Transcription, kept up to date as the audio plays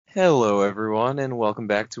Hello, everyone, and welcome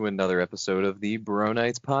back to another episode of the Bro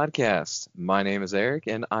Nights podcast. My name is Eric,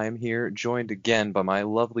 and I'm here joined again by my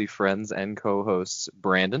lovely friends and co-hosts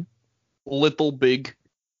Brandon, Little Big,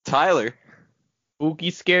 Tyler,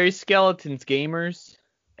 Spooky, scary skeletons, gamers.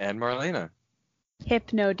 and Marlena.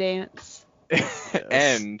 Hypno dance.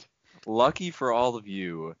 And lucky for all of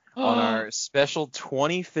you, on our special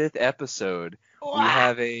 25th episode, we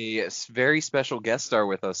have a very special guest star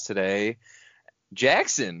with us today,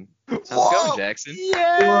 Jackson. How's it going, Jackson?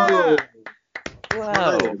 Yeah!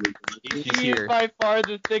 Wow. He's here. by far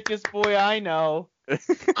the thickest boy I know.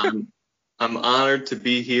 I'm honored to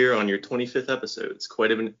be here on your 25th episode. It's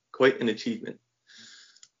quite an achievement.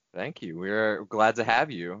 Thank you. We're glad to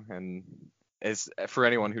have you. And as for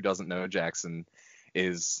anyone who doesn't know, Jackson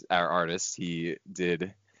is our artist. He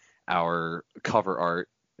did our cover art,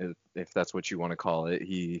 if that's what you want to call it.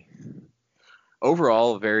 He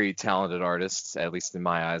overall a very talented artist, at least in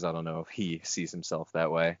my eyes. I don't know if he sees himself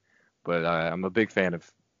that way, but I'm a big fan of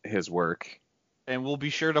his work. and we'll be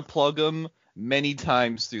sure to plug him many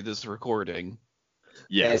times through this recording.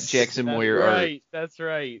 Yes. Jackson That's Moyer right. That's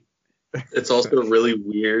right. It's also really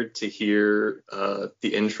weird to hear the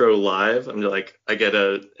intro live. I'm like, I get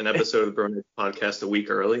an episode of the Bro Nights podcast a week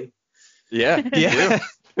early. Yeah. Yeah.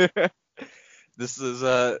 This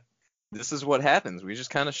is what happens. We just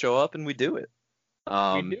kind of show up and we do it.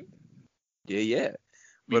 We do? Yeah.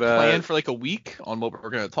 We But, plan for like a week on what we're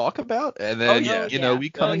going to talk about, and then, yeah. we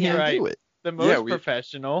come in here and do it. The most Yeah, we-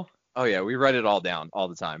 professional. Oh yeah, we write it all down all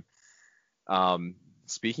the time.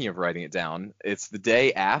 Speaking of writing it down, it's the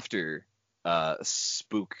day after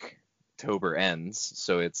Spooktober ends,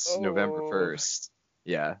 so it's November Oh. 1st.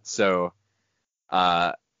 Yeah, so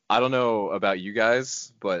I don't know about you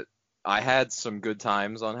guys, but I had some good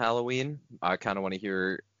times on Halloween. I kind of want to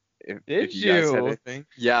hear if you guys had you? anything.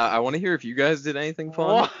 Yeah, I want to hear if you guys did anything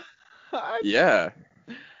fun. What? Yeah,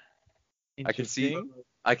 I can see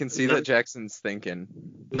Interesting. that Jackson's thinking.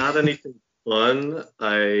 Not anything fun.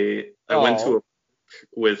 I went to a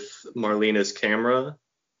with Marlena's camera,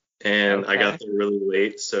 and I got there really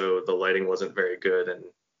late, so the lighting wasn't very good, and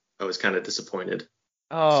I was kind of disappointed.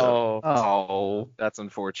 Oh. Oh, That's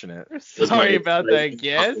unfortunate. It was Sorry my about that,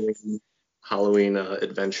 guess. Halloween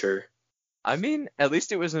adventure. I mean, at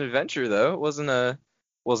least it was an adventure though. It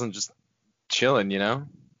wasn't just chilling, you know?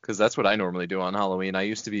 Because that's what I normally do on Halloween. I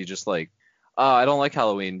used to be just like, I don't like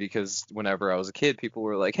Halloween because whenever I was a kid, people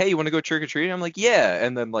were like, hey, you want to go trick or treating? I'm like, yeah.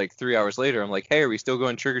 And then like 3 hours later, I'm like, hey, are we still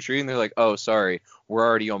going trick or treating? They're like, oh, sorry, we're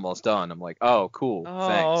already almost done. I'm like, oh, cool,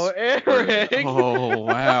 Oh, thanks. Eric. oh,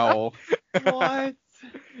 wow. What?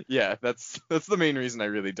 Yeah, that's the main reason I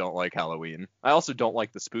really don't like Halloween. I also don't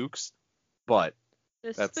like the spooks, but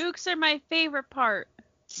The That's- spooks are my favorite part.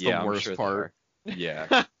 It's yeah, the I'm worst sure they part. are.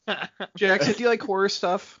 Yeah. Jackson, do you like horror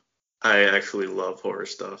stuff? I actually love horror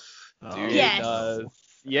stuff. Oh, Dude. Yes. He does.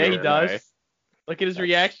 Yeah, he Yeah, does. right. Look at his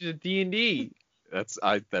reaction to D&D. That's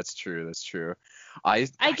true. That's true. I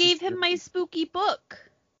just gave him my really- spooky book.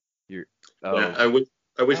 Oh, Yeah, I wish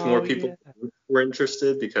more Oh, people were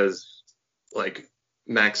interested, because like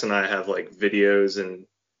Max and I have like videos and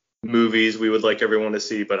movies we would like everyone to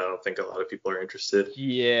see, but I don't think a lot of people are interested.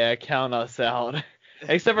 Yeah, count us out.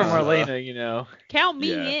 Except for Marlena, you know. Count me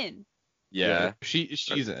Yeah. in. yeah.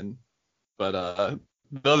 She's in. But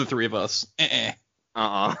the other three of us,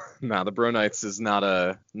 Nah, the Bro Nights is not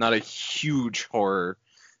a huge horror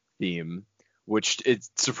theme, which it's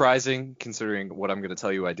surprising considering what I'm gonna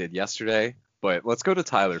tell you I did yesterday. But let's go to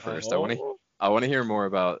Tyler first. Oh. I want to hear more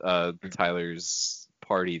about Tyler's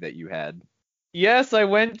party that you had. Yes, I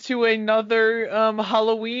went to another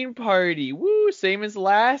Halloween party. Woo, same as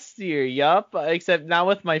last year. Yup, except not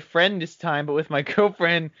with my friend this time, but with my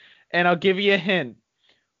girlfriend. And I'll give you a hint.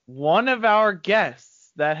 One of our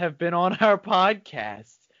guests that have been on our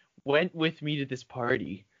podcast went with me to this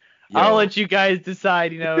party. I'll Yo, let you guys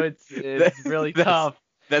decide. You know, it's really That's- tough.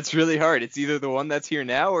 That's really hard. It's either the one that's here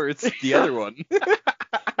now or it's the other one.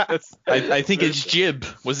 I think it's Jib.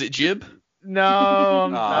 Was it Jib? No,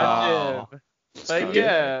 I'm Oh. not Jim. But Okay.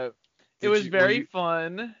 yeah, it Did was you- very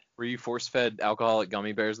fun. Were you force-fed alcoholic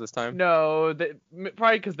gummy bears this time? No,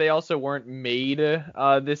 probably because they also weren't made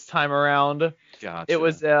this time around. Gotcha. It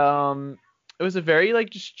was a very like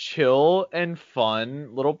just chill and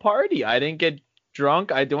fun little party. I didn't get drunk.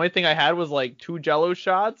 The only thing I had was like 2 Jello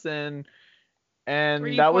shots and Were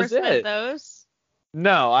you that was force-fed it. those?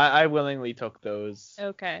 No, I willingly took those.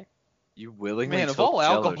 Okay. You willingly Man, of took all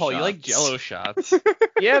Jell-O alcohol, you like shots. Jello shots.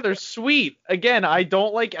 Yeah, they're sweet. Again, I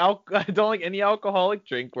don't like I don't like any alcoholic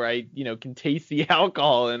drink where I can taste the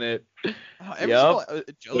alcohol in it. Every Yup. single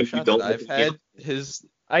Jello If you shot don't that I've like had has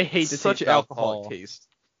I hate the such taste of alcoholic alcohol. taste.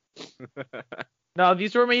 No,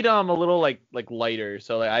 these were made a little like lighter,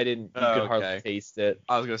 so like I didn't. You could hardly Okay. taste it.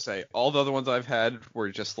 I was gonna say all the other ones I've had were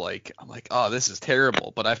just like I'm like, oh, this is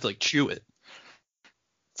terrible, but I have to like chew it.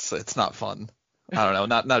 It's not fun. I don't know,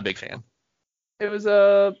 not a big fan. It was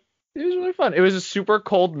really fun. It was a super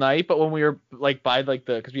cold night, but when we were like by like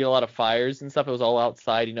because we had a lot of fires and stuff, it was all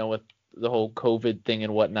outside, with the whole COVID thing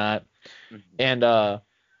and whatnot. And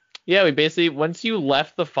yeah, we basically once you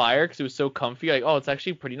left the fire because it was so comfy, like it's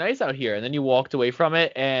actually pretty nice out here, and then you walked away from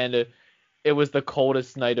it and it was the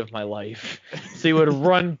coldest night of my life. So you would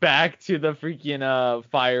run back to the freaking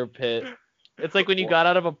fire pit. It's like when you got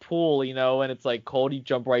out of a pool, and it's like cold, you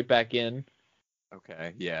jump right back in.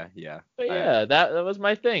 Okay. Yeah. But yeah, that was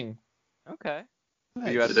my thing. Okay.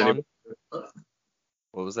 Nice. You had Did fun? anybody dress up?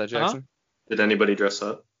 What was that, Jackson? Did anybody dress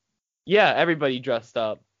up? Yeah, everybody dressed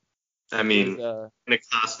up. I mean, It was, in a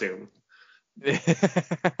costume.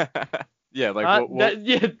 Yeah.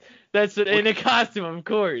 Like that's in a costume, of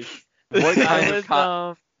course. what kind I of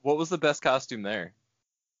was, what was the best costume there?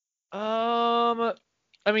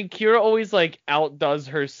 I mean, Kira always like outdoes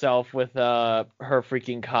herself with her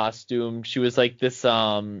freaking costume. She was like this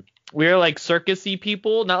we were like circusy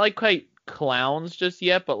people, not like quite clowns just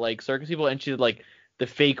yet, but like circus people, and she did like the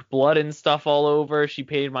fake blood and stuff all over. She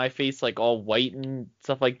painted my face like all white and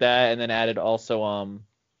stuff like that, and then added also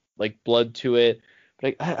like blood to it.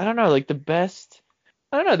 But like, I don't know, like the best.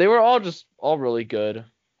 I don't know. They were all really good.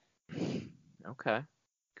 Okay.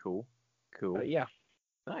 Cool. But yeah.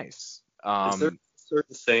 Nice. Is there a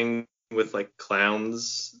certain thing with like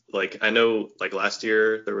clowns? Like I know like last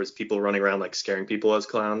year there was people running around like scaring people as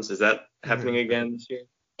clowns. Is that happening again this year?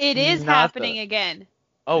 It is Not happening the- again.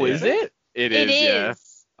 Oh, Yeah. is it? It It is. Yeah.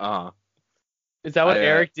 is. Is that what I,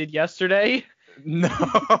 Eric did yesterday? No,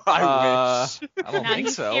 I wish. I don't Now think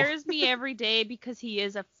he so. scares me every day because he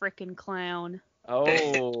is a freaking clown. Oh.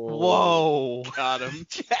 Whoa. Got him.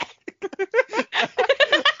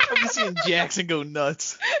 I'm seeing Jackson go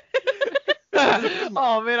nuts.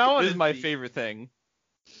 Oh man, I want This is my favorite thing.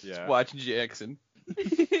 Yeah. Watching Jackson.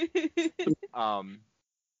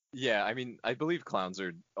 Yeah, I mean, I believe clowns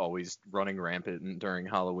are always running rampant during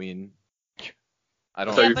Halloween. I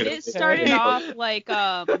don't thought Yeah, you but were it gonna- started Yeah. off like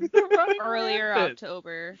earlier rampant.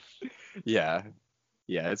 October. Yeah.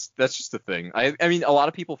 Yeah, that's just the thing. I mean, a lot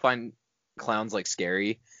of people find clowns like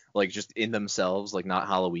scary, like just in themselves, like not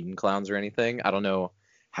Halloween clowns or anything. I don't know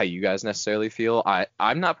how you guys necessarily feel.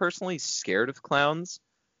 I'm not personally scared of clowns,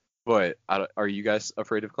 but are you guys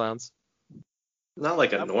afraid of clowns? Not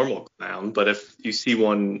like a normal clown, but if you see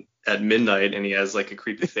one at midnight and he has like a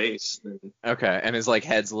creepy face, then Okay, and his like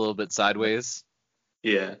head's a little bit sideways.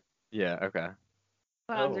 yeah. Yeah, okay.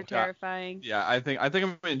 Clowns Oh, are God. terrifying. Yeah, I think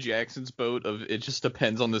I'm in Jackson's boat of it just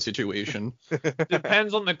depends on the situation.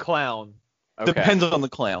 Depends on the clown. Okay. Depends on the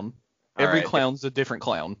clown. All Every right. clown's a different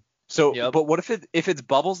clown. So, Yep. but what if it's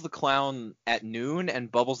Bubbles the clown at noon and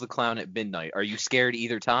Bubbles the clown at midnight? Are you scared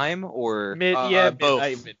either time or?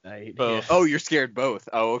 Both. Midnight. Both. Oh, you're scared both.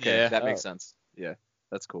 Oh, okay, Yeah. that makes Oh. sense. Yeah,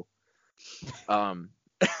 that's cool.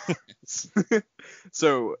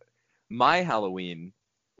 So my Halloween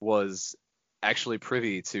was actually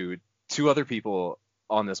privy to two other people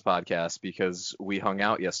on this podcast because we hung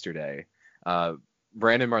out yesterday.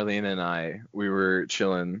 Brandon, Marlene, and I, we were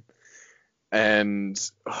chilling. And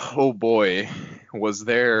oh boy, was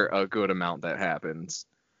there a good amount that happened.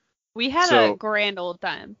 We had So- a grand old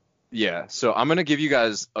time. Yeah, so I'm going to give you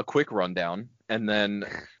guys a quick rundown, and then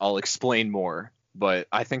I'll explain more. But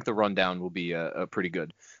I think the rundown will be a pretty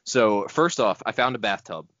good. So first off, I found a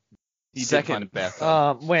bathtub. He Second- did find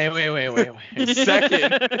a bathtub. Wait.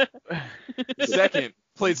 Second,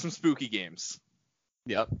 played some spooky games.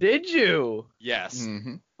 Yep. Did you? Yes.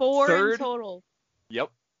 Mm-hmm. 4 Third- in total. Yep.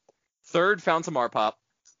 Third, found some art pop.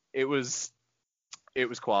 It was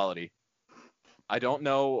quality. I don't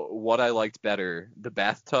know what I liked better, the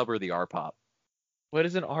bathtub or the art pop. What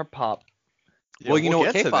is an art pop? Well, you know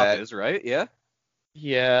what get to K-pop that. is, right? Yeah.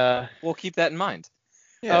 Yeah. We'll keep that in mind.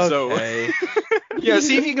 Yeah. Okay. Yeah.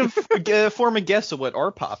 See if you can form a guess of what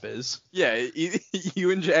art pop is. Yeah,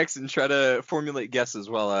 you and Jackson try to formulate guesses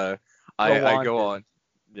while I go on.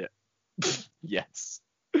 Yeah. Yes.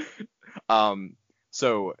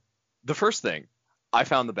 So the first thing, I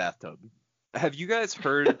found the bathtub. Have you guys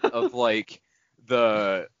heard of like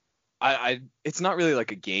it's not really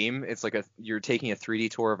like a game. It's like you're taking a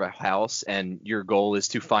 3D tour of a house and your goal is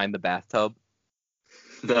to find the bathtub.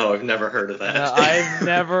 No, I've never heard of that. No, I've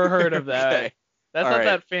never heard of that. Okay. That's All not right.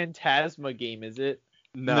 that Phantasma game, is it?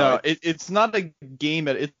 No, it's not a game.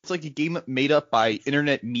 It's like a game made up by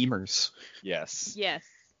internet memers. Yes. Yes.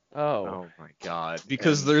 Oh. Oh my god.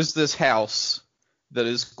 Because And- there's this house that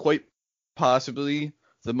is quite possibly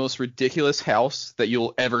the most ridiculous house that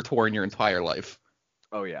you'll ever tour in your entire life.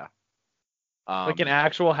 Oh yeah. Like an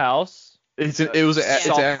actual house. It's an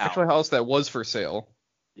Somehow. actual house that was for sale,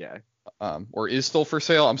 Yeah. or is still for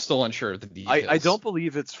sale. I'm still unsure of the details. I don't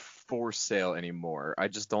believe it's for sale anymore. I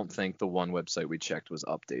just don't think the one website we checked was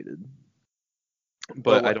updated.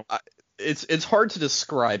 But I don't. It's hard to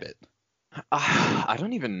describe it. I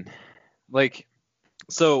don't even like.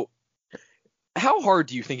 So, how hard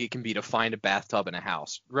do you think it can be to find a bathtub in a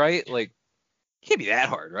house? Right? Like, it can't be that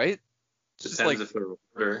hard, right? It's just Depends like, if they're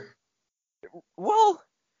order. well,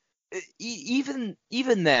 even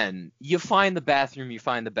then, you find the bathroom, you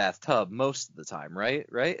find the bathtub most of the time, right?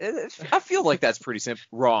 Right? I feel like that's pretty simple.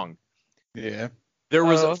 Wrong. Yeah. There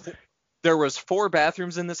was 4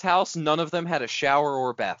 bathrooms in this house. None of them had a shower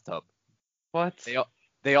or bathtub. What?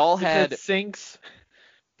 They all Because had sinks.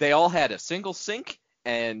 They all had a single sink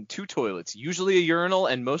and 2 toilets, usually a urinal,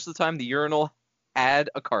 and most of the time the urinal had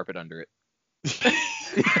a carpet under it.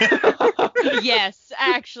 Yes,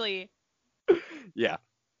 actually. Yeah.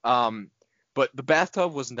 But the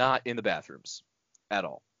bathtub was not in the bathrooms at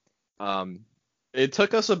all. It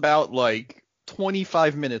took us about like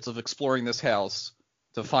 25 minutes of exploring this house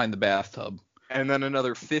to find the bathtub. And then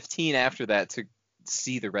another 15 after that to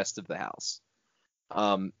see the rest of the house.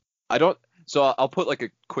 So I'll put like a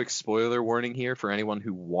quick spoiler warning here for anyone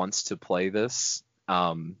who wants to play this,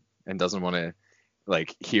 and doesn't want to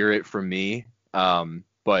like hear it from me.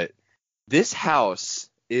 But this house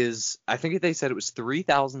is, I think they said it was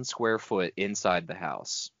 3,000 square foot inside the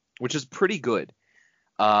house, which is pretty good.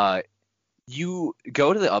 You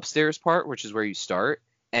go to the upstairs part, which is where you start,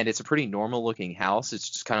 and it's a pretty normal looking house. It's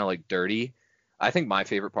just kind of like dirty. I think my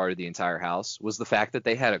favorite part of the entire house was the fact that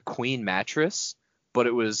they had a queen mattress, but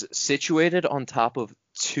it was situated on top of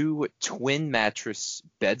 2 twin mattress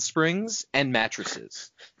bed springs and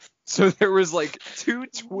mattresses. So there was like 2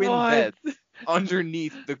 twin beds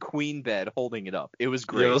underneath the queen bed holding it up. It was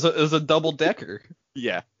great. Yeah, it was a double decker.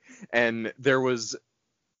 Yeah. And there was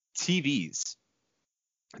TVs.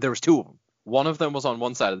 There was 2 of them. One of them was on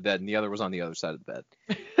one side of the bed and the other was on the other side of the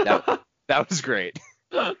bed. That was great.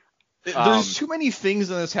 There's too many things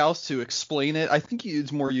in this house to explain it. I think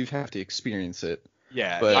it's more you have to experience it.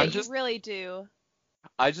 Yeah, But- Yeah, I you just really do.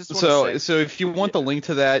 want to say, So if you want the link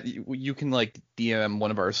to that, you can like DM one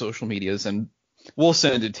of our social medias and we'll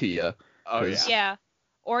send it to you. oh yeah. Yeah.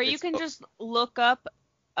 Or you It's- can just look up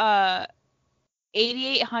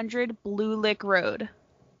 8800 Blue Lick Road.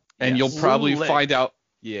 And Yes. you'll probably Blue Lick. find out.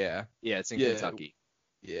 Yeah. Yeah, it's in Yeah. Kentucky.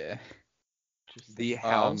 Yeah. The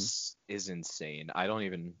house is insane. I don't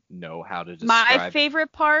even know how to My describe.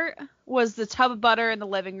 favorite part was the tub of butter in the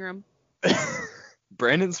living room.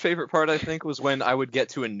 Brandon's favorite part, I think, was when I would get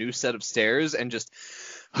to a new set of stairs and just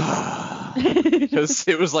because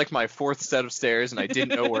it was like my 4th set of stairs and I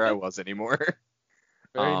didn't know where I was anymore.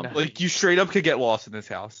 Very nice. Like you straight up could get lost in this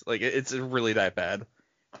house. Like it's really that bad.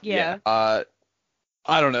 Yeah. I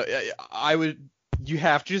don't know. I would. You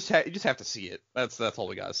just have to see it. That's all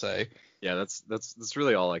we gotta say. Yeah, that's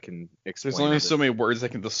really all I can explain. There's only of so it. many words that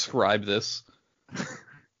can describe this.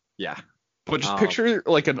 Yeah. But just picture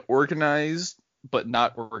like an organized but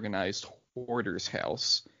not organized hoarder's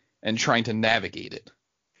house and trying to navigate it.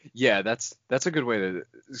 Yeah, that's a good way to.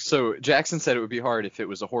 So Jackson said it would be hard if it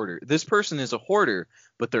was a hoarder. This person is a hoarder,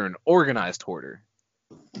 but they're an organized hoarder.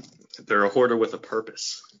 They're a hoarder with a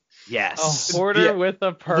purpose. Yes. A hoarder Yeah, with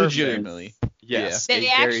a purpose. Legitimately. Yes. They a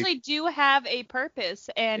very- actually do have a purpose,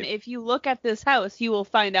 and if you look at this house, you will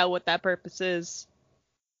find out what that purpose is.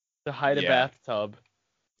 To hide a Yeah. bathtub.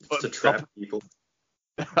 To trap people.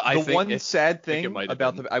 I The one think sad think it thing might have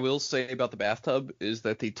about been. I will say about the bathtub is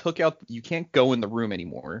that they took out, you can't go in the room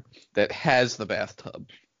anymore that has the bathtub.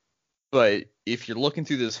 But if you're looking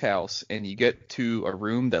through this house and you get to a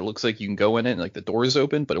room that looks like you can go in it and like the door is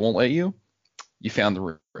open but it won't let you, you found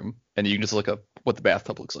the room and you can just look up what the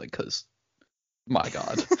bathtub looks like because, my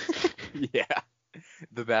God. yeah,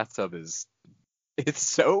 the bathtub is.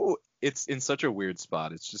 It's in such a weird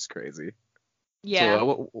spot. It's just crazy. Yeah.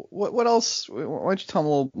 So what else? Why don't you tell them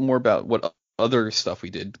a little more about what other stuff we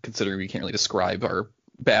did, considering we can't really describe our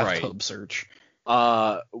bathtub search.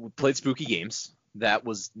 We played spooky games. That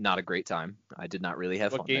was not a great time. I did not really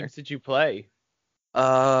have What fun games did you play?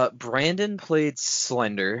 there. Brandon played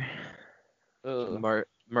Slender. Ugh.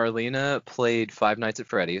 Marlena played Five Nights at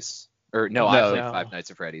Freddy's. Or no, No. I played No. Five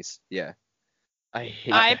Nights at Freddy's. Yeah. I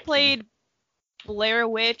hate I that played Blair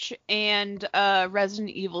Witch and Resident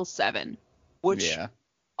Evil 7. Which Yeah.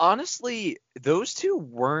 honestly, those 2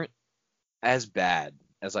 weren't as bad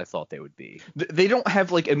as I thought they would be. They don't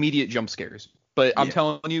have like immediate jump scares. But I'm Yeah.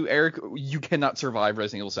 telling you, Eric, you cannot survive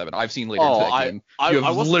Resident Evil 7. I've seen later Oh, into that game. I You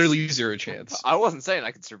have wasn't- literally zero chance. I wasn't saying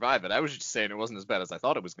I could survive it. I was just saying it wasn't as bad as I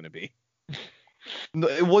thought it was going to be. No,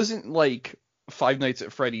 it wasn't like Five Nights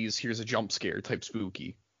at Freddy's, here's a jump scare type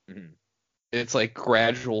spooky. Mhm. It's like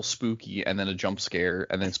gradual spooky and then a jump scare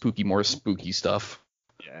and then more spooky stuff.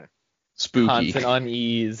 Yeah. Spooky. Constant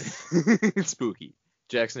unease. Spooky.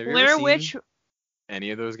 Jackson, have you Blair ever seen Witch.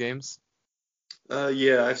 any of those games?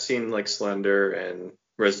 Yeah, I've seen like Slender and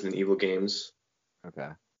Resident Evil games. Okay.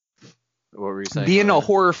 What were you saying? Being a Ryan?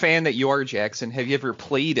 horror fan that you are, Jackson, have you ever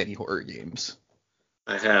played any horror games?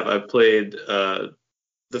 I have. I've played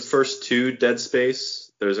the first 2 Dead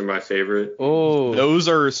Space. Those are my favorite. Oh. Those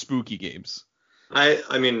are spooky games.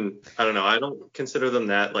 I mean, I don't know. I don't consider them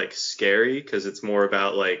that like scary because it's more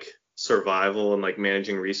about like survival and like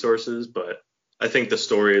managing resources. But I think the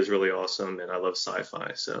story is really awesome and I love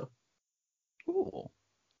sci-fi. So Cool.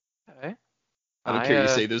 Okay. I don't care you uh,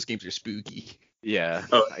 say those games are spooky. Yeah.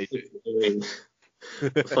 I mean,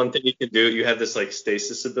 the fun thing you can do, you have this like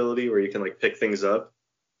stasis ability where you can like pick things up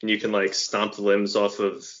and you can like stomp limbs off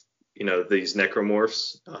of these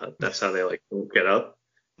necromorphs. That's how they like don't get up.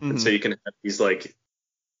 And so you can have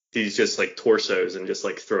these just like torsos and just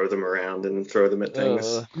like throw them around and throw them at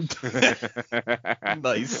things.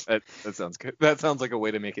 Nice. That sounds good. That sounds like a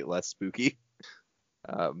way to make it less spooky.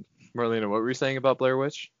 Marlena, what were you saying about Blair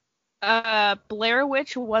Witch? Blair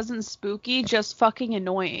Witch wasn't spooky, just fucking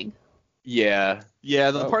annoying. Yeah.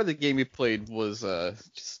 Yeah, the Oh. part of the game we played was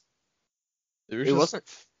just It wasn't.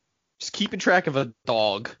 just keeping track of a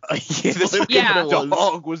dog. Yeah, this Yeah.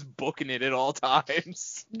 dog was booking it at all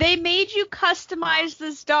times. They made you customize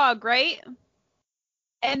this dog, right?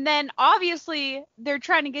 And then obviously they're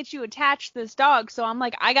trying to get you attached to this dog, so I'm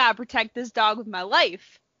like, I gotta protect this dog with my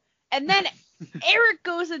life. And then Eric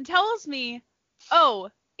goes and tells me, oh,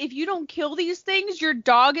 if you don't kill these things, your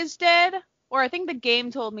dog is dead. Or I think the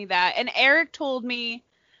game told me that. And Eric told me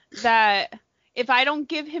that if I don't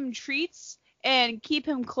give him treats and keep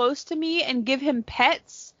him close to me and give him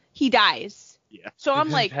pets, he dies. Yeah. So I'm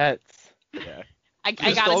like, Pets. Yeah. I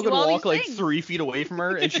This gotta dog do would all walk these like things. 3 feet away from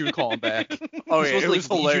her, and she would call him back. Oh He's yeah, supposed it to, was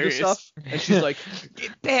feed you to hilarious. stuff, and she's like,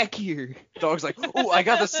 "Get back here!" Dog's like, oh, I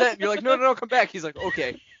got the scent. And you're like, no, come back. He's like,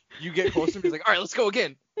 okay. You get closer. He's like, all right, let's go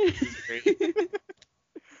again. It was great.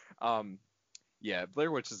 Yeah,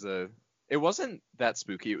 Blair Witch it wasn't that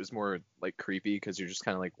spooky. It was more like creepy because you're just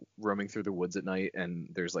kind of like roaming through the woods at night and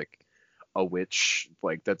there's like a witch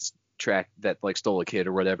like that like stole a kid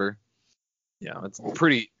or whatever. Yeah, it's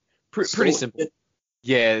pretty simple.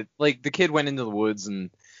 Yeah, like the kid went into the woods and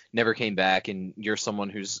never came back, and you're someone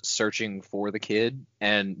who's searching for the kid,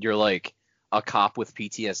 and you're like a cop with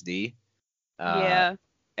PTSD. Yeah.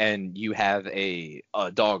 And you have a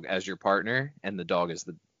dog as your partner, and the dog is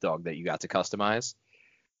the dog that you got to customize.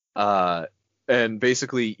 And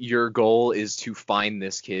basically your goal is to find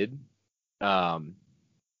this kid. Why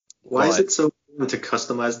is it so important to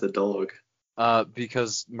customize the dog?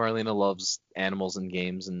 Because Marlena loves animals and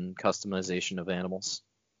games and customization of animals.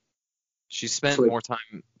 She spent So- more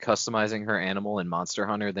time customizing her animal in Monster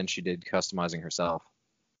Hunter than she did customizing herself.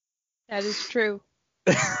 That is true.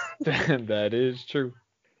 That is true.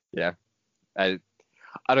 Yeah. I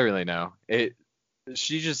don't really know.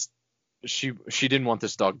 She didn't want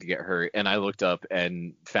this dog to get hurt, and I looked up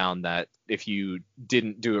and found that if you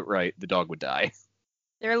didn't do it right, the dog would die.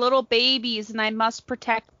 They're little babies, and I must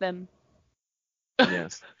protect them.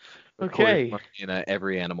 Yes. Okay. According to Marlena,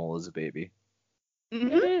 every animal is a baby.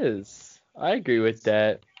 Mhm. It is. I agree with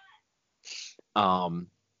that. Um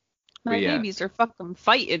My yeah. babies are fucking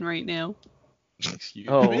fighting right now. Excuse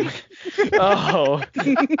Oh. me. Oh.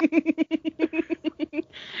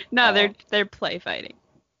 No, Oh. they're play fighting.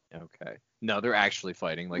 Okay. No, they're actually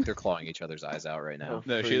fighting. Like they're clawing each other's eyes out right now.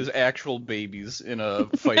 No, she has actual babies in a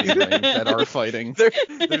fighting ring that are fighting.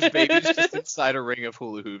 There's babies just inside a ring of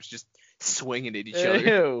hula hoops, just swinging at each other.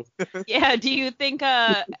 Ew. Yeah, do you think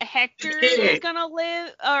Hector is gonna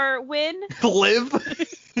live or win? Live.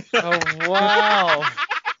 Oh wow.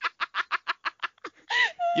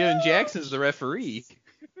 Yeah, and Jackson's the referee.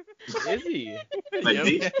 Is he? Might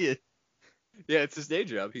be. Yeah, it's his day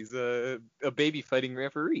job. He's a baby fighting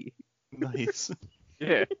referee. Nice.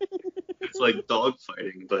 Yeah. It's like dog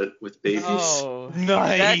fighting, but with babies. Oh.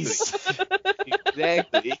 Nice.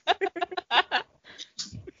 Exactly.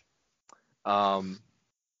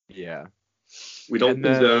 Yeah. We don't And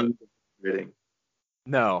then- condone rating.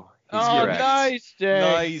 No. He's Oh, correct. nice,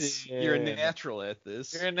 Jackson. Nice. You're a natural at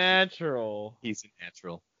this. You're a natural. He's a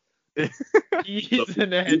natural. He's a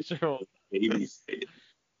natural. Baby fight.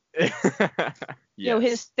 Yo, Yes.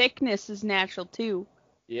 his thickness is natural too.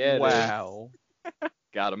 Yeah. it is. Wow.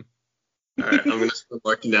 Got him. All right, I'm gonna start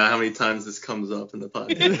marking down how many times this comes up in the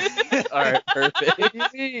podcast. All right, perfect.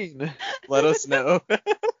 What do you mean? Let us know.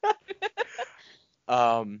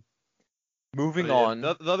 Moving But yeah, on.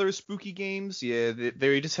 The other spooky games, yeah,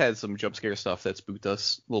 they just had some jump scare stuff that spooked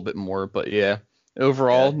us a little bit more. But yeah,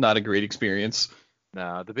 overall, Yeah. not a great experience.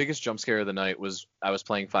 Nah, the biggest jump scare of the night was I was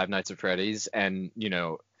playing Five Nights at Freddy's, and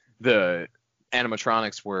the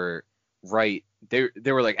animatronics were right.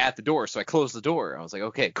 They were like at the door, so I closed the door. I was like,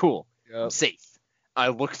 okay, cool, I'm safe. I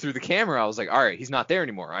looked through the camera. I was like, all right, he's not there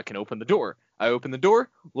anymore. I can open the door. I open the door,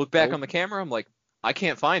 look back Oh. on the camera. I'm like, I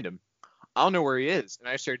can't find him. I don't know where he is. And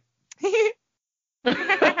I started.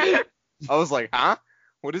 I was like, huh?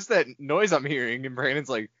 What is that noise I'm hearing? And Brandon's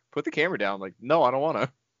like, put the camera down. I'm like, no, I don't want to.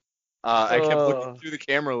 I kept looking through the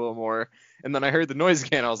camera a little more, and then I heard the noise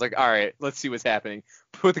again. I was like, all right, let's see what's happening.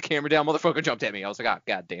 Put the camera down. Motherfucker jumped at me. I was like, ah,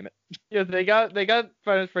 god damn it. Yeah, they got Five Nights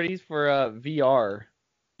at Freddy's for VR.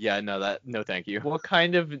 Yeah, no, thank you. What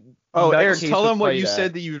kind of Oh, nutcase Eric, tell would them what play you that?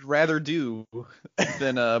 said that you'd rather do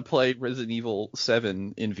than play Resident Evil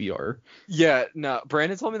 7 in VR. Yeah, no,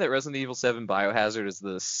 Brandon told me that Resident Evil 7 Biohazard is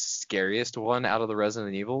the scariest one out of the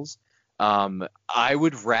Resident Evils. I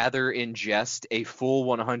would rather ingest a full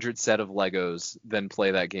 100 set of Legos than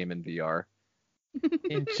play that game in VR.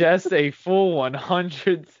 In just a full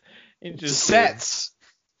 100 inches. Sets,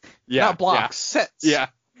 Yeah, not blocks. Sets. Yeah,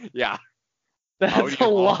 yeah. How would That's you a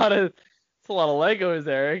know? lot of Legos,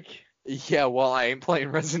 Eric. Yeah, well, I ain't playing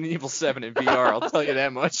Resident Evil 7 in VR, I'll tell you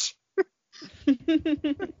that much.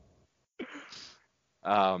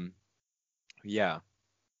 Yeah.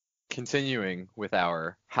 Continuing with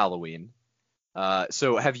our Halloween.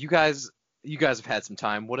 So have you guys have had some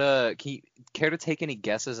time. Can you care to take any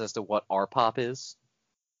guesses as to what R-pop is?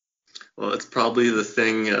 Well, it's probably the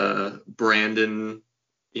thing Brandon,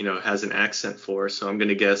 has an accent for, so I'm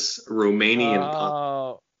gonna guess Romanian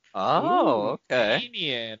pop. Oh, okay.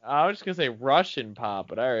 Romanian. I was just gonna say Russian pop,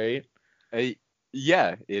 but all right.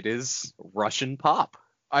 Yeah, it is Russian pop.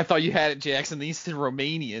 I thought you had it, Jackson. These said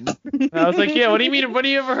Romanian. I was like, yeah. What do you mean? What do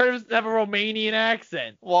you ever heard of have a Romanian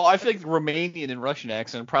accent? Well, I feel like the Romanian and Russian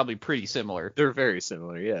accent are probably pretty similar. They're very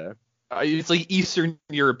similar, yeah. It's like Eastern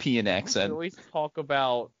European We accent. always talk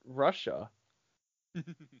about Russia.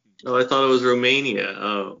 Oh, I thought it was Romania.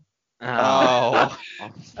 Oh. Oh.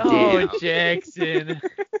 Oh, Jackson,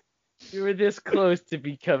 you were this close to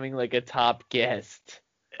becoming like a top guest.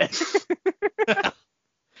 All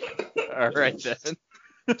right then.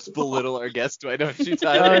 Just belittle our guest, why don't you,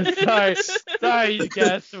 Tyler? Sorry, you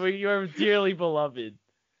guys. You are dearly beloved.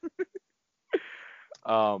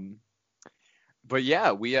 But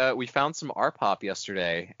yeah, we found some R-pop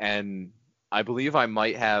yesterday, and I believe I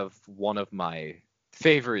might have one of my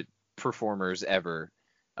favorite performers ever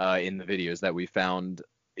in the videos that we found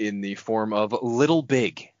in the form of Little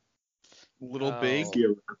Big. Little Oh. Big.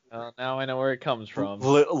 Now I know where it comes from.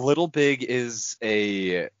 Little Big is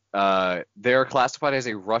they are classified as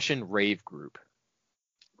a Russian rave group.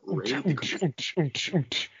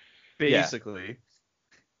 Basically.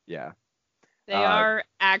 Yeah. They are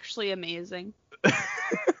actually amazing.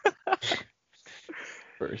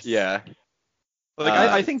 First. Yeah. Like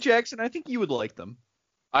I think Jackson, I think you would like them.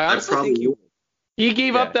 I honestly probably think you. He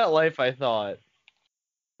gave Yeah. up that life, I thought.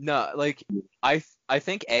 No, like I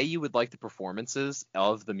think you would like the performances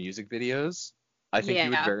of the music videos. I think you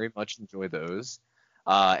would Yeah. very much enjoy those.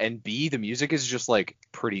 And B, the music is just like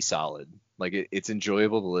pretty solid. Like it's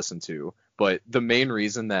enjoyable to listen to. But the main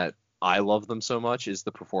reason that I love them so much is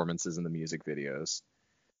the performances in the music videos.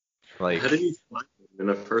 Like How did you find them in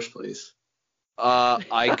the first place?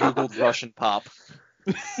 I googled Russian pop.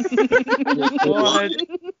 What?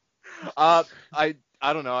 I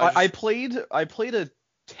don't know. I played a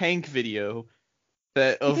tank video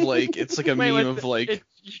that of like it's like a Wait, meme what of like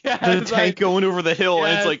Yes, the tank going over the hill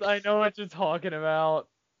and it's like I know what you're talking about.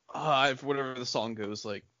 whatever the song goes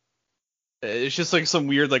like it's just like some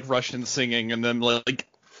weird like Russian singing and then like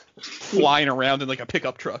flying around in like a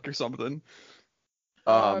pickup truck or something.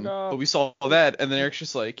 Oh, no. But we saw that and then Eric's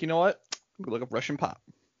just like, you know what? I'm gonna look up Russian pop.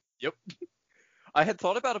 Yep. I had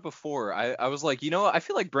thought about it before. I was like, you know what? I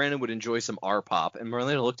feel like Brandon would enjoy some R-pop. And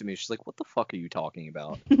Marlena looked at me. She's like, what the fuck are you talking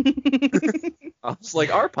about? I was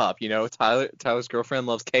like, R-pop, Tyler's girlfriend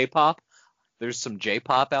loves K-pop. There's some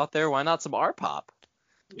J-pop out there. Why not some R-pop?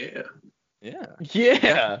 Yeah. Yeah.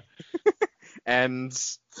 Yeah. And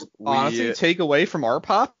Honestly, take away from our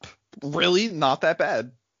pop, really not that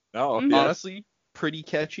bad. oh, Mhm. yeah. Honestly, pretty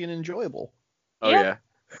catchy and enjoyable. Oh, Yeah. yeah.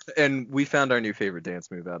 And we found our new favorite dance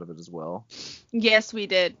move out of it as well. Yes, we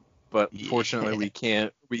did. But Yeah. fortunately, we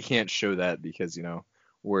can't show that because,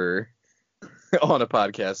 we're on a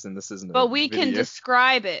podcast, and this isn't a But we can video.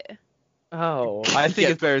 describe it. Oh. I think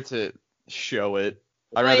Yeah. it's better to show it.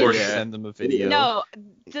 I'd rather Wait. just send them a video. No,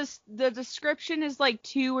 just the description is like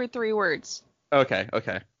 2 or 3 words. Okay,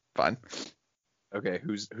 fine. Okay,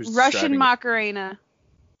 who's Russian describing it? Macarena.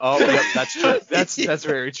 Oh, yep, that's true. That's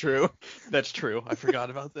very true. That's true. I forgot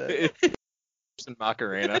about that. Russian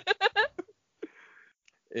Macarena.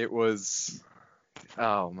 It was.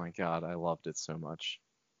 Oh my god, I loved it so much.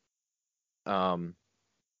 I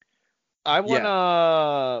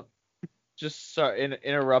wanna just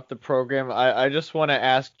interrupt the program. I just wanna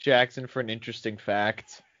ask Jackson for an interesting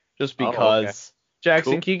fact, just Oh, because. okay.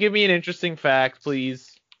 Jackson, Cool. can you give me an interesting fact,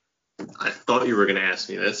 please? I thought you were gonna ask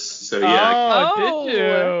me this, so yeah. Oh,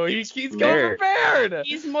 did you? He's Prepared. prepared.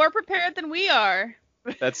 He's more prepared than we are.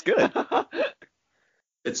 That's good.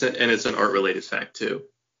 It's an art related fact too.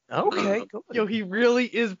 Okay, good. Yo, he really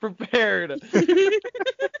is prepared.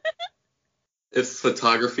 If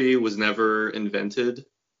photography was never invented,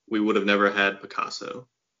 we would have never had Picasso.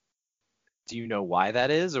 Do you know why that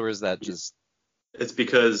is, or is that just? It's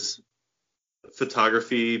because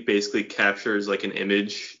photography basically captures like an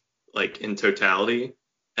image like in totality,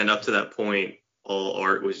 and up to that point all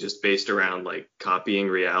art was just based around like copying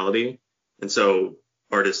reality. And so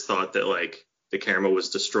artists thought that like the camera was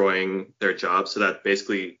destroying their job, so that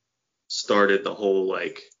basically started the whole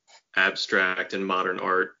like abstract and modern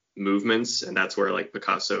art movements, and that's where like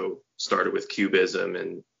Picasso started with cubism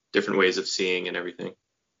and different ways of seeing and everything.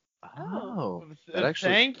 Oh, that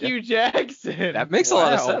actually. Thank yeah, you, Jackson. That makes a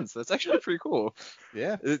lot of Wow. sense. That's actually pretty cool.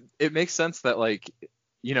 Yeah. It makes sense that like,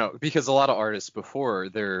 because a lot of artists before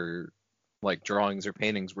their like drawings or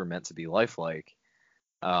paintings were meant to be lifelike.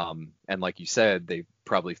 And like you said, they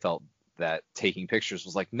probably felt that taking pictures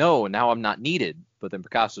was like, no, now I'm not needed. But then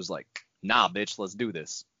Picasso's like, nah, bitch, let's do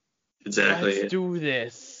this. Exactly. Let's do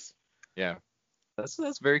this. Yeah.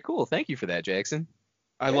 That's very cool. Thank you for that, Jackson.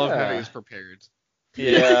 I love how Yeah. he was prepared.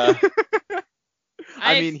 Yeah. I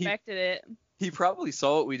I mean, he- expected it. He probably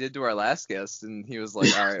saw what we did to our last guest, and he was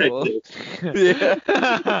like, all right, well,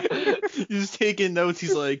 He's taking notes.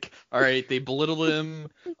 He's like, all right, they belittle him.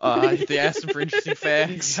 They asked him for interesting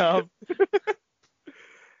facts. Yup.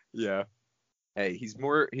 yeah. Hey, he's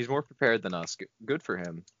more prepared than us. Good for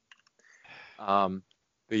him. But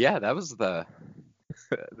yeah, that was the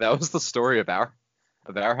story of our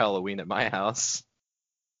Halloween at my house.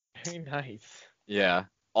 Very nice. Yeah.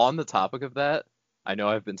 On the topic of that, I know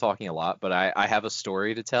I've been talking a lot, but I have a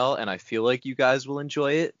story to tell, and I feel like you guys will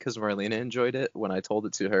enjoy it because Marlena enjoyed it when I told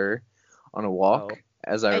it to her on a walk, Oh.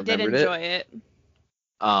 as I I did remembered enjoy it.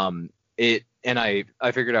 And I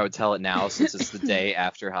figured I would tell it now since it's the day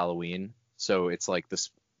after Halloween, so it's like the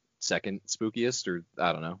second spookiest, or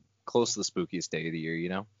I don't know, close to the spookiest day of the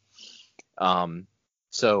year,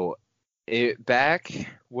 So back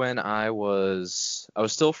when I was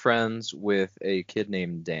still friends with a kid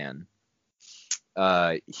named Dan.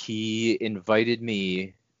 He invited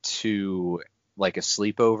me to like a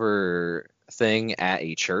sleepover thing at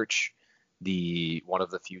a church. One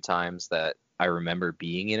of the few times that I remember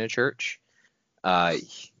being in a church. I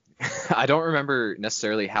don't remember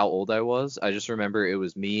necessarily how old I was. I just remember it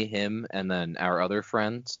was me, him, and then our other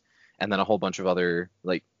friends, and then a whole bunch of other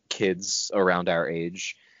like kids around our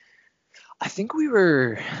age. I think we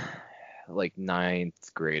were like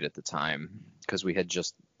 9th grade at the time because we had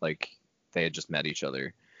just they had just met each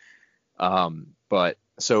other. But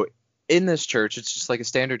so in this church, it's just like a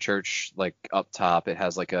standard church. Like up top, it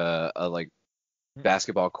has like a like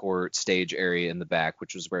basketball court stage area in the back,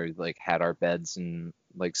 which was where we like had our beds and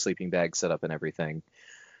like sleeping bags set up and everything.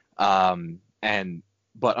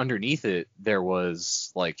 But underneath it, there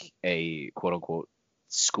was like a quote unquote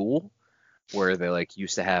school where they like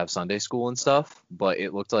used to have Sunday school and stuff, but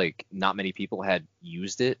it looked like not many people had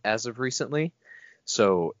used it as of recently.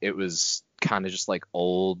 So it was kind of just like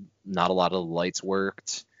old, not a lot of the lights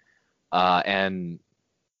worked. And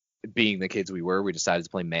being the kids we were, we decided to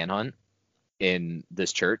play Manhunt in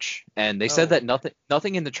this church. And they said that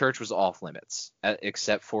nothing in the church was off limits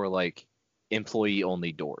except for like employee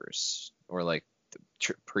only doors or like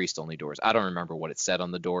priest only doors. I don't remember what it said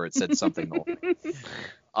on the door. It said something.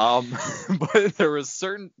 But there was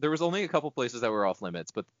only a couple places that were off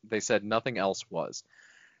limits, but they said nothing else was.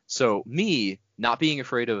 So me not being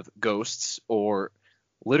afraid of ghosts or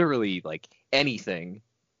literally like anything,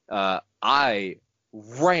 I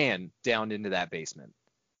ran down into that basement.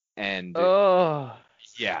 And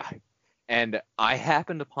yeah, and I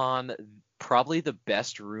happened upon probably the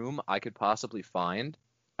best room I could possibly find.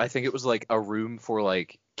 I think it was like a room for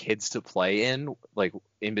like kids to play in, like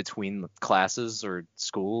in between classes or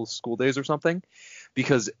school days or something,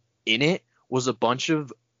 because in it was a bunch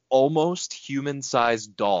of almost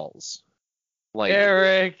human-sized dolls. Like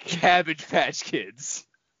Eric. Cabbage Patch Kids.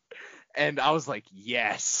 And I was like,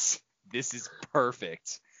 yes, this is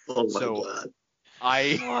perfect. Oh my So god.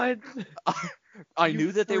 I What? I You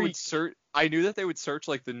knew that they would freak. search. I knew that they would search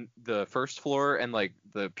like the first floor and like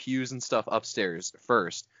the pews and stuff upstairs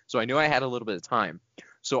first. So I knew I had a little bit of time.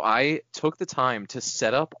 So I took the time to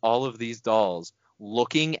set up all of these dolls,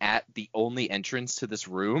 looking at the only entrance to this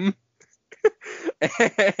room,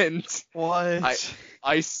 and What?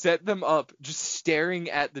 I set them up just staring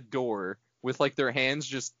at the door with like their hands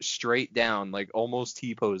just straight down, like almost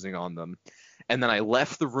T-posing on them. And then I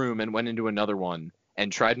left the room and went into another one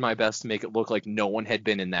and tried my best to make it look like no one had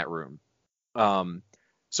been in that room.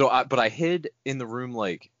 But I hid in the room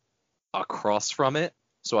like across from it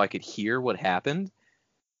so I could hear what happened.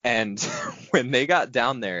 And when they got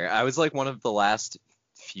down there, I was like one of the last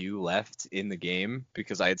few left in the game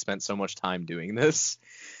because I had spent so much time doing this.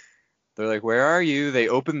 They're like, "Where are you?" They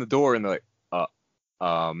open the door and they're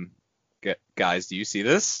like, guys, do you see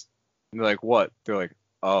this?" And they're like, "What?" They're like,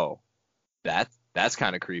 "Oh, that's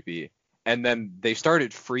kind of creepy." And then they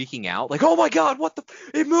started freaking out, like, "Oh my god, what the?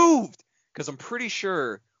 It moved!" Because I'm pretty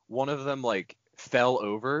sure one of them like fell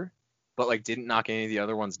over, but like didn't knock any of the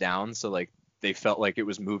other ones down, so like they felt like it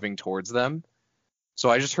was moving towards them. So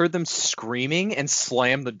I just heard them screaming and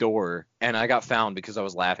slam the door, and I got found because I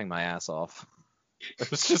was laughing my ass off. I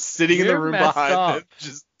was just sitting in the You're room messed behind up. them,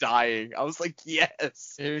 just dying. I was like,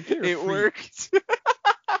 yes, Eric, you're a it freak. worked.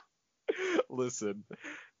 Listen,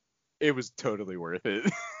 it was totally worth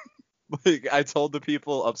it. Like, I told the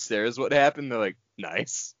people upstairs what happened. They're like,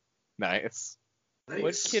 nice. Nice.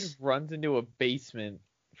 What kid runs into a basement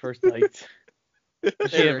first night?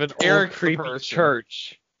 They have an Eric old the creepy person.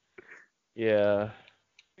 church. Yeah.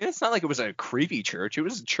 It's not like it was a creepy church. It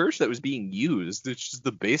was a church that was being used. It's just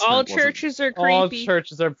the basement. All wasn't- churches are All creepy.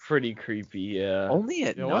 churches are pretty creepy, yeah. Only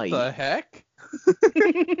at You know, what night. the heck?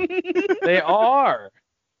 They are.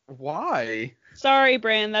 Why? Sorry,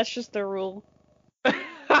 Bran, that's just the rule.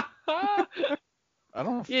 I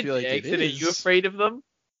don't Yeah, feel like it Jackson, are is. you afraid of them?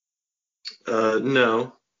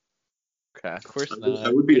 No. Okay. Of course I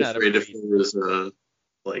not. would be You're not afraid if there was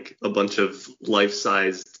like a bunch of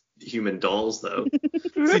life-sized human dolls, though.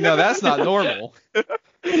 See, no, that's not normal.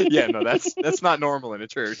 Yeah, no, that's not normal in a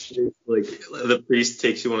church. Like the priest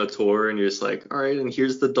takes you on a tour, and you're just like, all right, and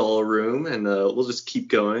here's the doll room, and we'll just keep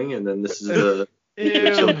going, and then this is the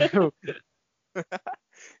Ew.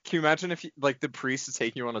 Can you imagine if like the priest is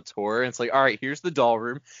taking you on a tour and it's like, all right, here's the doll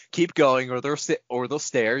room, keep going, or they'll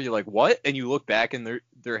stare. You're like, what? And you look back and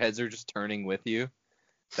their heads are just turning with you.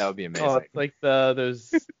 That would be amazing. Oh, it's like the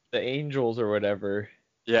angels or whatever.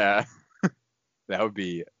 Yeah, that would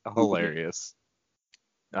be hilarious.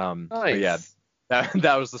 But yeah,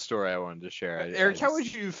 that was the story I wanted to share. Eric, how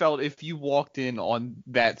would you felt if you walked in on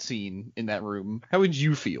that scene in that room? How would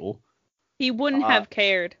you feel? He wouldn't have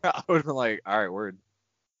cared. I would have been like, all right, word.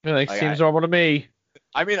 You're like, Like, seems normal to me.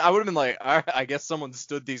 I mean, I would have been like, all right, I guess someone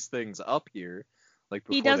stood these things up here, like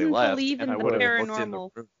before He they doesn't left, believe and in I the would have looked in the paranormal.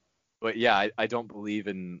 room. But yeah, I don't believe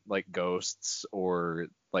in like ghosts or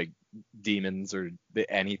like demons or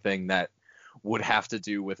anything that would have to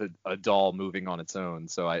do with a doll moving on its own.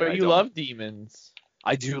 So But I you don't- love demons.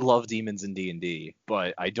 I do love demons in D&D,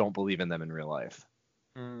 but I don't believe in them in real life.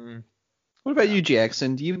 Mm. What about you,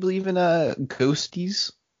 Jackson? Do you believe in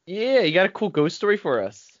ghosties? Yeah, you got a cool ghost story for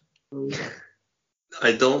us.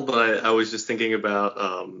 I don't, but I was just thinking about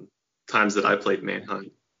times that I played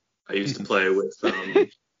Manhunt. I used to play with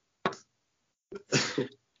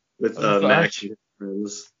with I'm Max and his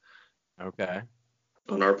friends Okay.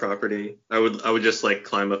 on our property. I would just like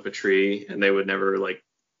climb up a tree, and they would never like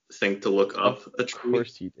think to look up a Of tree.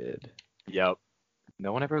 course you did. Yep.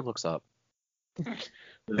 No one ever looks up.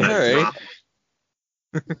 And All I'd right. drop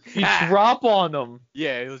You drop on them.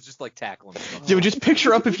 Yeah, it was just like tackling. Yeah, but just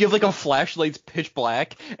picture up if you have like a flashlight's pitch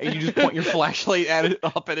black and you just point your flashlight at it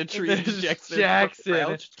up at a tree and There's Jackson, Jackson.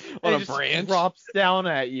 crouched on It a just branch. drops down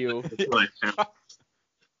at you. my house.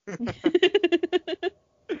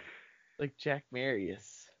 Like Jack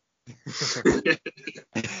Marius.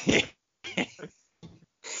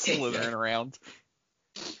 Slithering around.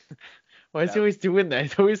 Why is he always doing that?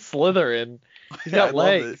 He's always slithering. He's I got love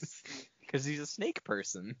legs. Because he's a snake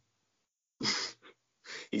person.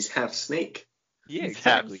 He's half snake. Yeah, He's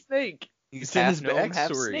half exactly. snake. He's It's in half his gnome,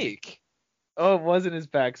 half backstory. snake. Oh, it wasn't his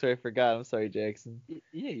backstory. I forgot. I'm sorry, Jackson.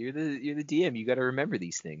 Yeah, you're the DM. You got to remember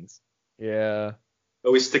these things. Yeah.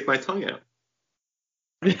 Always stick my tongue out.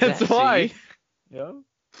 That's Exactly. why. Yeah.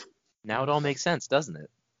 Now it all makes sense, doesn't it?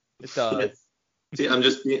 It does. See,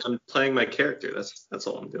 I'm playing my character. That's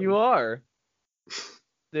all I'm doing. You are.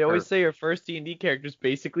 They always say your first D&D character is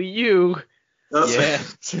basically you. Yeah.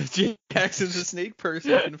 Jackson's a snake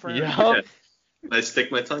person. Confirmed. Yup. Yeah. I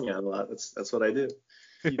stick my tongue out a lot. That's what I do.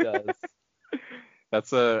 He does.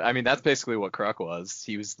 I mean, that's basically what Kruk was.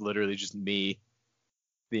 He was literally just me,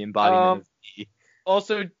 the embodiment of me.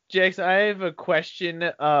 Also, Jax, I have a question.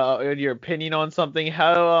 Your opinion on something.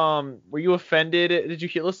 How were you offended? Did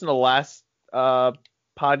you listen to the last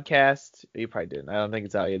podcast? You probably didn't. I don't think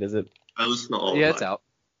it's out yet, is it? I listen to all Yeah, of it's mine. out.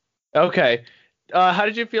 Okay. How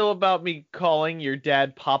did you feel about me calling your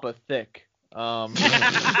dad Papa Thick?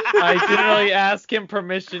 I didn't really ask him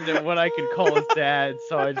permission to what I could call his dad,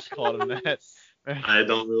 so I just called him that. I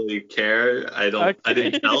don't really care. I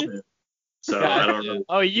didn't tell him. So I don't know.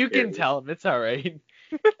 Oh, you can tell him. It's all right.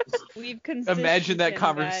 We've considered Imagine that him,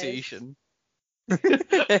 conversation.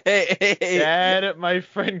 Hey. Dad, my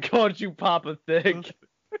friend called you Papa Thick.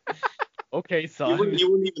 Okay, You son. wouldn't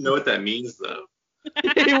even know what that means, though.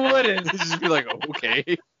 He wouldn't. Just be like,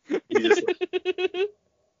 okay. You just,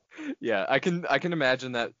 Yeah, I can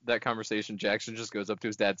imagine that conversation. Jackson just goes up to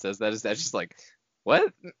his dad, says that. His dad's just like,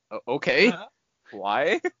 what? Okay.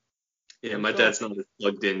 Why? yeah, my dad's not as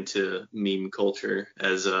plugged into meme culture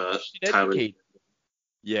as Should Tyler. educate.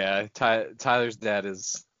 Yeah, Tyler's dad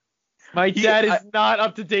is. My dad is not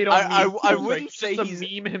up to date on I memes. wouldn't He's say just he's-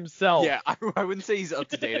 a meme himself. Yeah, I wouldn't say he's up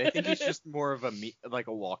to date. I think he's just more of a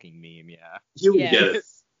walking meme. Yeah. He would Yeah. get it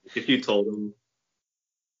if you told him.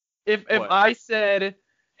 If What? I said,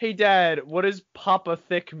 "Hey Dad, what does Papa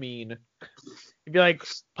Thick mean?" He'd be like,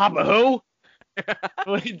 "Papa who?"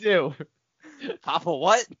 What do you do? Papa,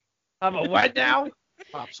 what? Papa what now?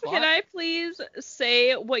 Pop squat. Can I please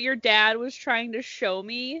say what your dad was trying to show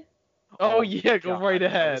me? Oh yeah, go God, right that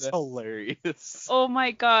ahead. was hilarious. Oh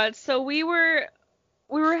my god. So we were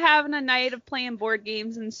having a night of playing board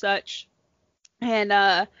games and such. And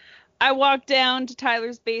I walked down to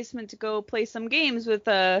Tyler's basement to go play some games with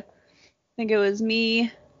I think it was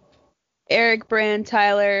me, Eric, Brand,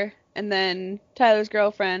 Tyler, and then Tyler's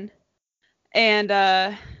girlfriend.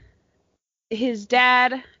 And his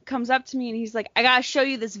dad comes up to me and he's like, "I gotta show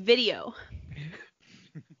you this video."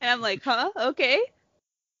 And I'm like, "Huh? Okay.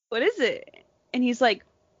 What is it?" And he's like,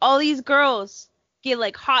 "All these girls get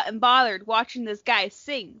like hot and bothered watching this guy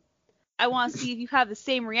sing. I want to see if you have the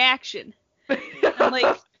same reaction." I'm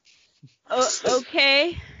like,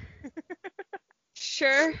 okay,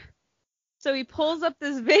 sure. So he pulls up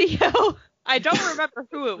this video. I don't remember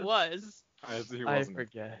who it was. He I wasn't.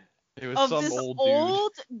 forget. It was Of some this old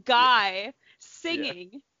old guy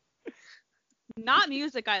singing. Not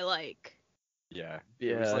music I like. Yeah.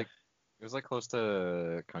 Yeah. It was like close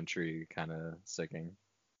to country kind of singing.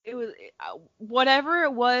 It was whatever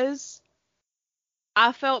it was.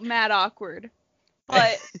 I felt mad awkward.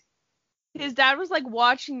 But his dad was like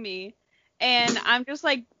watching me, and I'm just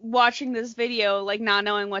like watching this video, like not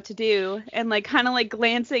knowing what to do, and like kind of like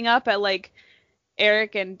glancing up at like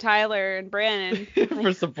Eric and Tyler and Brandon.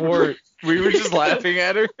 For support. We were just laughing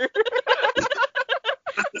at her.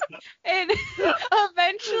 And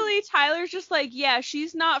eventually Tyler's just like, "Yeah,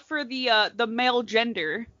 she's not for the male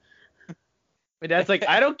gender." My dad's like,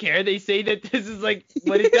 "I don't care. They say that this is like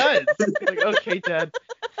what it does." I'm like, okay, Dad.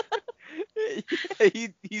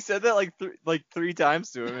 he said that like three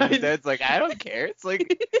times to him, and his dad's like, I don't care. It's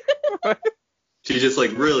like, She just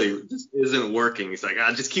like really just isn't working. He's like,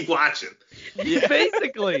 just keep watching. yeah,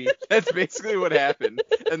 Basically. that's basically what happened.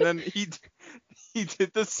 And then he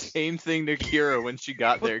did the same thing to Kira when she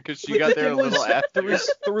got there, because she got there a little after.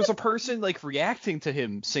 There was a person like reacting to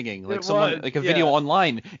him singing, like It someone was, like a yeah. video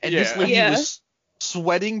online, and this Yeah. lady Yeah. was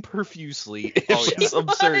sweating profusely. It Oh, yeah. was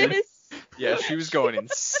absurd. Yeah, she was going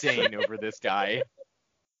insane over this guy.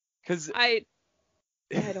 Because I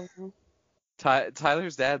don't know.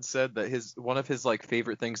 Tyler's dad said that one of his like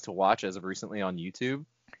favorite things to watch as of recently on YouTube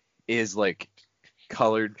is like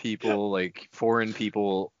colored people, like foreign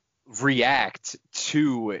people react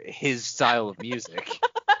to his style of music.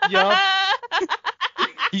 Yup.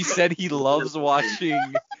 He said he loves watching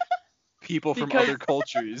people from Because- other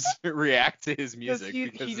cultures react to his Because music. he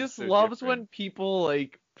because it's just so loves different. when people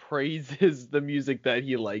like praises the music that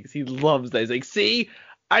he likes. He loves that. He's like, "See,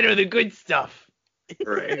 I know the good stuff." Like,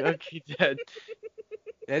 Right. okay, Dad.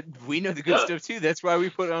 That, we know the good stuff too. That's why we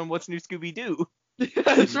put on What's New Scooby Doo.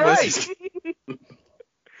 That's right.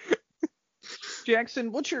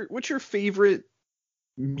 Jackson, what's your favorite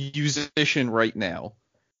musician right now?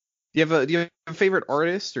 Do you have a favorite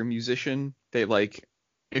artist or musician that like,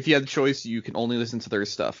 if you had the choice, you can only listen to their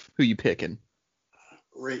stuff? Who you picking?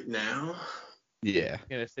 Right now, Yeah. I'm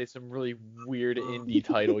gonna say some really weird indie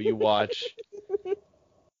title you watch.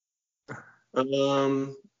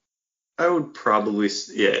 I I would probably,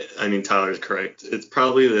 yeah, I mean, Tyler's correct. It's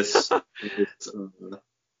probably this,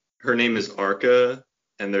 her name is Arca,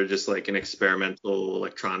 and they're just like an experimental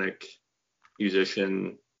electronic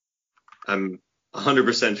musician. I'm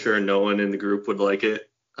 100% sure no one in the group would like it.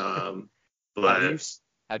 But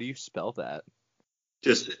how do you spell that?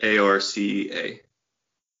 just ARCA.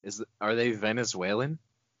 Are they Venezuelan?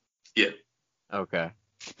 Yeah. Okay.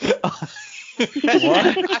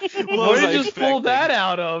 What? Where did you just pull that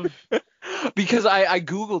out of? Because I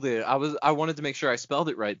googled it. I wanted to make sure I spelled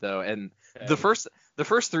it right though, and the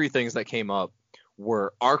first three things that came up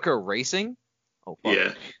were Arca Racing. Oh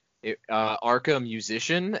fuck. Yeah. Arca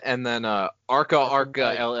Musician, and then Arca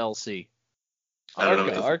LLC. I don't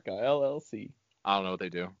know. Arca LLC. I don't know what they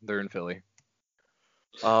do. They're in Philly.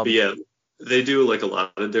 But yeah, they do like a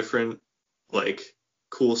lot of different like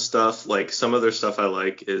cool stuff. Like some of their stuff I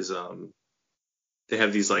like is they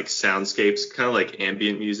have these like soundscapes, kind of like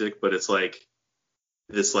ambient music, but it's like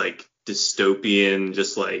this like dystopian,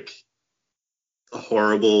 just like a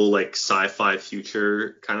horrible like sci-fi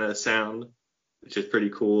future kind of sound, which is pretty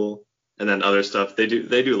cool. And then other stuff they do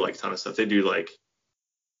like a ton of stuff. They do like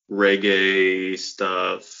reggae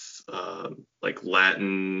stuff, like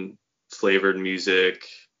Latin flavored music,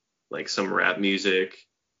 like some rap music.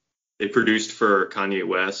 They produced for Kanye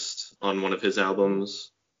West on one of his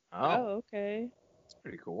albums. Oh, okay. That's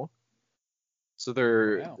pretty cool. So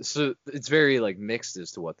so it's very like mixed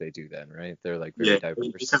as to what they do then, right? They're like very diverse.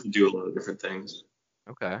 They kind of do a lot of different things.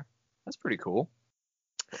 Okay. That's pretty cool.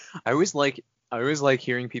 I always like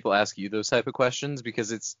hearing people ask you those type of questions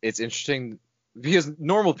because it's interesting because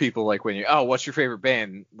normal people like when what's your favorite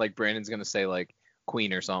band? Like Brandon's going to say like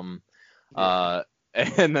Queen or something. Yeah.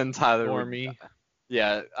 And then Tyler or me.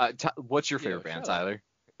 Yeah. What's your favorite band, Tyler?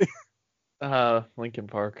 Linkin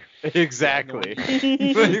Park. Exactly.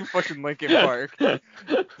 Fucking Linkin Park. But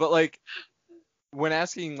like when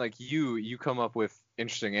asking like you come up with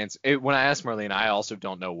interesting answers. When I ask Marlene, I also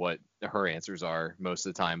don't know what her answers are most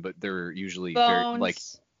of the time, but they're usually Bones. very like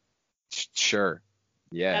sure.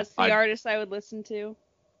 Yeah. That's the artist I would listen to.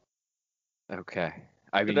 Okay.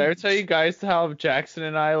 I mean, did I ever tell you guys how Jackson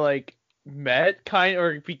and I like met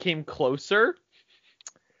or became closer?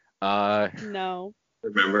 No.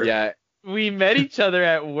 Remember? Yeah. We met each other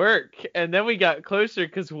at work, and then we got closer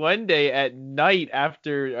because one day at night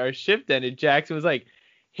after our shift ended, Jackson was like,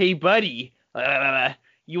 "Hey, buddy,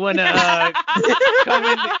 you wanna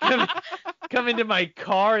come into my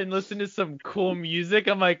car and listen to some cool music?"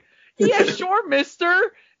 I'm like, "Yeah, sure,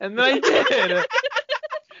 mister." And then I did.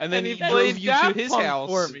 And then he drove played you Daft to his Punk house.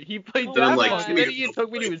 for me. He played Oh Daft my Punk, and then he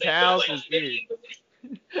took me to his house. It was weird.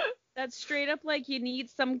 That's straight up like you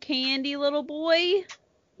need some candy, little boy.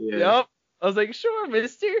 Yeah. Yep. I was like, "Sure,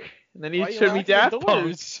 mister." And then he Why you showed me locking the Daft Punk.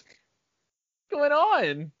 doors? What's going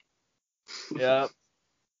on? Yep.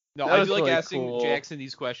 No, That I was do like really asking cool. Jackson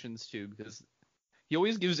these questions too because he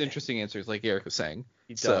always gives interesting answers, like Eric was saying.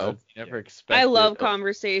 He does. So, You never expect I love it.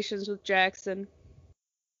 conversations with Jackson.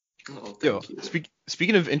 Oh, Yo, thank you.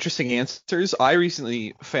 speaking of interesting answers, I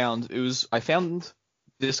recently found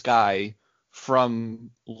this guy from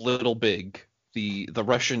Little Big, the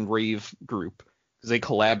Russian rave group, because they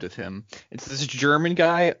collabed with him. It's this German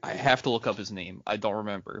guy. I have to look up his name. I don't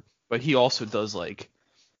remember, but he also does like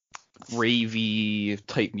ravey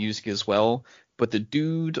type music as well. But the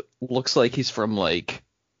dude looks like he's from like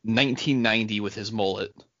 1990 with his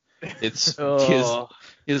mullet. It's Oh,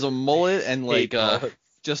 he has a mullet and like hate mullets.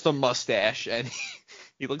 just a mustache, and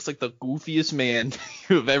he looks like the goofiest man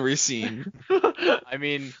you've ever seen. I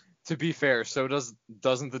mean, to be fair, so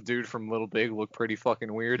doesn't the dude from Little Big look pretty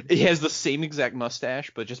fucking weird? He has the same exact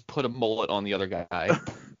mustache, but just put a mullet on the other guy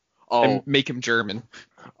Oh, and make him German.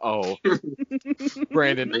 oh,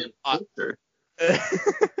 Brandon.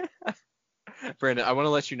 Brandon, I want to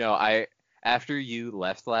let you know, after you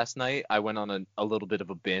left last night, I went on a little bit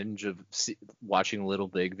of a binge of watching Little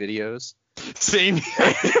Big videos. Same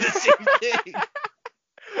same thing.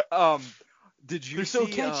 Did you They're so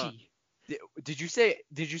catchy. Did you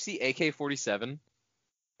see AK-47?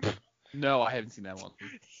 No, I haven't seen that one.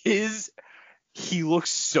 He looks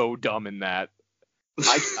so dumb in that. Now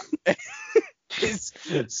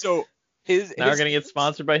we're gonna get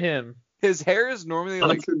sponsored by him. His hair is normally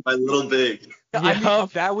like Sponsored by Little Big. I mean,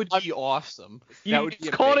 that would be awesome. You would be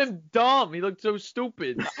called amazing. him dumb. He looked so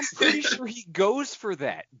stupid. I'm pretty sure he goes for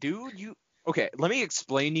that, dude. Okay, let me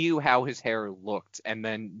explain to you how his hair looked, and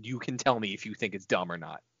then you can tell me if you think it's dumb or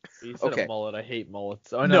not. He said Okay. a mullet. I hate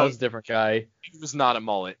mullets. Oh No. no, it's a different guy. It was not a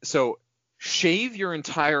mullet. So shave your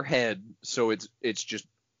entire head so it's just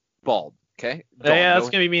bald. Okay. Yeah, that's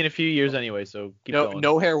no, gonna be me in a few years anyway. So keep going.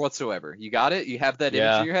 no hair whatsoever. You got it? You have that image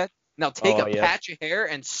Yeah. in your head? Now take Oh, a yeah. patch of hair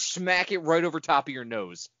and smack it right over top of your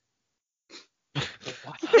nose.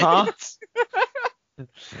 Huh?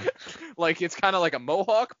 Like it's kind of like a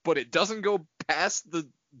mohawk, but it doesn't go past the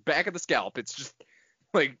back of the scalp. It's just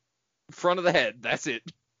like front of the head. That's it.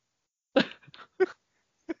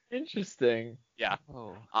 Interesting. Yeah,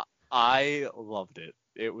 Oh. I loved it.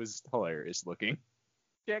 It was hilarious looking.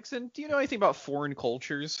 Jackson, do you know anything about foreign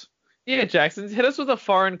cultures? Yeah, Jackson, hit us with a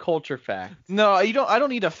foreign culture fact. No, you don't. I don't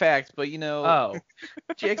need a fact, but Oh.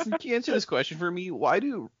 Jackson, can you answer this question for me? Why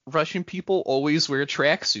do Russian people always wear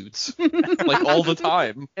tracksuits, like all the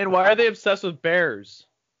time? And why are they obsessed with bears?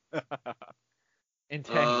 And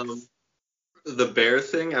tanks. The bear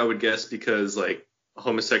thing, I would guess because like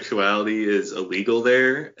homosexuality is illegal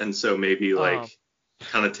there, and so maybe like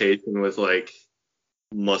connotation with like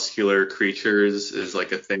muscular creatures is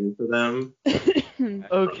like a thing for them.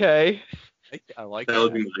 Okay. I like That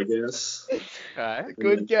would be my guess. Okay.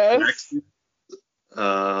 Good guess.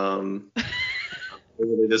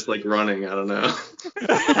 Maybe they just like running. I don't know.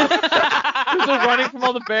 Because they're running from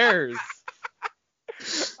all the bears.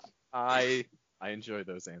 I enjoy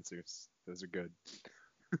those answers. Those are good.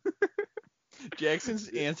 Jackson's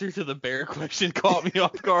answer to the bear question caught me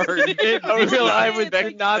off guard. I would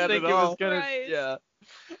expect not that think at it was all. gonna. Right. Yeah,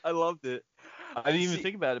 I loved it. I didn't even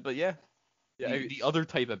think about it, but yeah. Yeah, The other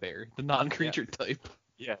type of bear, the non-creature type.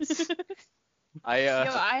 yes. Yo,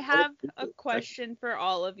 I have a question for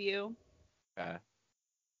all of you. Okay.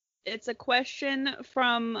 It's a question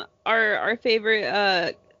from our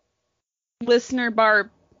favorite listener,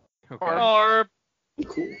 Barb. Okay. Or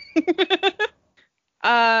Cool.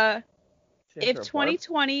 If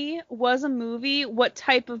 2020 was a movie, what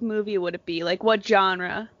type of movie would it be? Like what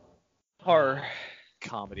genre? horror.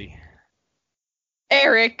 Comedy.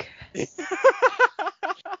 Eric.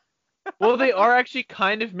 Well, they are actually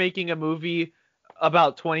kind of making a movie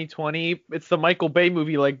about 2020. It's the Michael Bay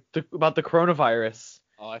movie, like about the coronavirus,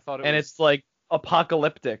 Oh, I thought it and was. it's like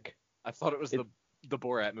apocalyptic. I thought it was the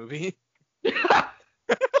Borat movie.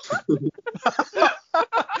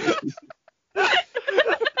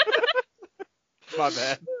 My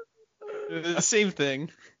bad. The same thing.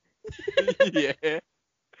 Yeah.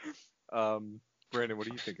 Brandon, what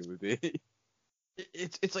do you think it would be?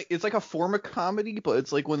 It's like a form of comedy, but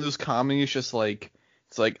it's like one of those comedies just like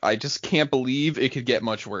it's like I just can't believe it could get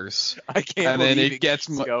much worse. I can't And then believe it gets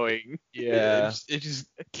keeps going. Yeah. It just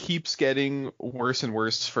keeps getting worse and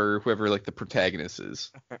worse for whoever like the protagonist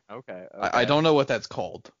is. Okay. I don't know what that's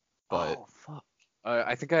called, but Oh, fuck.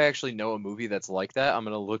 I think I actually know a movie that's like that. I'm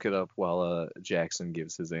gonna look it up while Jackson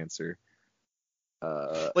gives his answer.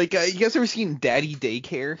 like you guys ever seen Daddy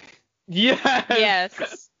Daycare? Yes.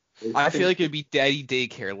 Yes. I feel like it'd be Daddy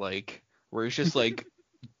Daycare, like where it's just like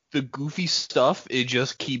the goofy stuff. It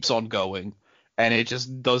just keeps on going, and it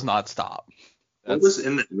just does not stop. What was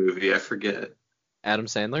in that movie? I forget. Adam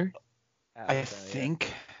Sandler? I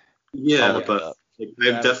think. Yeah, I'll look it but up. like, I've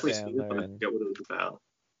Adam definitely seen it, but I Sandler. forget what it was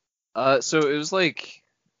about. So it was like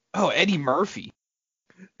Oh, Eddie Murphy.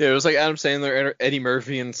 yeah, it was like Adam Sandler, Eddie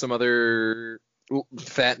Murphy, and some other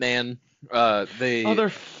fat man. They Other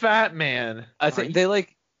fat man. I think they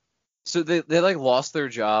like so they like lost their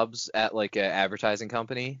jobs at like an advertising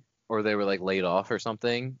company, or they were like laid off or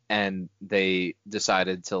something, and they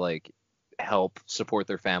decided to like help support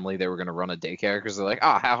their family. They were gonna run a daycare because they're like,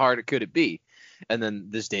 oh, how hard could it be? And then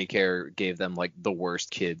this daycare gave them like the worst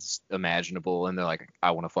kids imaginable, and they're like,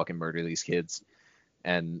 I want to fucking murder these kids.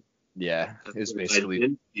 And yeah, it was I basically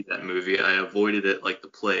didn't see that movie. I avoided it like the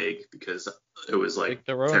plague because it was Like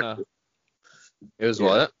the Rona. it was Yeah.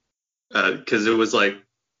 what? Because it was like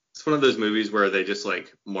it's one of those movies where they just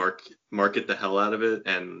like market the hell out of it,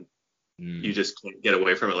 and you just can't get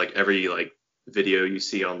away from it. Like every like video you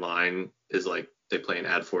see online is like they play an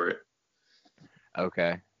ad for it.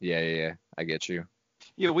 Okay. Yeah. I get you.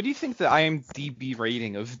 Yeah, what do you think the IMDb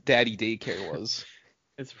rating of Daddy Daycare was?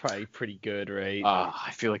 It's probably pretty good, right?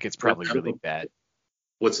 I feel like it's probably really bad.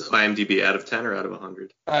 What's IMDb, out of 10 or out of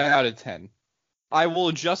 100? Out of 10. I will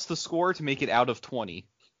adjust the score to make it out of 20.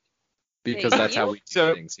 Because Thank that's how you. we do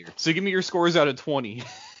So- things here. So give me your scores out of 20.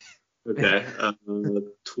 Okay,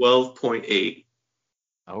 12.8.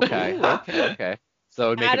 Okay. Ooh, okay. Okay. So it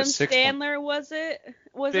would make Adam it a 6. Sandler was in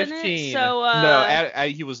 15. it? So No,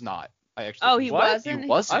 he was not. I actually. oh, think he What? wasn't. He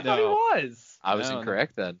wasn't. I thought he No. was. I was No.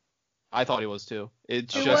 incorrect then. I thought he was too.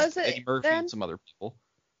 It's Who just was it Eddie Murphy then? and some other people.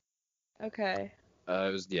 Okay.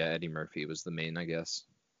 It was Eddie Murphy was the main, I guess.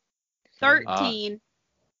 13.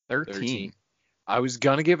 13. I was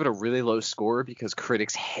gonna give it a really low score because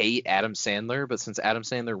critics hate Adam Sandler, but since Adam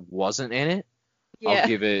Sandler wasn't in it, Yeah. I'll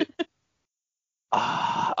give it.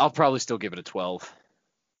 I'll probably still give it a 12.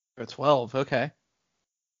 Or 12. Okay.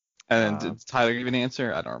 And Um, did Tyler give an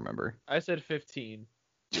answer? I don't remember. I said 15.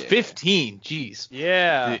 Yeah. 15. Jeez.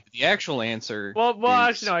 Yeah. The actual answer Well,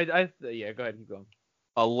 is actually, no. Yeah. Go ahead. Keep going.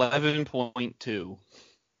 11.2.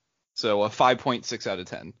 So a 5.6 out of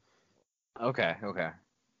 10. Okay.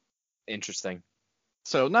 Interesting.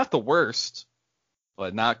 So not the worst,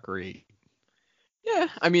 but not great. Yeah,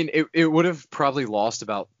 I mean, it would have probably lost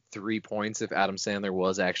about 3 points if Adam Sandler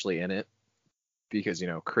was actually in it, because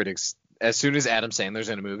critics, as soon as Adam Sandler's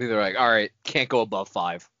in a movie, they're like, all right, can't go above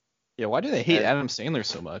 5. Yeah, why do they hate And- Adam Sandler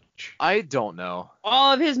so much? I don't know.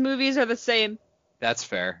 All of his movies are the same. That's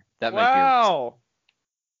fair. That might Wow.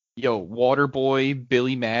 Yo, Waterboy,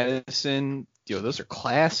 Billy Madison, those are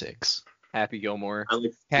classics. be Happy Gilmore. I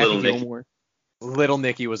like Happy Little Nicky. Gilmore. Little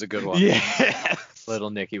Nicky was a good one. Yeah. Little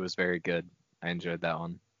Nicky was very good. I enjoyed that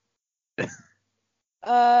one.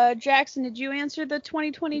 Jackson, did you answer the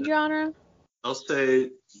 2020 genre? I'll say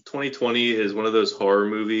 2020 is one of those horror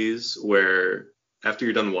movies where after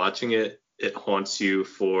you're done watching it, it haunts you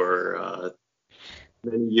for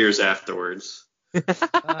many years afterwards.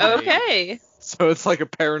 Okay. So it's like a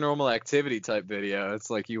Paranormal Activity type video. It's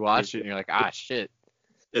like you watch it and you're like, ah, shit.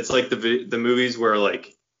 It's like the movies where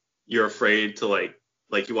like you're afraid to like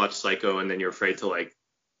you watch Psycho and then you're afraid to like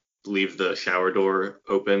leave the shower door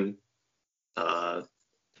open.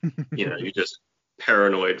 You're just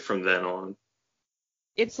paranoid from then on.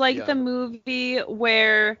 It's like Yeah. the movie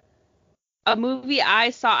where a movie I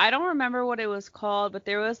saw, I don't remember what it was called, but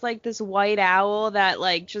there was like this white owl that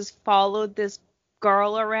like just followed this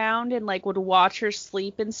girl around and like would watch her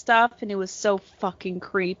sleep and stuff, and it was so fucking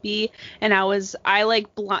creepy. And I like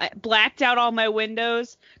blacked out all my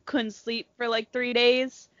windows, couldn't sleep for like 3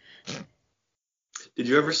 days. Did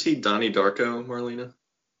you ever see Donnie Darko, Marlena?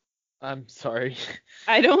 I'm sorry.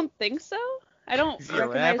 I don't think so. I don't Is he a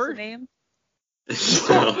recognize rapper? the name.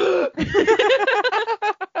 No.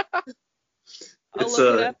 I'll It's,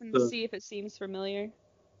 look it up and the- see if it seems familiar.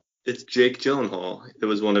 It's Jake Gyllenhaal. It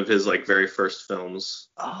was one of his like very first films,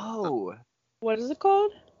 Oh. What is it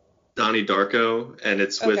called? Donnie Darko, and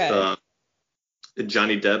it's with Okay.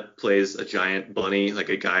 Johnny Depp plays a giant bunny, like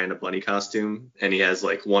a guy in a bunny costume, and he has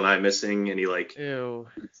like one eye missing, and he like Ew.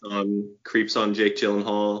 creeps on Jake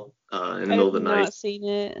Gyllenhaal in the I middle of have the night. not seen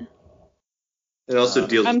it. It also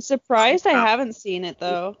deals. I'm surprised I haven't seen it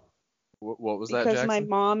though, What was that, because Jackson? my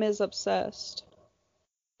mom is obsessed.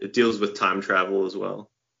 It deals with time travel as well.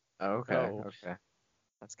 Oh, okay. Oh. Okay.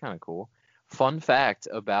 That's kind of cool. Fun fact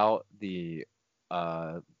about the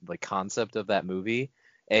like concept of that movie.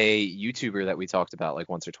 A YouTuber that we talked about like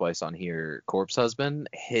once or twice on here, Corpse Husband,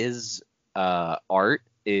 his art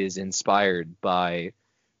is inspired by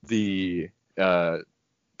the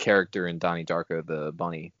character in Donnie Darko, the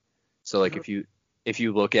bunny. So like if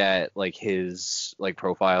you look at like his like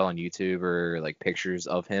profile on YouTube or like pictures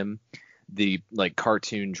of him, the like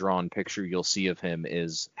cartoon drawn picture you'll see of him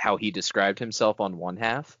is how he described himself on one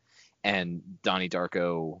half and Donnie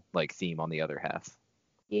Darko like theme on the other half.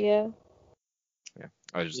 Yeah.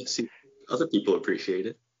 I just See, other people appreciate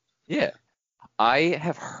it. Yeah. I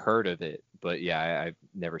have heard of it, but yeah, I've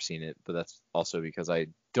never seen it. But that's also because I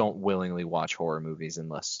don't willingly watch horror movies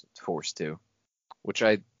unless forced to, which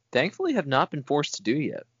I thankfully have not been forced to do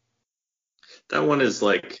yet. That one is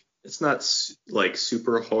like, it's not like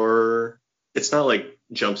super horror. It's not like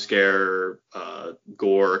jump scare,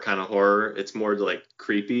 gore kind of horror. It's more like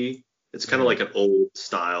creepy. It's kind of like an old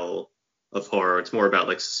style of horror. It's more about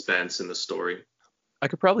like suspense in the story. I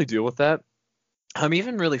could probably deal with that. I'm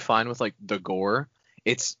even really fine with like the gore.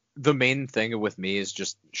 It's the main thing with me is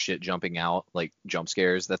just shit jumping out, like jump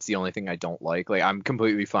scares. That's the only thing I don't like. Like I'm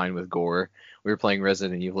completely fine with gore. We were playing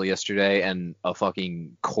Resident Evil yesterday and a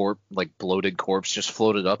fucking like bloated corpse just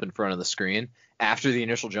floated up in front of the screen. After the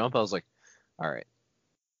initial jump, I was like, all right,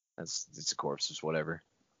 it's a corpse, just whatever.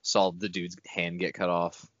 Saw the dude's hand get cut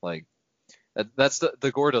off. Like that's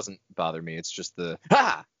the gore doesn't bother me. It's just the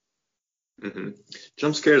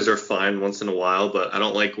Jump scares are fine once in a while, but I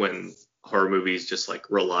don't like when horror movies just like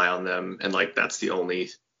rely on them and like that's the only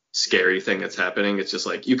scary thing that's happening. It's just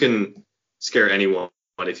like you can scare anyone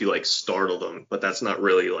if you like startle them, but that's not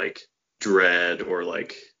really like dread or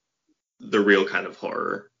like the real kind of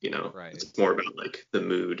horror, Right. It's more about like the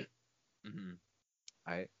mood. Mm-hmm.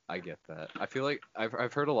 I get that. I feel like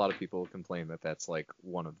I've heard a lot of people complain that that's like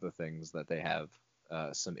one of the things that they have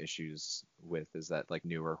some issues with, is that like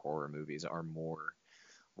newer horror movies are more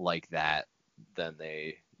like that than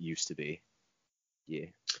they used to be.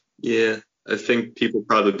 Yeah, I think people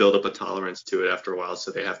probably build up a tolerance to it after a while,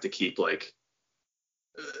 so they have to keep like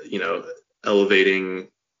elevating.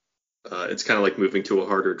 It's kind of like moving to a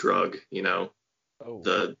harder drug. Oh.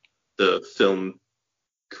 the film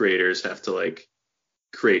creators have to like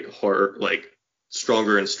create horror, like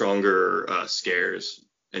stronger and stronger scares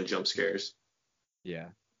and jump scares. Yeah.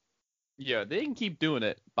 Yeah, they can keep doing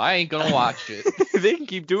it, but I ain't gonna watch it. They can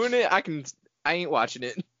keep doing it. I ain't watching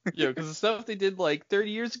it. Yeah, because the stuff they did like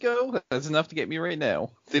 30 years ago, that's enough to get me right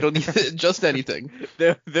now. They don't need to adjust anything.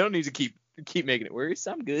 They don't need to keep making it worse.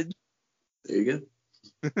 I'm good. There you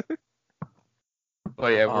go.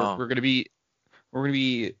 But yeah, we're gonna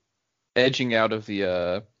be edging out of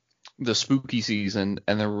the spooky season,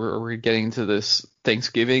 and then we're getting to this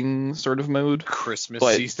Thanksgiving sort of mode. Christmas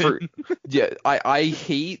But season. yeah, I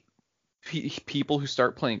hate people who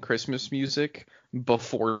start playing Christmas music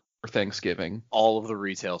before Thanksgiving. All of the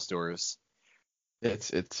retail stores.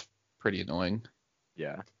 It's pretty annoying.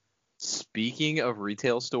 Yeah. Speaking of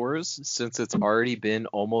retail stores, since it's already been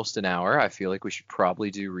almost an hour, I feel like we should probably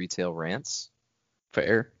do retail rants.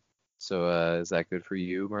 Fair. So is that good for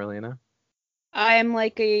you, Marlena? I'm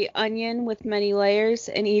like a onion with many layers,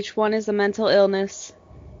 and each one is a mental illness.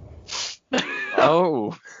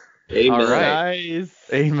 Oh. Amen. All right. Nice.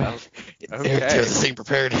 Amen. Okay. thing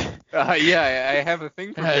prepared. Yeah, I have a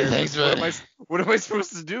thing prepared. Thanks, what am I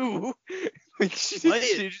supposed to do? Like she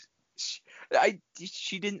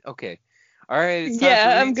didn't. Okay. All right. It's time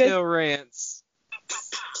Yeah, for I'm good. retail rants.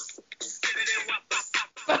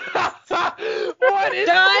 What is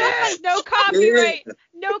Done. that? No copyright.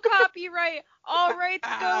 No copyright. All rights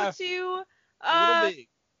go to Little big.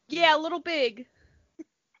 yeah, Little Big.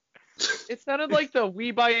 It sounded like the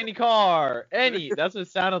We Buy Any Car. Any. That's what it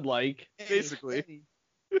sounded like. Basically.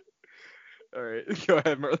 All right. Go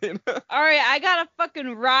ahead, Marlena. All right, I got a fucking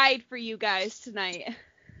ride for you guys tonight.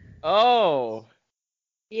 Oh.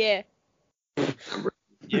 Yeah.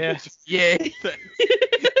 Yeah. Yeah.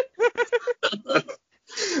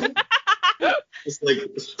 Just like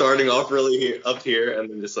starting off really up here and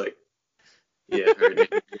then just like, yeah, heard.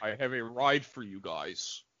 I have a ride for you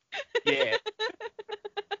guys. Yeah.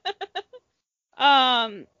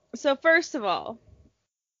 So first of all,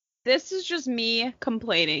 this is just me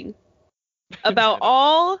complaining about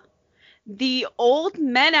all the old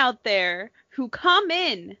men out there who come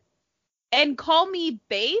in and call me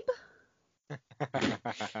babe.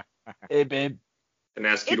 Hey, babe. And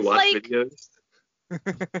ask you to It's watch like- videos.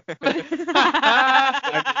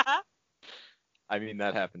 I mean,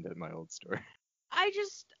 that happened at my old store. I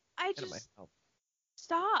just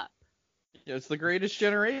stop. Yeah, it's the greatest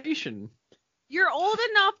generation. You're old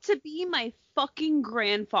enough to be my fucking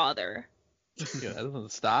grandfather. Yeah, that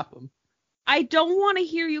doesn't stop them. I don't want to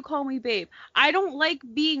hear you call me babe. I don't like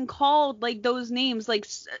being called like those names, like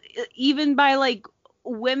even by like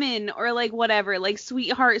women or like whatever, like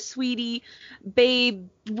sweetheart, sweetie, babe,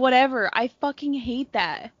 whatever. I fucking hate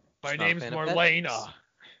that. My Not a name's fan of Marlena. pets.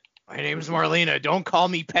 My name's Marlena. Don't call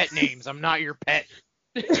me pet names. I'm not your pet.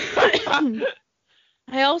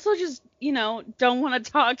 I also just, don't want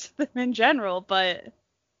to talk to them in general, but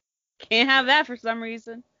can't have that for some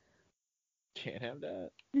reason. Can't have that.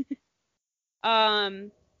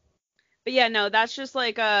 But yeah, no, that's just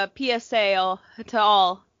like a PSA to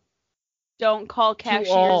all. Don't call cashiers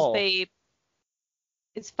all. babe.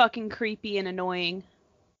 It's fucking creepy and annoying.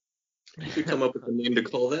 You should come up with a name to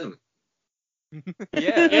call them.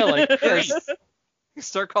 Yeah. Yeah, like Yes.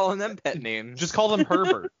 Start calling them pet names. Just call them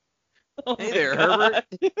Herbert. Oh Hey my there, God.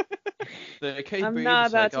 Herbert. Like, hey, I'm babe, not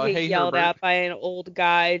it's about like, to oh, get hey, yelled Herbert. at by an old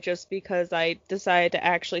guy just because I decided to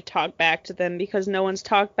actually talk back to them because no one's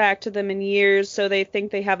talked back to them in years, so they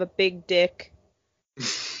think they have a big dick.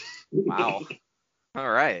 Wow. All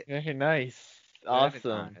right. Very nice.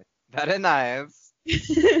 Awesome. Very nice.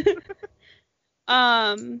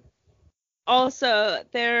 Also,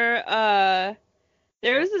 there's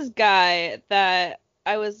this guy that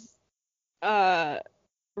I was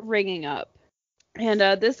ringing up, and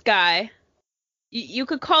this guy, you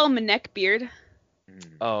could call him a neckbeard.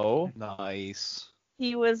 Oh, Nice.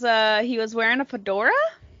 He was wearing a fedora.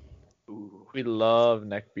 Ooh. we love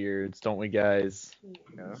neckbeards, don't we, guys?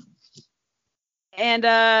 Yeah. And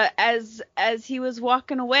as he was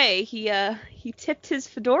walking away, he tipped his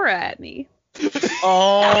fedora at me.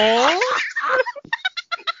 Oh.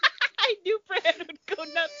 I knew Brad would go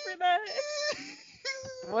nuts for that.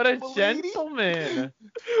 What a Milady? gentleman.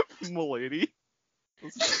 Milady.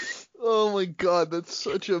 Oh my god, that's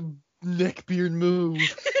such a neckbeard move.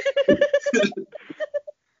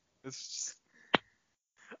 It's just,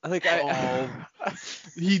 like I.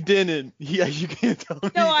 He didn't. You can't tell me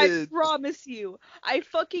No, he I did. promise you. I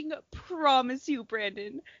fucking promise you,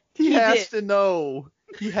 Brandon. He has did. to know.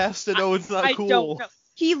 He has to know it's not I cool. don't know.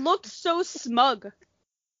 He looked so smug.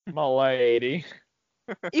 My lady.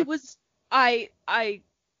 It was I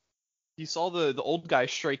He saw the old guy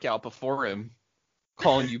strike out before him,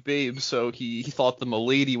 calling you babe, so he thought the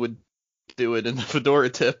milady would do it in the fedora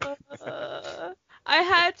tip. I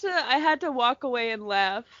had to walk away and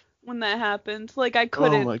laugh when that happened. Like I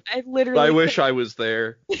couldn't. my- I literally. I wish I was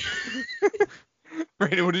there.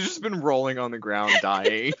 Brandon would have just been rolling on the ground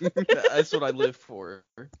dying. That's what I live for.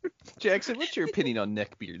 Jackson, what's your opinion on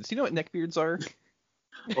neckbeards? Do you know what neckbeards are?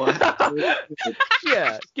 Well,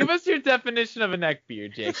 Yeah. Give us your definition of a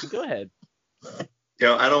neckbeard, Jackson. Go ahead.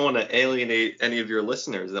 I don't want to alienate any of your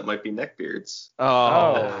listeners that might be neckbeards.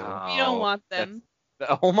 Oh. We don't want them.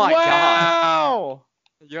 Oh my god. Wow.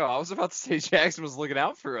 Yo, I was about to say Jackson was looking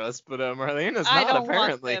out for us, but Marlena's I not don't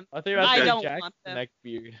apparently. want them. I thought you were about to I say don't Jackson want them.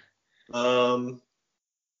 neckbeard.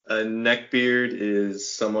 A neckbeard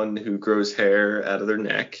is someone who grows hair out of their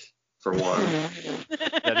neck, for one.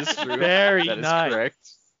 That is true. Very That is nice. correct.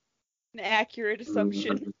 An accurate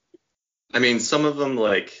assumption. I mean, some of them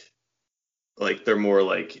like they're more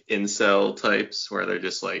like incel types where they're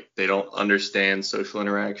just like they don't understand social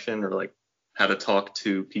interaction or like how to talk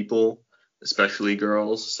to people, especially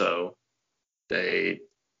girls. So they,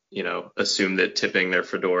 assume that tipping their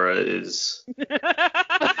fedora is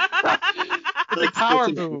like Power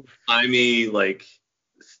such a move. timey like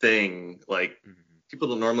thing. Like people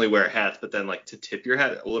don't normally wear hats, but then like to tip your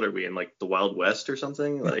hat, what are we in like the Wild West or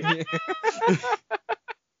something? Like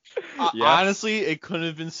Yeah. Honestly, it couldn't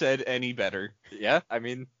have been said any better. Yeah, I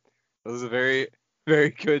mean, that was a very, very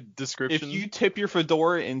good If description. you tip your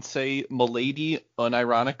fedora and say "milady"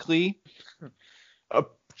 unironically,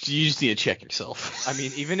 you just need to check yourself. I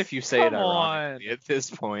mean, even if you say it Come on. ironically at this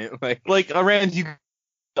point, like, like around you,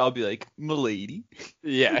 I'll be like "milady"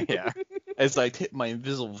 yeah, yeah. as I tip my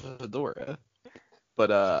invisible fedora.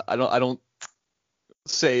 But I don't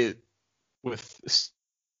say it with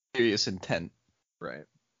serious intent. Right.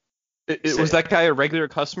 Was that guy a regular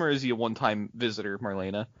customer or is he a one-time visitor,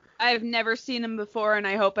 Marlena? I've never seen him before, and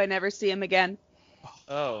I hope I never see him again.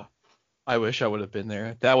 Oh. I wish I would have been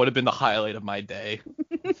there. That would have been the highlight of my day.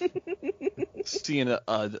 Seeing a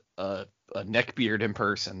neckbeard in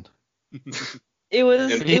person It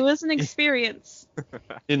was an experience.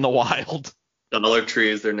 in the wild. Dollar Tree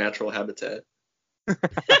is their natural habitat.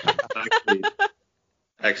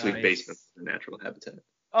 Actually, Nice. basements are their natural habitat.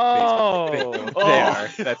 Oh. They are.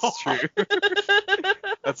 That's true.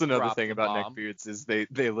 That's another Drop thing the about bomb. neckbeards is they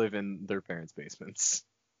live in their parents' basements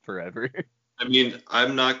forever. I mean, I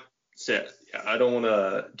don't want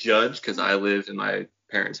to judge because I live in my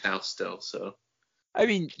parents' house still. So I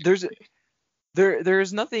mean,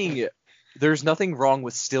 there's nothing wrong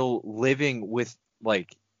with still living with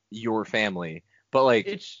like your family, but like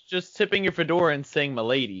It's just tipping your fedora and saying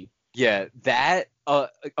 "milady." yeah, that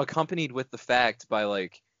accompanied with the fact by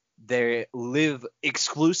like they live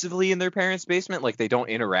exclusively in their parents' basement, like they don't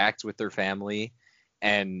interact with their family,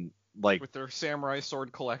 and like With their samurai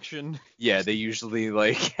sword collection. yeah, they usually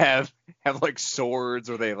like have like swords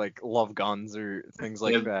or they like love guns or things they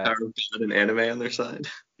like have that. Power of God and anime on their side.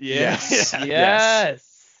 Yes. Yeah. Yes.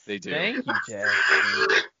 They do. Thank you,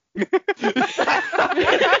 Jackson.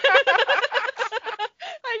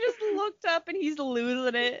 I just looked up and he's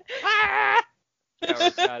losing it. Power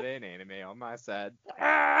of God and anime on my side.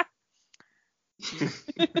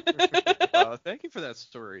 Thank you for that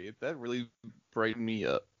story. That really brightened me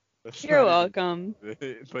up. You're welcome.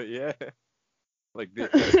 But yeah, like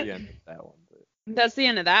that's the end of that one. But That's the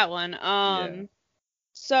end of that one. Yeah.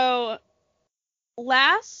 So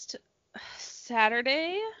last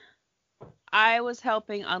Saturday, I was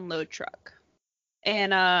helping unload truck,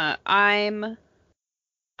 and I'm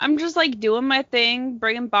just like doing my thing,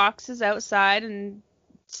 bringing boxes outside and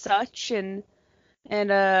such, and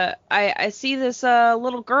I see this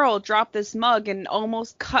little girl drop this mug and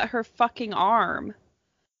almost cut her fucking arm.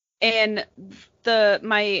 And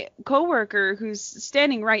my coworker who's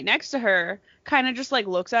standing right next to her kind of just like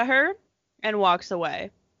looks at her and walks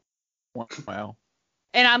away. Wow.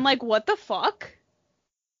 And I'm like, what the fuck?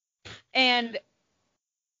 And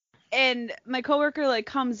my coworker like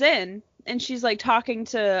comes in and she's like talking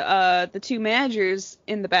to the two managers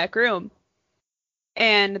in the back room.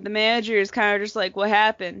 And the manager is kind of just like, what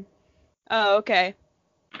happened? Oh, okay.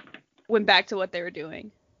 Went back to what they were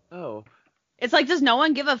doing. Oh. It's like, does no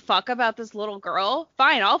one give a fuck about this little girl?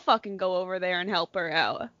 Fine, I'll fucking go over there and help her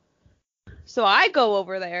out. So I go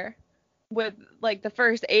over there with like the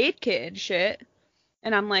first aid kit and shit.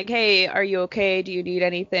 And I'm like, hey, are you okay? Do you need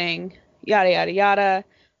anything? Yada, yada, yada.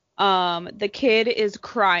 The kid is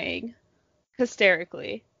crying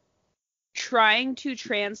hysterically, trying to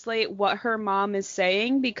translate what her mom is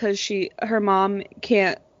saying because her mom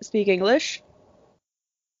can't speak English.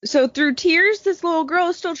 So through tears, this little girl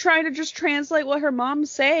is still trying to just translate what her mom's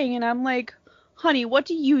saying, and I'm like, honey, what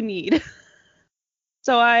do you need?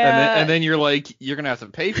 So And then you're like, you're gonna have to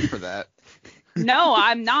pay for that. no,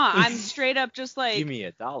 I'm not. I'm straight up just like, Give me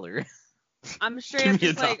 $1. I'm straight Give up me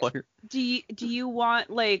a just like, dollar. do you want,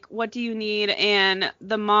 like, what do you need? And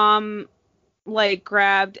the mom like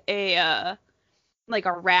grabbed a like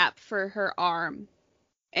a wrap for her arm,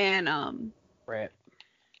 and Right.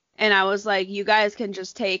 and I was like, you guys can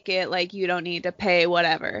just take it, like, you don't need to pay,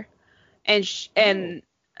 whatever. And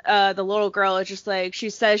the little girl is just like, she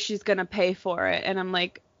says she's gonna pay for it, and I'm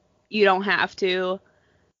like, you don't have to.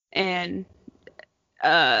 And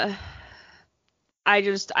I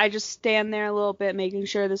just stand there a little bit, making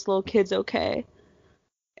sure this little kid's okay.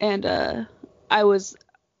 And I was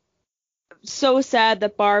so sad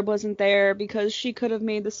that Barb wasn't there, because she could have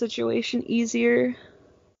made the situation easier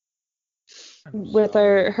with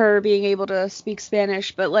her being able to speak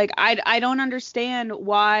Spanish. But like, I don't understand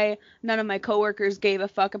why none of my coworkers gave a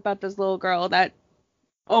fuck about this little girl that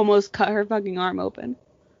almost cut her fucking arm open.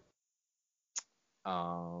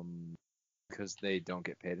 Because they don't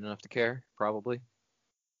get paid enough to care, probably.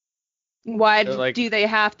 Why Like- do they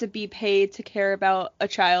have to be paid to care about a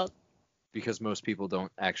child? Because most people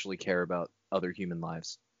don't actually care about other human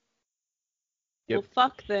lives. Yep. Well,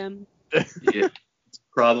 fuck them. Yeah, it's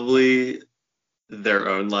probably their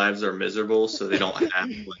own lives are miserable, so they don't have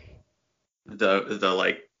like the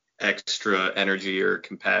like extra energy or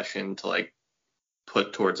compassion to like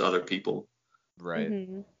put towards other people, Right.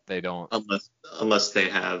 Mhm. They don't. unless they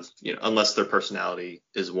have, unless their personality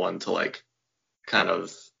is one to like kind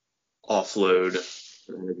of offload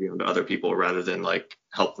their energy onto other people rather than like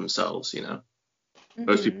help themselves. Most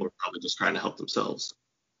Mhm. people are probably just trying to help themselves.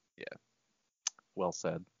 Well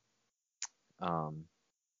said.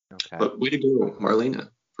 Okay. But way to go,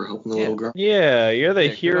 Marlena, for helping the Yeah. little girl. Yeah, you're the Yeah,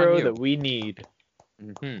 good on hero you. that we need.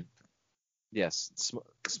 Yes.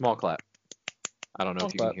 Small clap. I don't know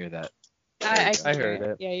if you Small can hear that. I heard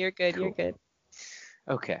it. Yeah, you're good. You're Cool. good.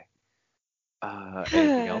 Okay.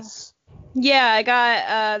 Anything else? Yeah, I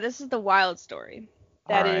got this is the wild story.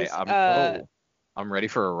 That All right, is I'm ready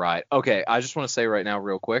for a ride. Okay, I just want to say right now,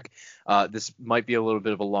 real quick, this might be a little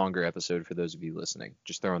bit of a longer episode for those of you listening.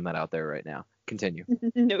 Just throwing that out there right now. Continue.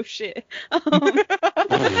 no shit.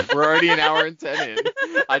 We're already an hour and 10 in.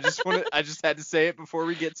 I just had to say it before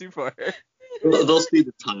we get too far. They'll see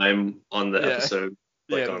the time on the Yeah. episode.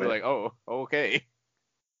 Yeah, on they're it. like, oh, okay.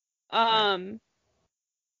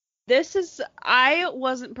 I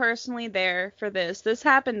wasn't personally there for this. This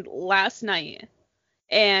happened last night,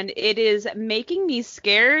 and it is making me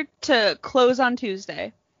scared to close on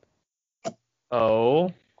Tuesday. Oh.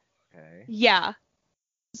 Okay. Yeah.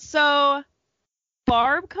 So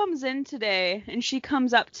Barb comes in today, and she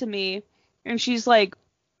comes up to me, and she's like,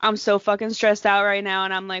 I'm so fucking stressed out right now.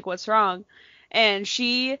 And I'm like, what's wrong? And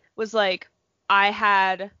she was like, I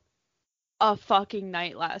had a fucking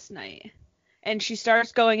night last night. And she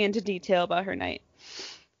starts going into detail about her night.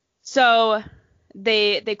 So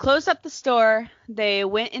they closed up the store. They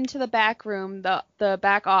went into the back room, the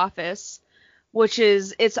back office, which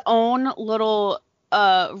is its own little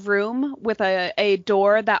room with a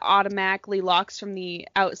door that automatically locks from the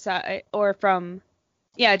outside, or from,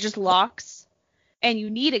 yeah, it just locks. And you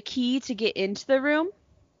need a key to get into the room.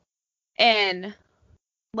 And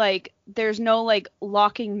like, there's no like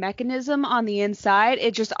locking mechanism on the inside.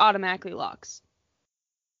 It just automatically locks.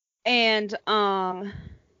 And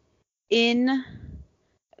in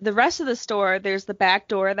the rest of the store, there's the back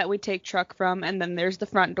door that we take truck from, and then there's the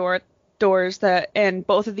front doors and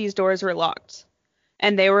both of these doors were locked.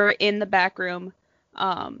 And they were in the back room,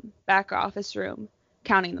 back office room,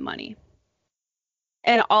 counting the money.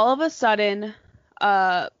 And all of a sudden,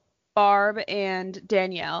 Barb and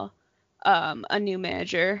Danielle, a new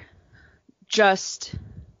manager, just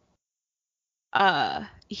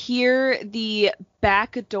hear the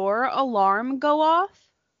back door alarm go off.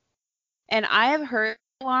 And I have heard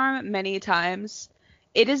the alarm many times.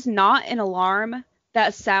 It is not an alarm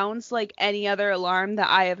that sounds like any other alarm that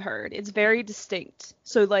I have heard. It's very distinct.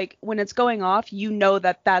 So like, when it's going off, you know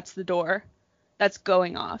that that's the door that's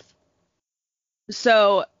going off.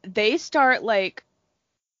 So they start like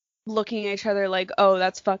looking at each other like, oh,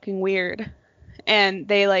 that's fucking weird. And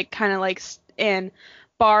they like kind of like, and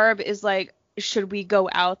Barb is like, should we go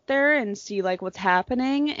out there and see like what's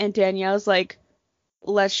happening? And Danielle's like,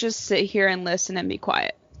 let's just sit here and listen and be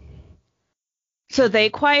quiet. So they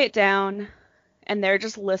quiet down and they're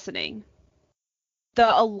just listening.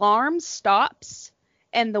 The alarm stops,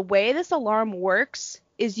 and the way this alarm works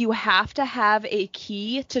is you have to have a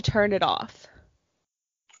key to turn it off.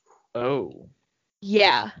 Oh.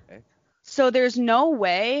 Yeah. Okay. So there's no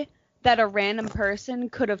way that a random person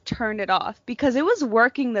could have turned it off because it was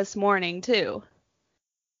working this morning too.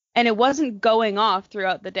 And it wasn't going off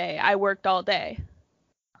throughout the day. I worked all day.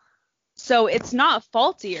 So it's not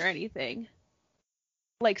faulty or anything.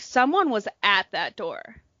 Like someone was at that door.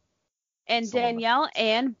 And Someone Danielle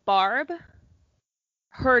and Barb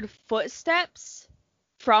heard footsteps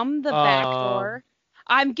from the back door.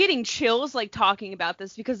 I'm getting chills like talking about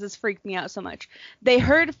this because this freaked me out so much. They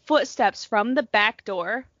heard footsteps from the back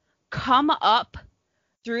door come up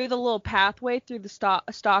through the little pathway through the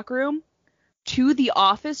stock room to the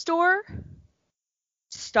office door.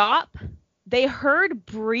 Stop. They heard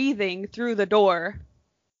breathing through the door.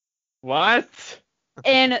 What?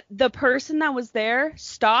 And the person that was there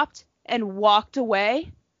stopped and walked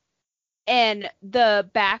away. And the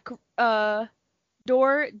back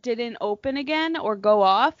door didn't open again or go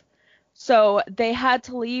off. So they had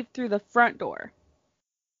to leave through the front door.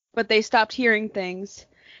 But they stopped hearing things.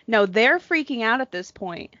 No, they're freaking out at this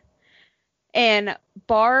point. And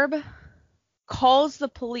Barb calls the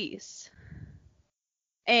police.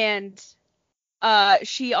 And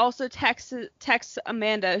she also texts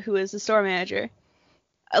Amanda, who is the store manager,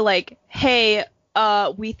 like, hey,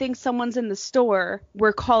 we think someone's in the store.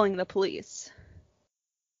 We're calling the police.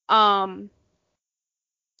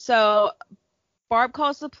 So Barb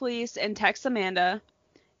calls the police and texts Amanda,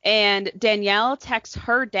 and Danielle texts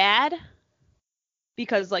her dad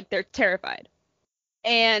because, like, they're terrified.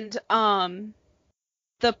 And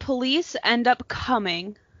the police end up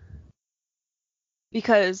coming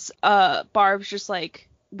because Barb's just, like,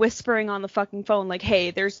 whispering on the fucking phone, like, hey,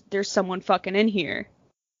 there's someone fucking in here.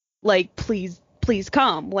 Like, please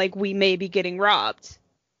come. Like, we may be getting robbed.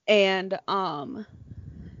 And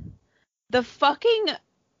the fucking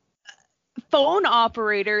phone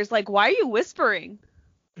operator is like, why are you whispering?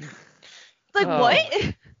 Like,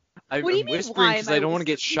 what? I'm What do you mean, whispering why because am I I don't want to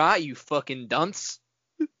get shot, you fucking dunce.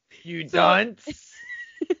 You dunce.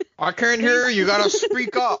 I can't hear you. Gotta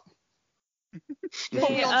speak up. Put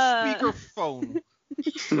They, me on speakerphone.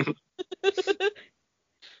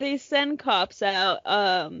 they send cops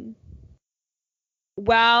out.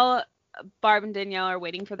 While Barb and Danielle are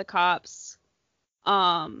waiting for the cops,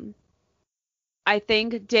 I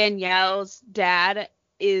think Danielle's dad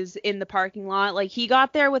is in the parking lot. Like, he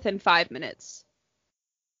got there within 5 minutes.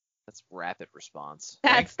 That's rapid response.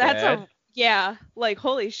 Thanks, That's Dad. yeah, like,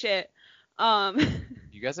 holy shit.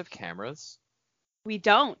 You guys have cameras? We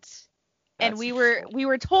don't. And That's we interesting.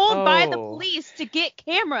 were told by the Oh. police to get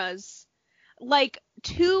cameras like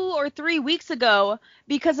 2 or 3 weeks ago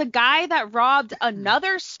because a guy that robbed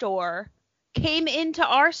another store came into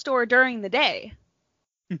our store during the day.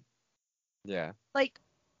 Yeah. Like,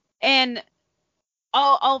 and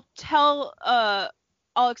I'll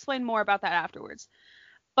explain more about that afterwards.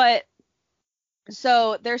 But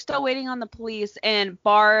so they're still waiting on the police, and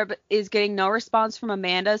Barb is getting no response from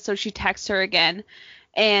Amanda, so she texts her again,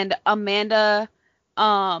 and Amanda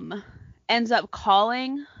ends up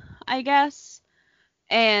calling, I guess,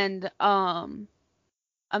 and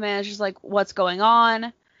Amanda's just like, what's going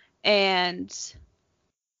on? And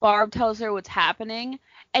Barb tells her what's happening,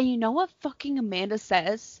 and you know what fucking Amanda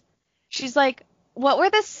says? She's like, what were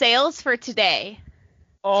the sales for today?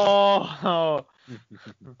 Oh.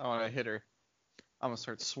 I want to hit her. I'm gonna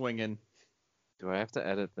start swinging. Do I have to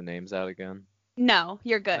edit the names out again? No,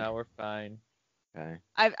 you're good. No, we're fine. Okay.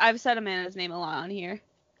 I've said Amanda's name a lot on here.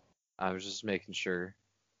 I was just making sure.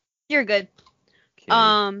 You're good.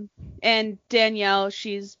 Okay. And Danielle,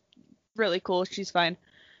 she's really cool. She's fine.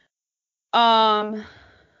 So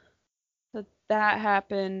that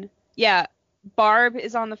happened. Yeah, Barb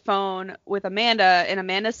is on the phone with Amanda, and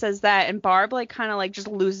Amanda says that, and Barb, like, kind of, like, just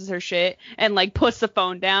loses her shit and, like, puts the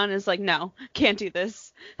phone down and is like, no, can't do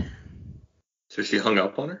this. So she hung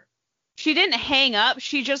up on her? She didn't hang up.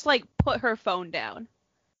 She just, like, put her phone down.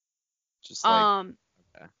 Just like,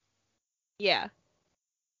 okay. Yeah.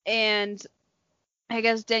 And I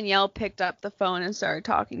guess Danielle picked up the phone and started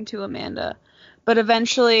talking to Amanda. But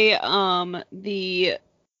eventually, the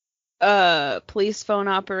police phone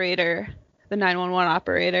operator, the 911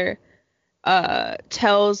 operator,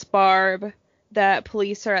 tells Barb that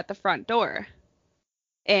police are at the front door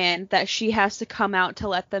and that she has to come out to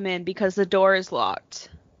let them in because the door is locked.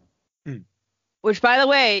 Which, by the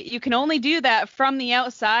way, you can only do that from the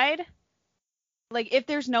outside. Like, if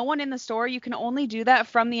there's no one in the store, you can only do that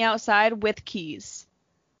from the outside with keys.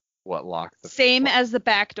 What, lock the Same as the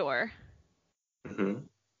back door. Mm-hmm.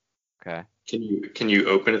 Okay. Can you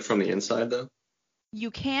open it from the inside though? You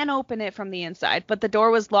can open it from the inside, but the door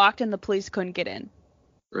was locked and the police couldn't get in.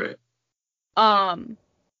 Right.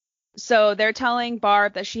 So they're telling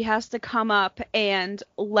Barb that she has to come up and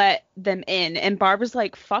let them in. And Barb is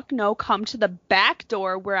like, fuck no, come to the back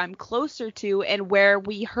door where I'm closer to and where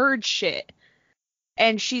we heard shit.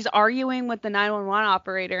 And she's arguing with the 911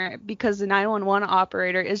 operator because the 911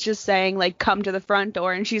 operator is just saying, like, come to the front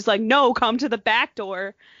door. And she's like, no, come to the back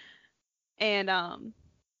door. And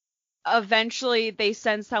eventually they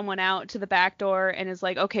send someone out to the back door and is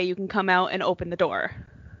like, okay, you can come out and open the door.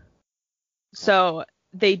 So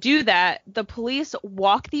they do that. The police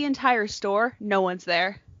walk the entire store. No one's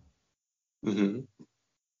there. Mm-hmm.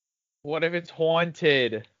 What if it's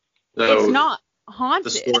haunted? So It's not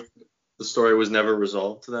haunted. the story was never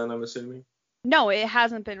resolved then, I'm assuming? No, it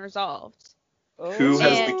hasn't been resolved. Who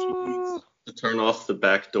has the Oh. keys to turn off the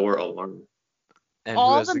back door alarm? And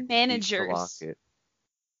All who has the keys to managers. lock it?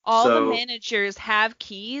 All the So- managers have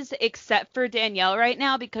keys except for Danielle right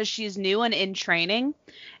now because she's new and in training.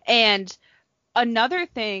 And another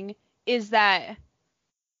thing is that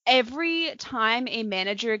every time a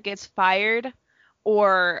manager gets fired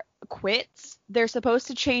or quits, they're supposed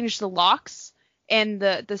to change the locks and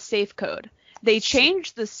the safe code. They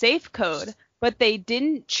changed the safe code, but they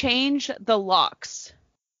didn't change the locks.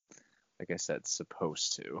 Like I said,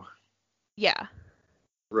 supposed to. Yeah.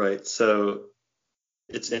 Right. So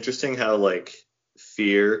it's interesting how like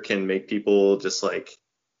fear can make people just like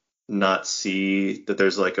not see that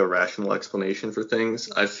there's like a rational explanation for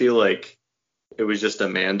things. I feel like it was just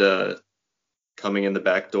Amanda coming in the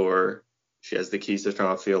back door. She has the keys to turn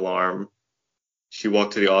off the alarm. She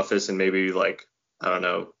walked to the office and maybe like, I don't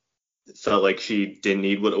know, felt like she didn't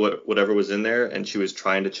need whatever was in there, and she was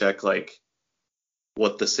trying to check like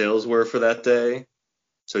what the sales were for that day.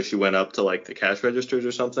 So she went up to like the cash registers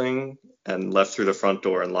or something and left through the front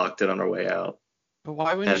door and locked it on her way out. But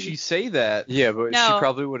why wouldn't And- she say that? Yeah, but No, she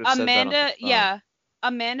probably would have said that on the Amanda, phone. yeah.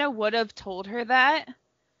 Amanda would have told her that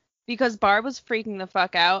because Barb was freaking the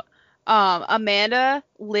fuck out. Amanda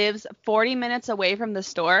lives 40 minutes away from the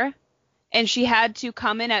store, and she had to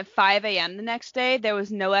come in at 5 a.m. the next day. There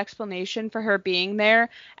was no explanation for her being there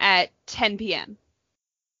at 10 p.m.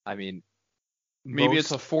 I mean, Maybe it's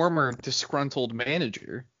a former disgruntled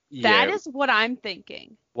manager. That is what I'm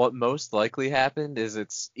thinking. What most likely happened is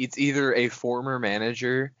it's either a former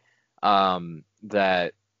manager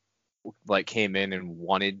that like came in and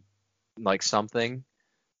wanted like something,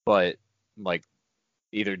 but like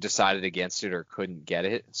either decided against it or couldn't get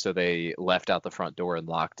it, so they left out the front door and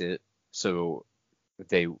locked it, so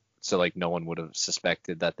like no one would have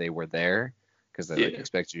suspected that they were there because they like Yeah.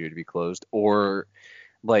 expected you to be closed. Or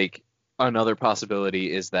like another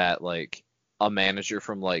possibility is that like a manager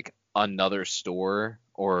from like another store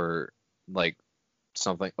or like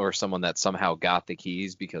something, or someone that somehow got the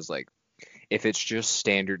keys, because like if it's just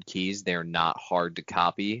standard keys, they're not hard to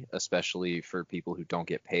copy, especially for people who don't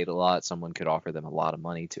get paid a lot. Someone could offer them a lot of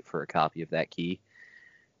money for a copy of that key.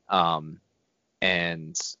 And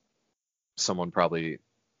someone probably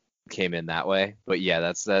came in that way. But yeah,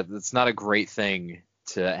 that's not a great thing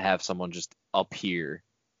to have someone just appear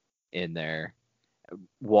in there,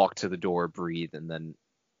 walk to the door, breathe, and then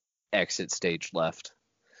exit stage left.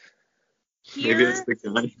 Maybe Here, it's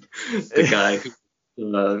the guy who,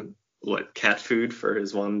 cat food for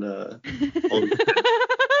his one I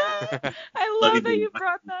love that you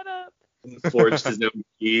brought that up. forged his own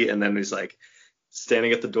key, and then he's like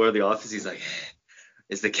standing at the door of the office. He's like,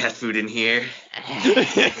 "Is the cat food in here?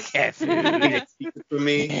 Cat For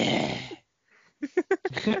me?"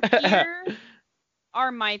 Here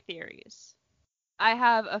are my theories. I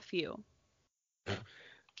have a few.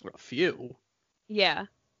 A few. Yeah.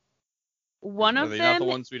 One Are of they not the them,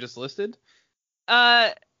 ones we just listed?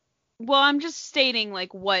 well, I'm just stating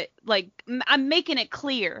like what, like I'm making it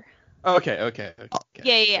clear. Okay.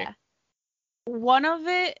 Yeah. One of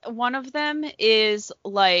them is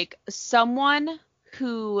like someone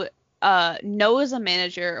who knows a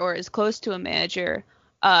manager or is close to a manager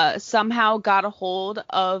somehow got a hold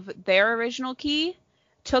of their original key,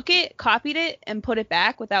 took it, copied it, and put it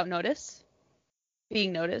back without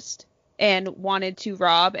being noticed, and wanted to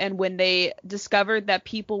rob, and when they discovered that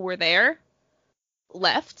people were there,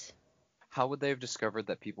 left. How would they have discovered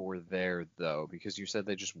that people were there though? Because you said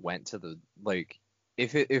they just went to the, like,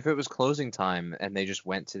 if it was closing time and they just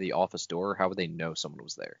went to the office door, how would they know someone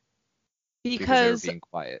was there? Because they were being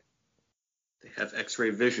quiet. They have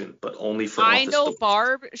X-ray vision, but only for I office know doors.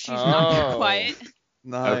 Barb, she's not that Oh. quiet.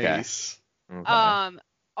 Nice. Okay.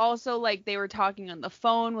 Also, like, they were talking on the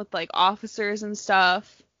phone with like officers and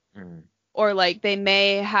stuff, Mm. or like they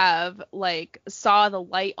may have like saw the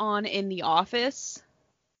light on in the office.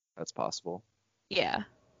 That's possible. Yeah.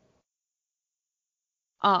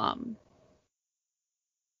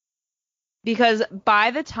 Because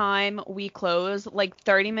by the time we close, like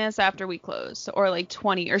 30 minutes after we close, or like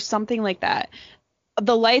 20 or something like that,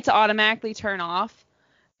 the lights automatically turn off.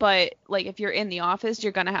 But like if you're in the office,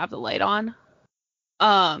 you're gonna have the light on.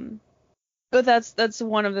 But that's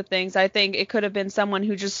one of the things. I think it could have been someone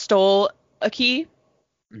who just stole a key,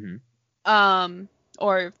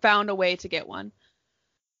 or found a way to get one.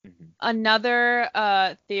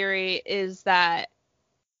 Another theory is that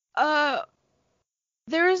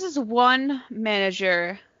there is this one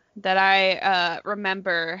manager that I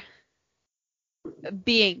remember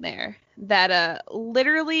being there that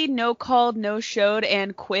literally no called, no showed,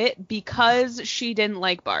 and quit because she didn't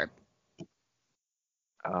like Barb.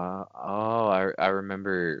 I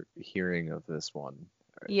remember hearing of this one.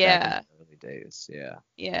 Yeah. Back in the early days. Yeah.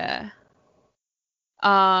 Yeah.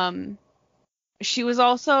 She was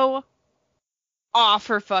also off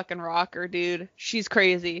her fucking rocker, dude. She's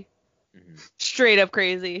crazy. Straight up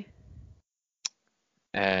crazy.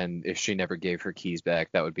 And if she never gave her keys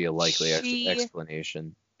back, that would be a likely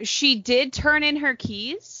explanation. She did turn in her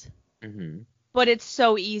keys, but it's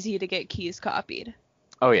so easy to get keys copied.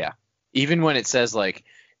 Oh, yeah. Even when it says, like,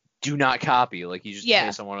 do not copy, like, you just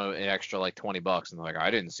pay someone an extra, like, $20, and they're like,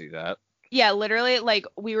 I didn't see that. Yeah, literally, like,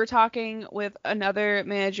 we were talking with another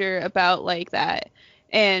manager about, like, that,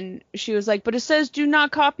 and she was like, but it says do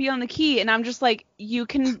not copy on the key, and I'm just like, you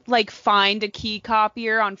can, like, find a key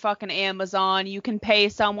copier on fucking Amazon, you can pay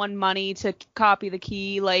someone money to copy the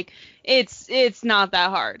key, like, it's not that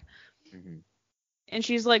hard. And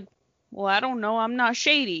she's like, well, I don't know, I'm not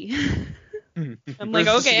shady. I'm like,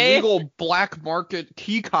 There's okay. this illegal black market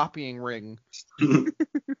key copying ring.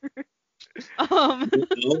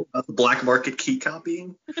 Black market key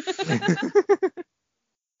copying?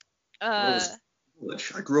 I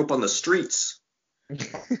grew up on the streets. I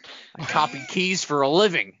copy keys for a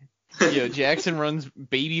living. Yo, Jackson runs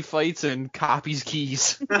baby fights and copies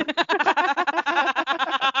keys.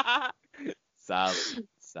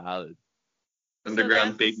 Solid.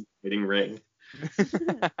 Underground baby fighting ring.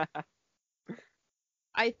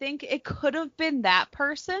 I think it could have been that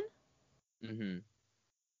person.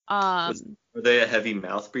 Are they a heavy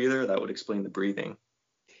mouth breather? That would explain the breathing.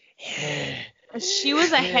 She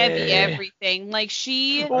was a heavy everything. Like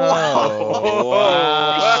she. Oh, wow.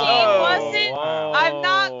 She wasn't. Wow. I'm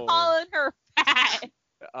not calling her fat.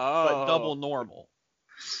 But double normal.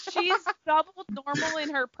 She's double normal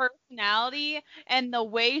in her personality and the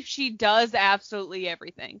way she does absolutely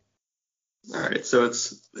everything. All right, so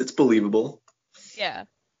it's believable. Yeah.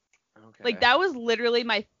 Okay. Like that was literally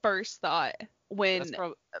my first thought when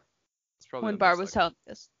Barb was telling me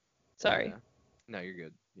this. Sorry. Yeah. No, you're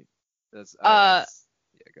good. That's yeah,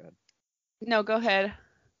 go ahead. No, go ahead.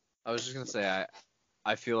 I was just gonna say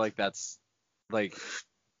I feel like that's like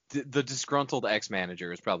the disgruntled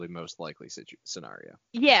ex-manager is probably most likely scenario.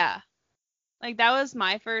 Yeah. Like that was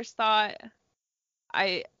my first thought.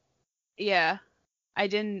 I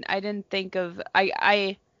didn't think of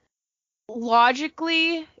I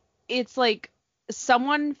logically it's like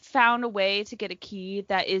someone found a way to get a key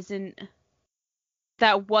that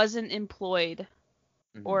wasn't employed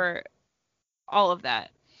or all of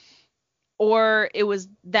that. Or it was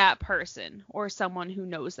that person or someone who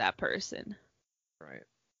knows that person. Right.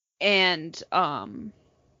 And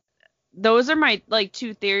those are my like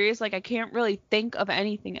two theories. Like I can't really think of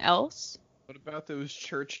anything else. What about those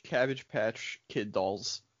church Cabbage Patch Kid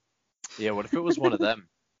dolls? Yeah, what if it was one of them?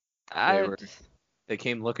 They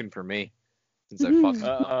came looking for me since I fucked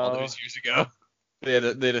them all those years ago. They had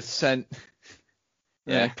a scent.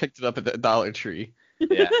 Yeah, I picked it up at the Dollar Tree.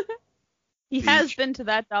 Yeah. He has been to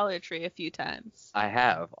that Dollar Tree a few times. I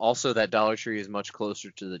have. Also, that Dollar Tree is much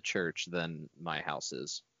closer to the church than my house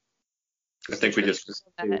is. I think we just.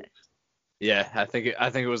 Yeah, I think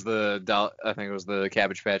it was the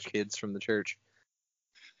Cabbage Patch Kids from the church.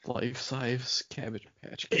 Life-size Cabbage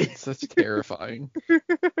Patch Kids. That's terrifying.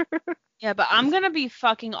 Yeah, but I'm gonna be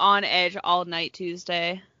fucking on edge all night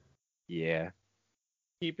Tuesday. Yeah.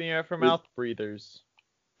 Keeping it for mouth breathers.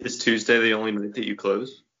 Is Tuesday the only night that you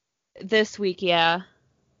close? This week, yeah.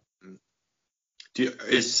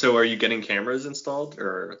 So are you getting cameras installed,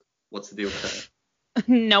 or what's the deal with that?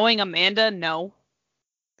 Knowing Amanda, no.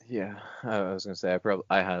 Yeah, I was gonna say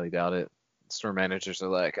I highly doubt it. Store managers are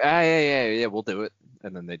like, yeah, we'll do it,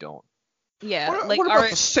 and then they don't. Yeah, what about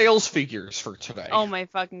the sales figures for today? Oh my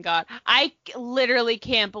fucking god, I literally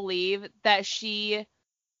can't believe that she.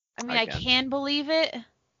 I mean, I can believe it,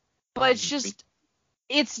 but it's just,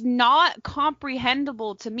 it's not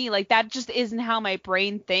comprehensible to me. Like that just isn't how my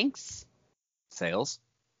brain thinks. Sales?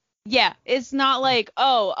 Yeah, it's not like,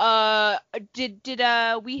 oh, did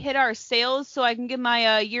we hit our sales so I can get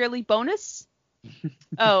my yearly bonus?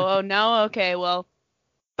 Oh no, okay, well,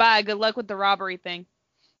 bye. Good luck with the robbery thing.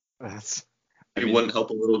 That's. You wouldn't help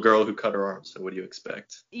a little girl who cut her arm, so what do you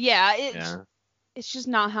expect? Yeah, Yeah. it's just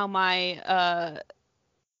not how my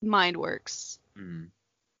mind works.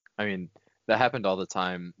 I mean, that happened all the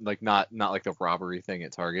time. Like not like the robbery thing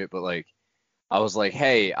at Target, but like I was like,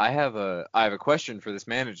 hey, I have a question for this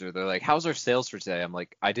manager. They're like, how's our sales for today? I'm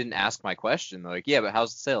like, I didn't ask my question. They're like, yeah, but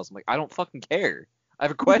how's the sales? I'm like, I don't fucking care. I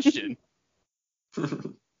have a question.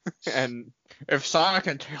 And If Sonic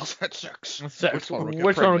and Tails had sex, Which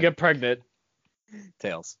one will get pregnant?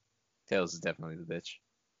 Tails. Tails is definitely the bitch.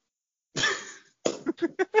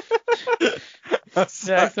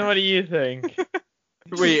 Jackson, what do you think?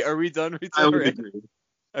 Wait, are we done? I would agree.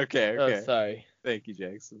 Okay. Oh, sorry. Thank you,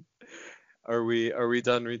 Jackson. Are we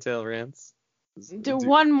done retail rants?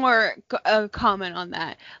 One more comment on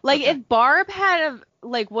that. Like, Okay. if Barb had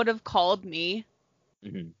would have called me,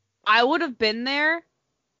 I would have been there.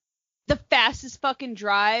 The fastest fucking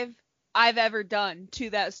drive I've ever done to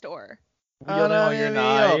that store. Wheeling all your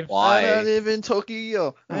knives. Why? I live in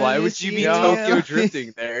Tokyo. Why would you be Tokyo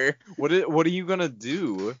drifting there? What are you gonna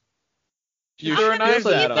do? You I'm throw gonna knives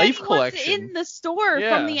see at if him. Knife anyone's collection. in the store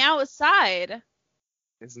Yeah. from the outside.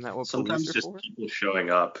 Isn't that what Sometimes police are just for? people showing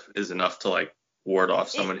up is enough to like ward off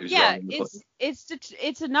someone who's Yeah, running the place.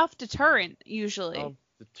 it's enough deterrent usually. I'll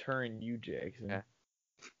deterring you, Jackson. Yeah.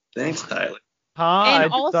 Thanks, Tyler. Huh? I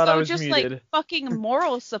And just thought I also was just muted. like fucking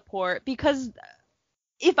moral support, because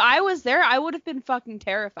if I was there, I would have been fucking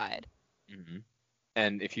terrified.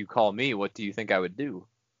 And if you call me, what do you think I would do?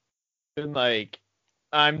 Been like,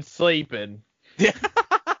 I'm sleeping.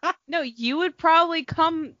 No, you would probably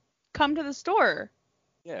come to the store.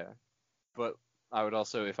 Yeah, but I would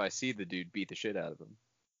also, if I see the dude, beat the shit out of him.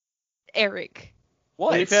 Eric.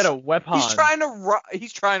 What? If he had a weapon. He's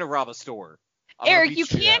trying to rob a store. I'm gonna Eric, beat you the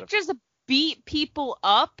shit out can't of him. just beat people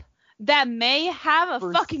up that may have a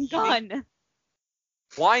For fucking shooting- gun.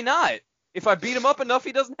 Why not? If I beat him up enough,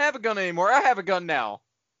 he doesn't have a gun anymore. I have a gun now.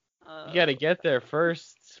 You gotta get there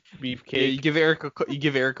first, Yeah, beefcake. you give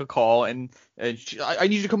Eric a call and I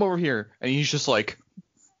need you to come over here, and he's just like,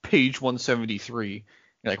 page 173.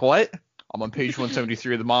 You're like, what? I'm on page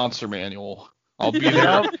 173 of the Monster Manual. I'll be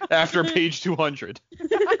there after page 200.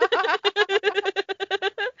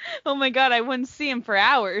 Oh my god, I wouldn't see him for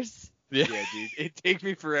hours. Yeah, dude. It'd take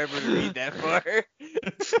me forever to read that far.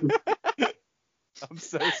 I'm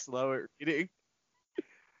so slow at reading.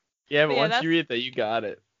 Yeah, but Yeah, once that's- you read that, you got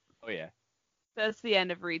it. Oh, yeah. That's the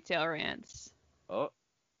end of retail rants. Oh.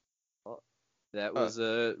 That was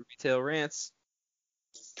retail rants.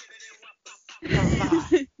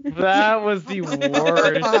 That was the worst.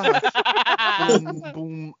 Boom,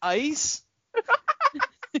 boom, ice.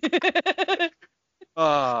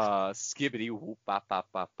 Skibbity whoop ba ba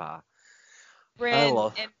ba ba.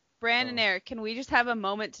 Brand and Eric, can we just have a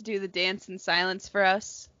moment to do the dance in silence for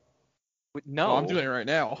us? No, Oh, I'm doing it right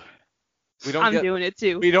now. We don't I'm get doing it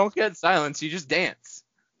too. we don't get silence. You just dance.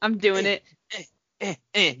 I'm doing it.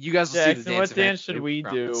 You guys will see the Jackson, dance. what dance eventually, should we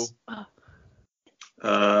do?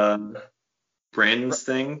 promise. Brandon's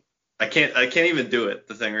thing. I can't even do it.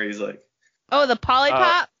 The thing where he's like, Oh, the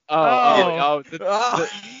Polly-Pop?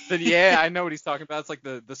 Yeah, I know what he's talking about. It's like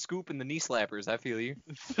the scoop and the knee slappers. I feel you.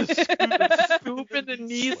 Scoop in the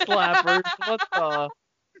knee slappers. What the?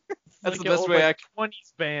 That's the best way 20s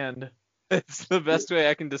band. It's the best way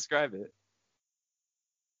I can describe it.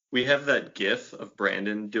 we have that GIF of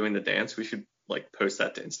Brandon doing the dance. We should like post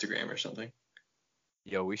that to Instagram or something.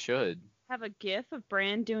 Yo, we should. Have a gif of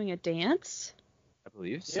Brand doing a dance? I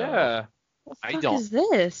believe so. Yeah. What I the fuck don't- is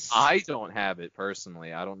this? I don't have it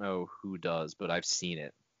personally. I don't know who does, but I've seen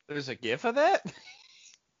it. There's a GIF of that?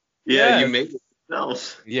 Yeah, Yeah. you made it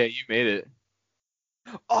yourself. Yeah, you made it.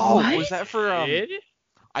 Oh, What? was that for Did?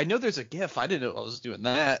 I know there's a GIF. I didn't know I was doing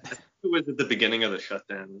that. It was at the beginning of the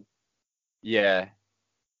shutdown. Yeah.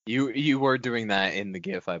 You were doing that in the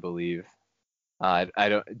GIF, I believe. I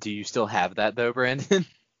don't. Do you still have that though, Brandon?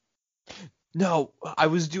 No, I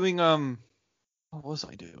was doing what was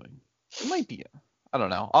I doing? It might be. I don't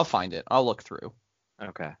know. I'll find it. I'll look through.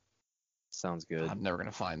 Okay. Sounds good. I'm never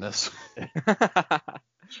gonna find this.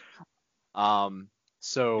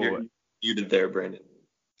 So You're muted there, Brandon.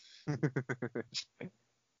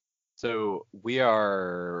 so we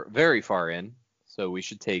are very far in, so we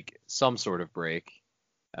should take some sort of break.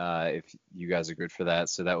 If you guys are good for that,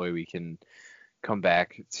 so that way we can come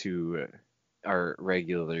back to our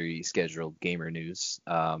regularly scheduled gamer news.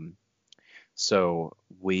 So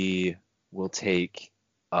we will take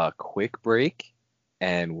a quick break,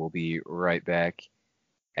 and we'll be right back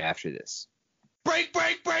after this. Break.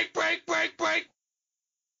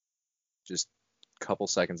 Just a couple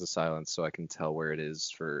seconds of silence so I can tell where it is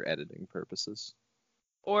for editing purposes.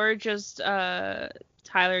 Or just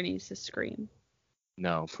Tyler needs to scream.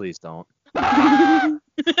 No, please don't. And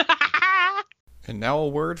now a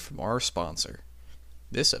word from our sponsor.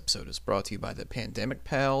 This episode is brought to you by the Pandemic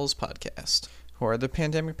Pals podcast. Who are the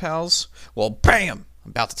Pandemic Pals? Well, bam!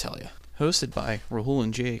 I'm about to tell you. Hosted by Rahul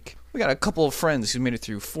and Jake. We got a couple of friends who made it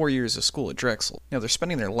through 4 years of school at Drexel. Now, they're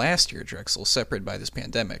spending their last year at Drexel separated by this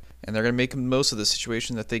pandemic, and they're going to make the most of the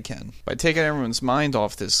situation that they can by taking everyone's mind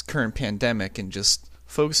off this current pandemic and just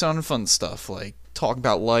focus on fun stuff like talk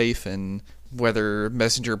about life and whether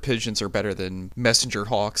messenger pigeons are better than messenger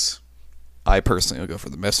hawks. I personally will go for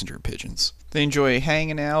the messenger pigeons. They enjoy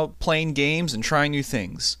hanging out, playing games, and trying new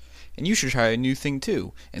things. And you should try a new thing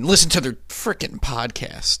too, and listen to their frickin'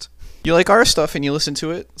 podcast. You like our stuff and you listen to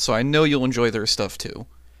it, so I know you'll enjoy their stuff too.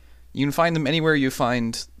 You can find them anywhere you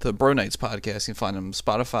find the Bro Nights podcast. You can find them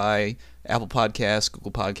Spotify, Apple Podcasts,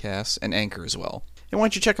 Google Podcasts, and Anchor as well. And why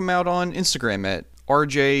don't you check them out on Instagram at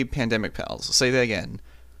RJ Pandemic Pals. I'll say that again.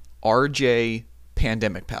 RJ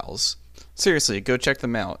Pandemic Pals. Seriously, go check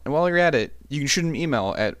them out. And while you're at it, you can shoot an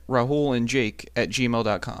email at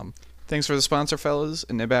rahulandjake@gmail.com. Thanks for the sponsor, fellas,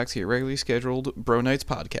 and now back to your regularly scheduled Bro Nights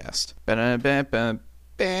podcast. Break.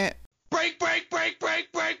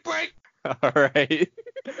 All right.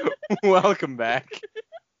 Welcome back.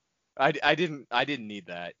 I didn't need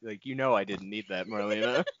that. Like, you know I didn't need that,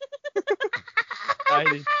 Marlena. I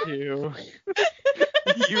did too.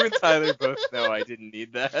 You and Tyler both know I didn't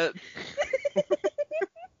need that.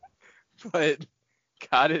 But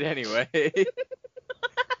got it anyway.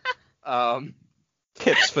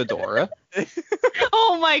 Tips Fedora.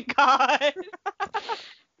 Oh my god.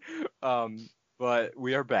 But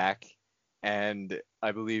we are back, and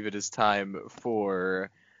I believe it is time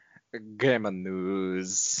for Game of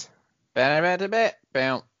News. Are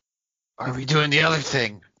we doing the other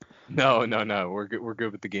thing? No. We're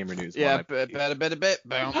good with the gamer news. Yeah, one, I believe.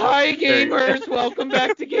 Hi, gamers. Welcome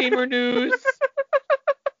back to Gamer News.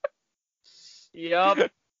 Yup.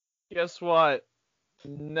 Guess what?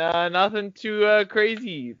 Nah, nothing too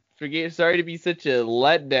crazy. Sorry to be such a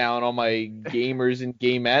letdown on my gamers and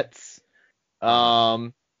gamettes.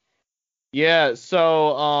 Yeah,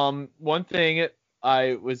 so one thing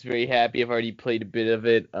I was very happy. I've already played a bit of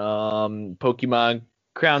it. Pokemon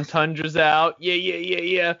Crown Tundra's out.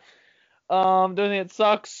 Yeah. The only thing that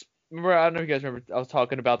sucks. Remember, I don't know if you guys remember. I was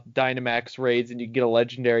talking about the Dynamax raids, and you get a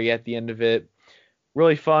legendary at the end of it.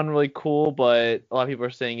 Really fun, really cool, but a lot of people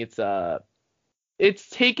are saying it's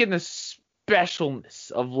taken the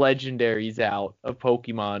specialness of legendaries out of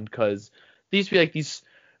Pokemon, because they used to be like these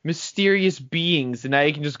mysterious beings, and now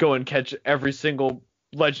you can just go and catch every single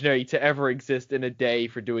legendary to ever exist in a day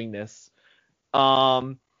for doing this.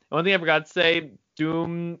 One thing I forgot to say,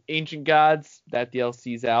 Doom Ancient Gods, that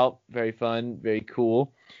DLC's out. Very fun, very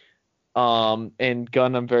cool. And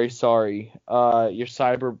Gun, I'm very sorry. Your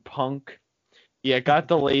Cyberpunk, yeah, got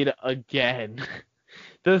delayed again.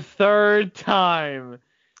 The third time.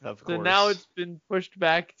 Of course. So now it's been pushed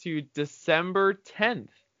back to December 10th.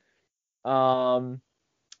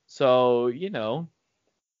 So, you know,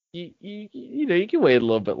 you can wait a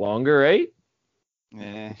little bit longer, right?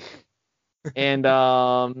 Eh. And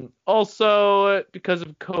also, because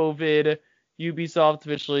of COVID, Ubisoft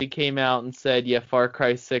officially came out and said, yeah, Far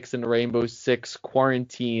Cry 6 and Rainbow Six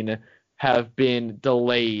Quarantine have been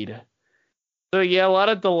delayed. So, yeah, a lot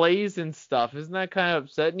of delays and stuff. Isn't that kind of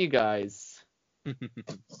upsetting you guys?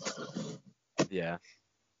 Yeah.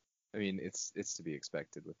 I mean, it's to be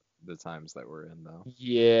expected with the times that we're in, though.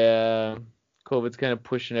 Yeah. COVID's kind of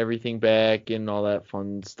pushing everything back and all that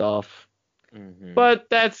fun stuff. Mm-hmm. But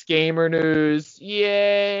that's gamer news.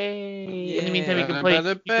 Yay! In the meantime, you can play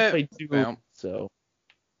Doom. So,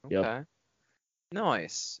 Okay. Yep.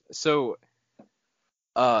 Nice. So,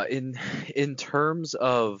 in terms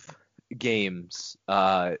of games,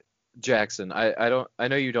 Jackson, I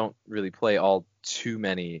know you don't really play all too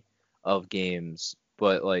many of games,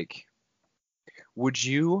 but like, would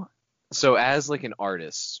you, so as like an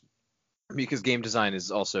artist, because game design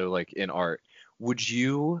is also like in art, would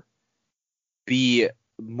you be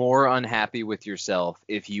more unhappy with yourself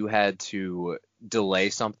if you had to delay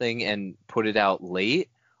something and put it out late,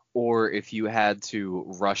 or if you had to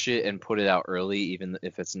rush it and put it out early, even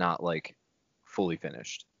if it's not like fully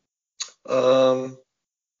finished?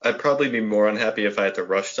 I'd probably be more unhappy if I had to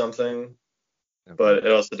rush something, but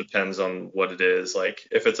it also depends on what it is. Like,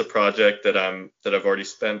 if it's a project that I've already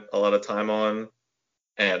spent a lot of time on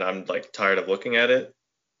and I'm like tired of looking at it,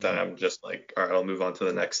 then I'm just like, all right, I'll move on to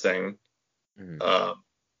the next thing. Mhm.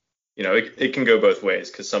 It can go both ways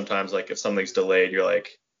because sometimes like if something's delayed, you're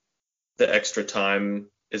like the extra time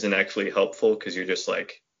isn't actually helpful because you're just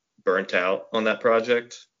like burnt out on that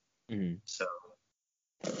project. Mhm. So,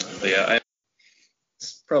 but yeah,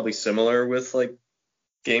 it's probably similar with like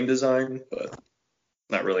game design, but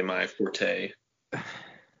not really my forte. I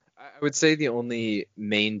would say the only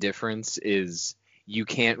main difference is you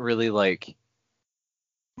can't really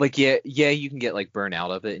yeah, you can get like burnt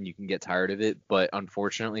out of it and you can get tired of it, but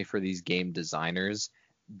unfortunately for these game designers,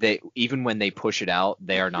 they even when they push it out,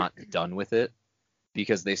 they are not done with it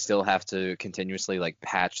because they still have to continuously like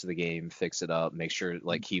patch the game, fix it up, make sure it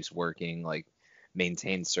like keeps working, like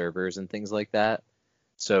maintain servers and things like that.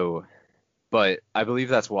 So, but I believe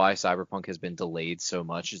that's why Cyberpunk has been delayed so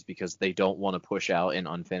much is because they don't want to push out an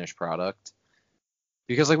unfinished product.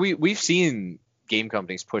 Because like we've seen game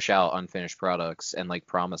companies push out unfinished products and like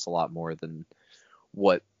promise a lot more than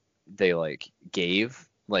what they like gave.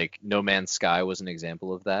 Like No Man's Sky was an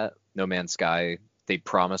example of that. No Man's Sky, they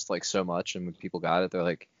promised like so much, and when people got it, they're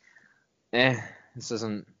like, this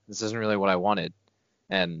isn't really what I wanted.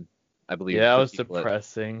 And I believe Yeah, that the was people that-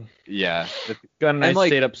 depressing. yeah. Gunn and I And, like-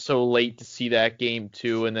 stayed up so late to see that game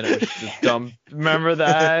too, and then it was just dumb. Remember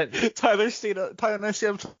that? Tyler and I stayed up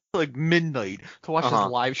till like midnight to watch Uh-huh.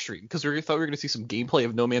 this live stream because we thought we were gonna see some gameplay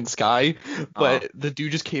of No Man's Sky, but the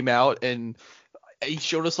dude just came out and he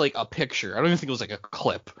showed us like a picture. I don't even think it was like a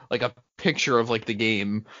clip, like a picture of like the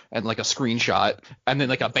game and like a screenshot, and then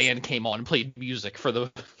like a band came on and played music for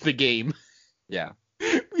the game. Yeah.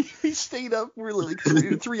 We stayed up. We're like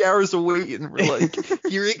 3 hours away, and we're like,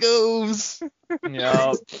 here it goes.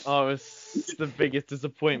 Yeah. Oh, it was the biggest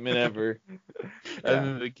disappointment ever. Yeah. And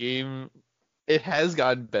then the game, it has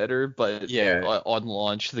gotten better, but Yeah. on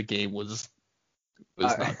launch the game was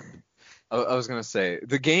I- not. I was gonna say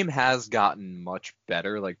the game has gotten much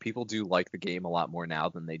better. Like people do like the game a lot more now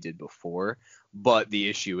than they did before. But the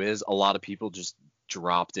issue is a lot of people just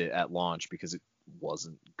dropped it at launch because it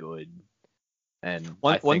wasn't good. And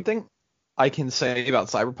One thing I can say about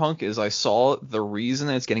Cyberpunk is I saw the reason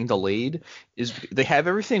that it's getting delayed is they have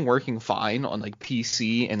everything working fine on like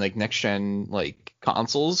PC and like next gen like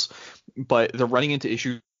consoles, but they're running into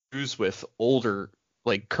issues with older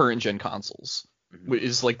like current gen consoles, which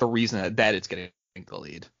is like the reason that it's getting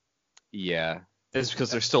delayed. Yeah. It's because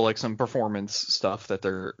there's still like some performance stuff that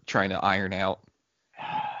they're trying to iron out.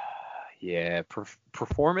 Yeah,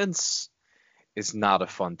 performance is not a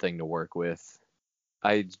fun thing to work with.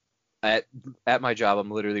 At my job, I'm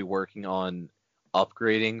literally working on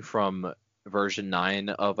upgrading from version 9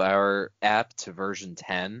 of our app to version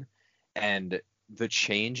 10, and the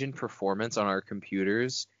change in performance on our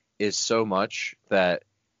computers is so much that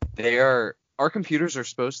our computers are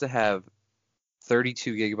supposed to have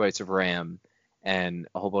 32 gigabytes of RAM and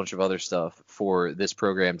a whole bunch of other stuff for this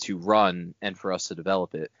program to run and for us to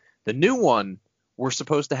develop it. The new one, we're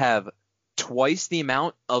supposed to have twice the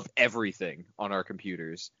amount of everything on our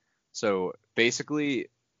computers. So basically,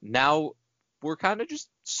 now we're kind of just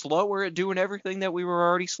slower at doing everything that we were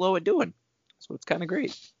already slow at doing. So it's kind of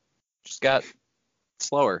great. Just got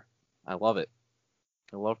slower. I love it.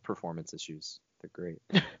 I love performance issues. They're great.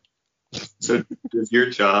 So does your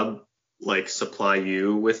job like supply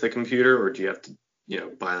you with a computer, or do you have to,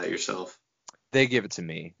 buy that yourself? They give it to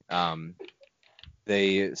me.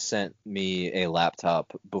 They sent me a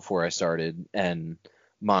laptop before I started and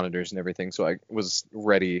monitors and everything, so I was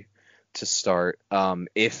ready to start.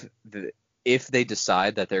 If they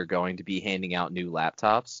decide that they're going to be handing out new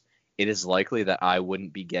laptops, it is likely that I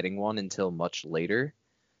wouldn't be getting one until much later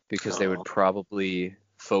because they would probably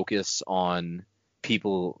focus on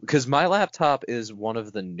people, because my laptop is one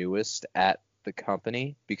of the newest at the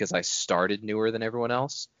company because I started newer than everyone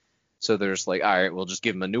else. So they're just like, all right, we'll just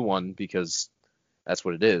give them a new one because that's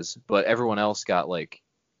what it is. But everyone else got like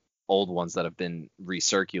old ones that have been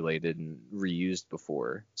recirculated and reused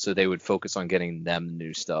before. So they would focus on getting them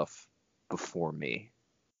new stuff before me.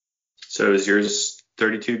 So is yours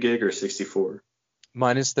 32 gig or 64?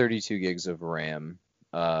 Mine is 32 gigs of RAM.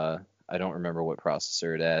 I don't remember what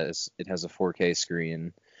processor it has. It has a 4K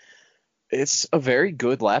screen. It's a very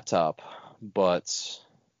good laptop, but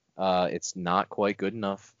it's not quite good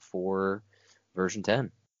enough for version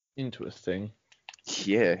 10. Interesting.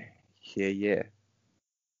 Yeah.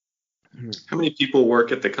 How many people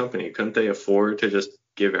work at the company? Couldn't they afford to just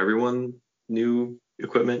give everyone new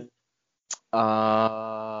equipment?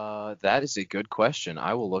 That is a good question.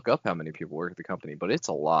 I will look up how many people work at the company, but it's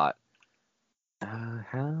a lot.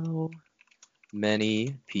 How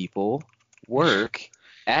many people work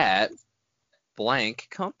at blank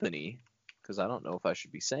company? because I don't know if I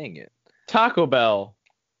should be saying it. Taco Bell.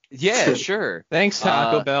 Yeah, sure. Thanks,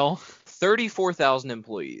 Taco Bell. 34,000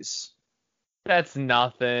 employees. That's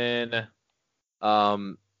nothing. I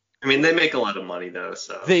mean, they make a lot of money though,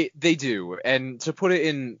 so. They do. And to put it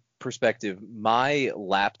in perspective, my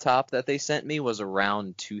laptop that they sent me was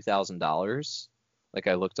around $2,000. Like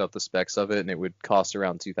I looked up the specs of it and it would cost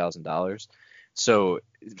around $2,000. So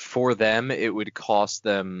for them, it would cost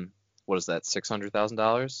them, what is that,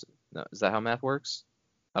 $600,000? No, is that how math works?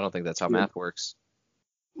 I don't think that's how math works.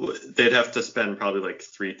 They'd have to spend probably like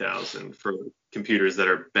 $3,000 for computers that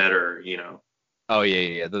are better, you know. Oh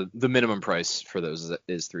yeah. The minimum price for those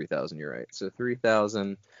is $3,000. You're right. So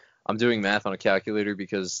 $3,000. I'm doing math on a calculator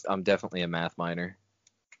because I'm definitely a math minor.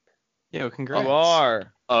 Yo, congrats. You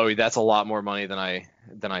are. Oh, that's a lot more money than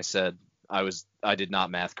I said. I did not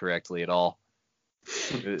math correctly at all.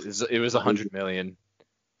 It was 100 million.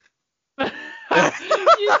 You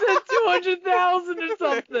said 200,000 or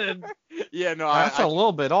something. Yeah, no, That's a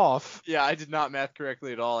little bit off. yeah, I did not math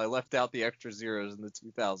correctly at all. I left out the extra zeros in the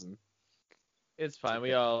 2000. It's fine.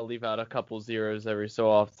 We all leave out a couple zeros every so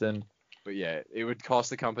often. But yeah, it would cost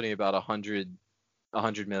the company about $100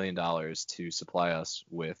 million to supply us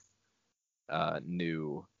with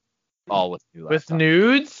new laptops. With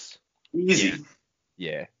nudes? Easy.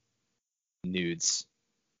 Yeah, nudes.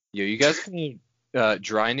 Yo, you guys can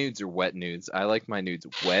dry nudes or wet nudes? I like my nudes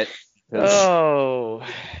wet. Oh.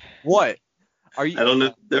 What? I don't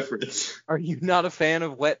know the difference. Are you not a fan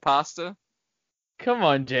of wet pasta? Come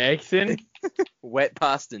on, Jackson. Wet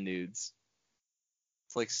pasta nudes.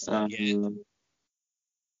 It's like spaghetti.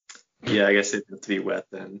 Yeah, I guess it'd have to be wet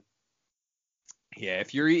then. Yeah,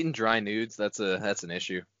 if you're eating dry nudes, that's an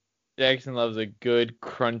issue. Jackson loves a good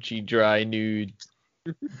crunchy dry nude.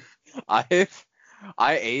 I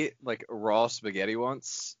ate like raw spaghetti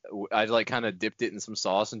once. I like kind of dipped it in some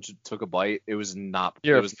sauce and took a bite. It was not.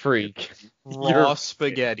 You're it was a freak. Raw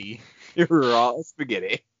spaghetti. raw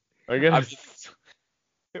spaghetti. I guess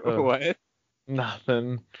What?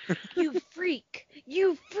 nothing. You freak.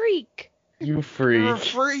 You freak. You freak. You're a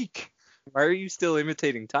freak. Why are you still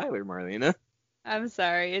imitating Tyler, Marlena? I'm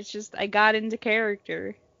sorry. It's just I got into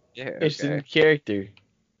character. Yeah. It's Okay. in character.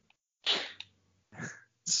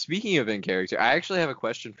 Speaking of in character, I actually have a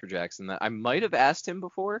question for Jackson that I might have asked him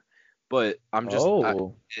before, but I'm just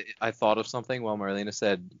I thought of something while Marlena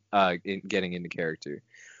said getting into character.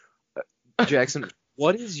 Jackson,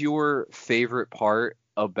 what is your favorite part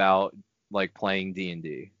about like playing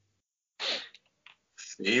D&D?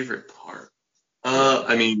 Favorite part?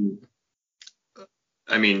 I mean,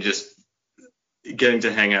 just getting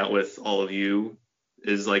to hang out with all of you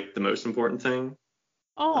is like the most important thing.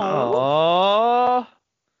 Oh.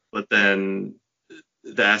 But then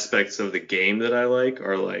the aspects of the game that I like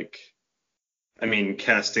are like, I mean,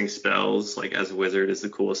 casting spells like as a wizard is the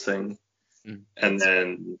coolest thing. And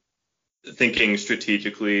then thinking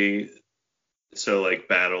strategically, so like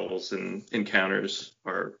battles and encounters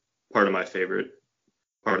are part of my favorite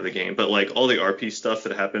part of the game. But like all the RP stuff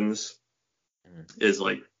that happens is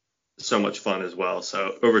like so much fun as well.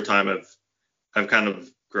 So over time I've kind of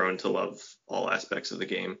grown to love all aspects of the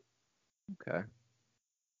game. Okay.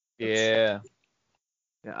 Yeah.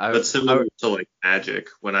 Yeah, That's similar to like Magic.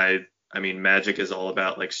 When I mean Magic is all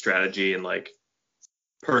about like strategy and like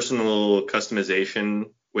personal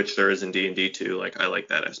customization, which there is in D&D too. Like I like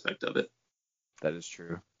that aspect of it. that is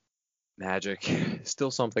true. Magic,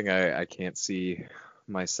 still something I can't see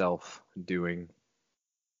myself doing.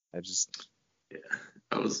 I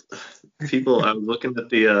was looking at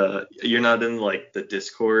the you're not in like the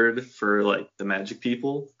Discord for like the Magic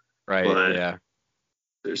people. Right, But yeah.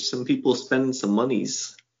 there's some people spending some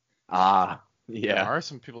monies. Ah, There yeah. are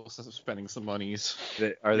some people spending some monies.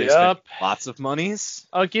 Are they Yep. spending lots of monies?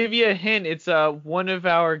 I'll give you a hint. It's one of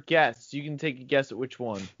our guests. You can take a guess at which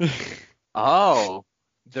one. Oh,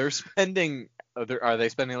 they're spending. Are they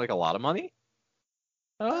spending like a lot of money?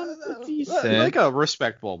 Decent. Like a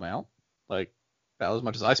respectable amount. Like about as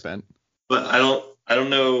much as I spent. But I don't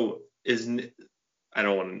know I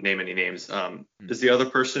don't want to name any names. Is the other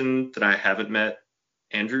person that I haven't met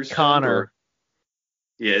Andrew's friend, Connor. or-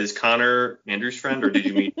 yeah, is Connor Andrew's friend, or did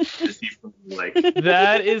you meet? Is he from like?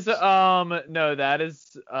 That is no, that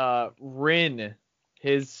is Rin,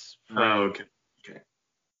 his friend. Oh, okay.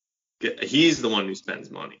 Yeah, he's the one who spends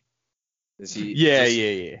money. Is he?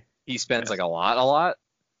 Yeah. He spends like a lot.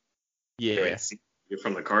 Yeah.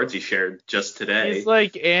 From the cards he shared just today. He's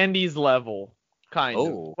like Andy's level, kind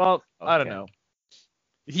Oh, of. Well, I don't okay. know.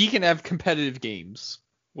 He can have competitive games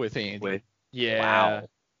with Andy. With Yeah. wow.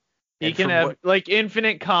 He And can from have what- like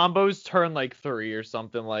infinite combos turn like 3 or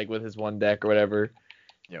something like with his one deck or whatever.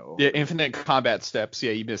 Yo. Yeah, infinite combat steps.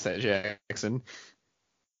 Yeah, you missed that, Jackson.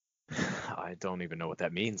 I don't even know what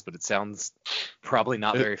that means, but it sounds probably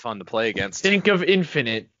not Uh, very fun to play against. Think of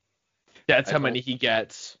infinite. That's I how don't- many he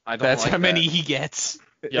gets. I don't That's like how many that. he gets.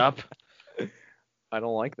 Yup. I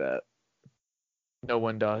don't like that. No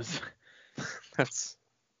one does. That's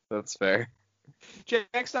fair.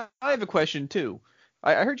 Jackson, I have a question too.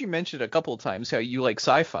 I heard you mention a couple of times how you like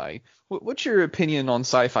sci-fi. What's your opinion on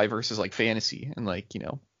sci-fi versus like fantasy? And like,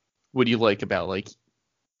 what do you like about like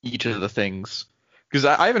each of the things? Because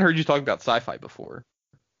I haven't heard you talk about sci-fi before,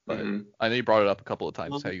 but Mhm. I know you brought it up a couple of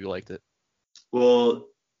times how you liked it. Well,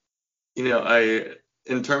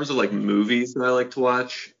 in terms of like movies that I like to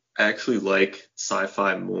watch, I actually like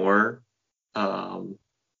sci-fi more.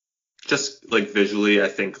 Just like visually, I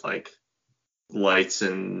think like lights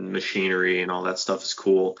and machinery and all that stuff is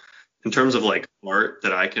cool. In terms of like art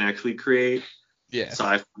that I can actually create, Yeah.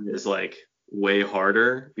 sci-fi is like way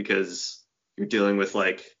harder because you're dealing with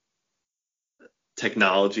like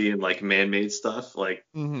technology and like man-made stuff, like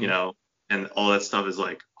Mhm. and all that stuff is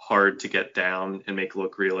like hard to get down and make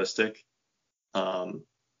look realistic.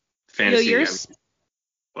 Fantasy, Yo, I mean,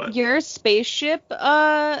 but your spaceship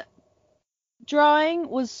drawing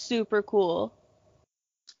was super cool.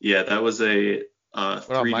 yeah, that was a What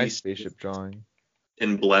about my 3D spaceship drawing?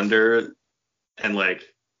 in Blender, and like,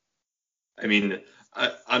 I mean,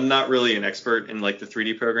 I'm not really an expert in like the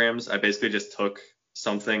 3D programs. I basically just took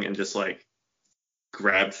something and just like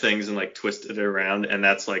grabbed things and like twisted it around, and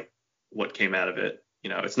that's like what came out of it.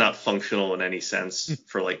 It's not functional in any sense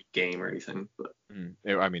for like game or anything, but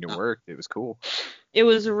It worked. It was cool. It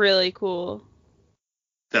was really cool.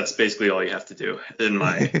 that's basically all you have to do in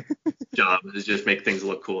my job is just make things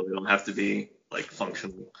look cool. They don't have to be like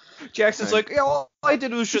functional. Jackson's like, yeah, all I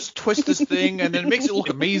did was just twist this thing and then it makes it look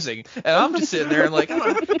amazing. And I'm just sitting there and like,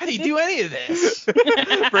 how do you do any of this?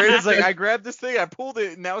 Brandon's like, I grabbed this thing, I pulled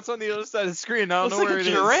it, and now it's on the other side of the screen. I don't Looks know like where a it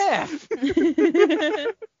is.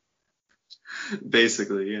 giraffe.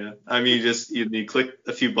 Basically, yeah. I mean, you click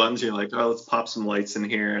a few buttons, you're like, oh, let's pop some lights in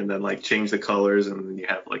here, and then like change the colors, and then you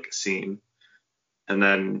have like a scene, and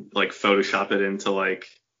then like Photoshop it into like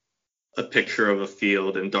a picture of a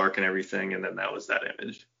field and darken everything, and then that was that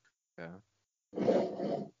image.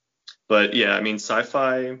 Yeah. But yeah, I mean,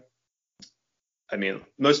 sci-fi. I mean,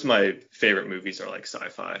 most of my favorite movies are like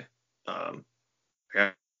sci-fi.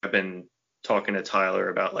 I've been talking to Tyler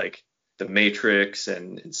about like The Matrix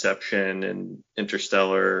and Inception and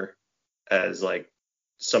Interstellar as like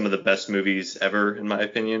some of the best movies ever, in my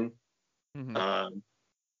opinion. Mhm.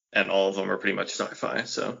 And all of them are pretty much sci-fi.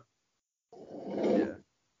 So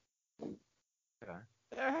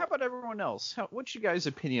How about everyone else? What's your guys'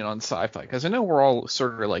 opinion on sci-fi? Because I know we're all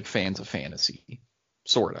sort of like fans of fantasy,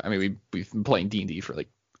 sort of. I mean, we've been playing D&D for like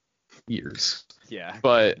years, Yeah.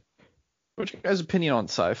 but what's your guys' opinion on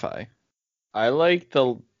sci-fi? I like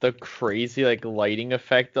the crazy like lighting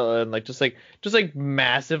effect and like just like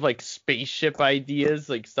massive like spaceship ideas,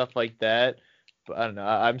 like stuff like that. But I don't know.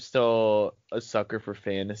 I'm still a sucker for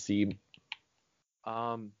fantasy.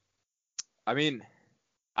 I mean,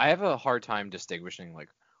 I have a hard time distinguishing like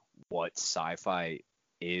what sci-fi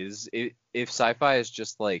is. If sci-fi is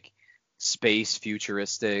just like space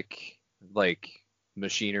futuristic, like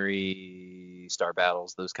machinery, star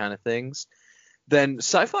battles, those kind of things, then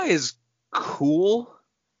sci-fi is cool.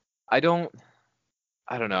 I don't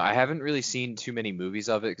know. I haven't really seen too many movies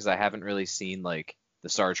of it because I haven't really seen like the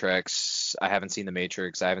Star Treks. I haven't seen The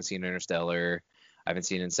Matrix. I haven't seen Interstellar. I haven't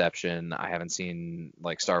seen Inception. I haven't seen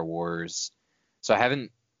like Star Wars. So I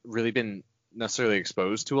haven't really been necessarily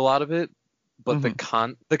exposed to a lot of it. But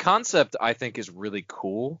the concept I think is really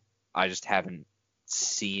cool. I just haven't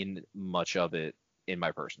seen much of it in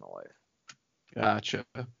my personal life. Gotcha.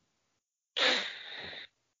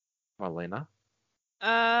 Marlena?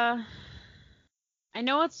 I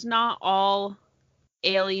know it's not all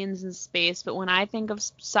aliens in space, but when I think of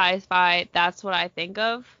sci-fi, that's what I think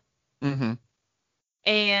of. Mm-hmm.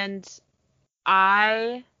 And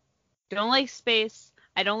I don't like space.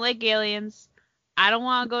 I don't like aliens. I don't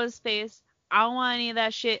want to go to space. I don't want any of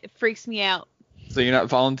that shit. It freaks me out. So you're not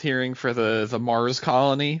volunteering for the Mars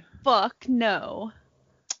colony? Fuck no.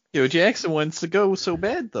 Yo, Jackson wants to go so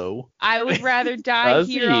bad though. I would rather die Does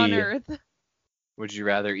here on he? Earth. Would you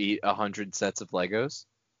rather eat 100 sets of Legos?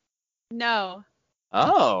 No.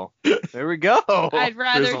 Oh, there we go. I'd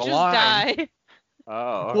rather there's a just line. die.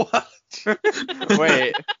 Oh.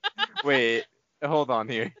 What? Wait. Hold on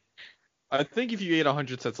here. I think if you ate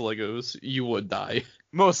 100 sets of Legos, you would die.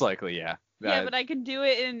 Most likely, yeah. Yeah, but I can do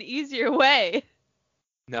it in an easier way.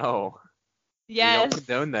 No. We Yes. don't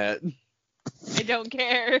condone that. I don't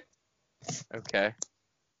care. Okay.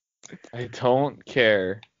 I don't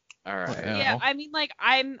care. All right. Yeah. Yeah, I mean, like,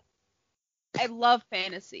 I love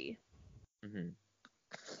fantasy. Mm-hmm.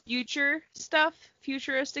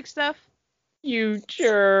 Futuristic stuff.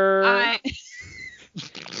 Future.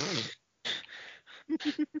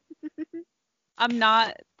 I'm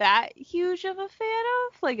not that huge of a fan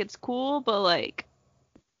of. Like, it's cool, but like,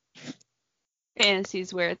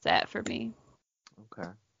 fantasy's where it's at for me. Okay.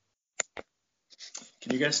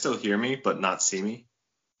 Can you guys still hear me but not see me?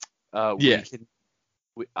 Yeah.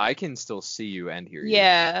 I can still see you and hear you.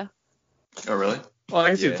 Yeah. Oh, really? Well, I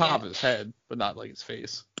can see Yeah. the top of his head, but not like his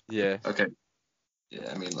face. Yeah. Okay.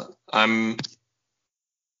 Yeah, I mean, look, I'm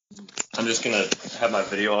just gonna have my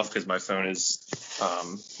video off because my phone is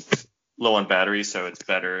low on battery, so it's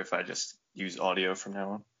better if I just use audio from now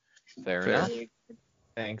on. Fair Fair. enough.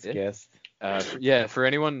 Thanks, Yeah. guest. For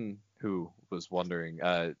anyone who was wondering,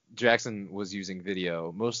 Jackson was using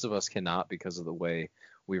video. Most of us cannot because of the way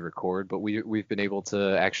we record, but we've been able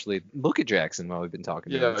to actually look at Jackson while we've been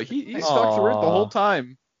talking to Yeah, him. he stuck through it the whole Aw.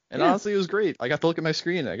 time, and Yeah. honestly, it was great. I got to look at my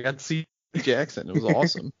screen. I got to see Jackson. It was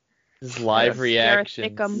awesome. His live Yes. You're a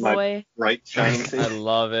reaction. thickum My- boy. Bright, shining I face.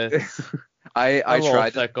 love it. I Hello,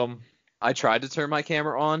 tried thickum. I tried to turn my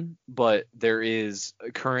camera on, but there is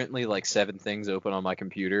currently like 7 things open on my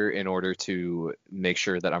computer in order to make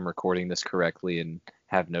sure that I'm recording this correctly and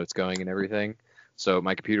have notes going and everything. So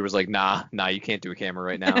my computer was like, nah, you can't do a camera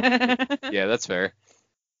right now. Yeah, that's fair.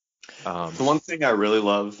 The one thing I really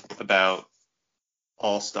love about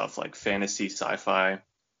all stuff like fantasy, sci-fi,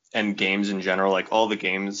 and games in general, like all the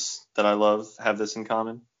games that I love have this in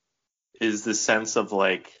common, is the sense of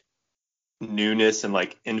like newness and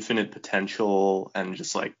like infinite potential and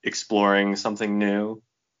just like exploring something new.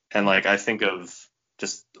 And like I think of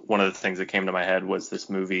just one of the things that came to my head was this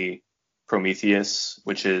movie Prometheus,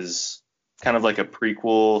 which is kind of like a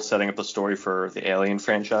prequel setting up a story for the Alien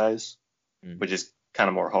franchise, which is kind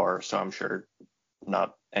of more horror, so I'm sure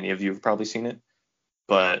not any of you have probably seen it.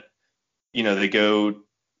 But you know,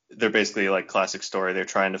 they're basically like classic story. They're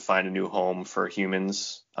trying to find a new home for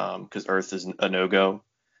humans because Earth is a no-go.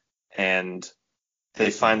 And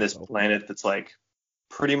they find this planet that's like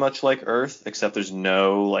pretty much like Earth, except there's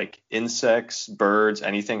no like insects, birds,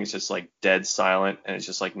 anything. It's just like dead silent, and it's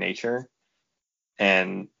just like nature.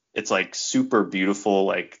 And it's like super beautiful,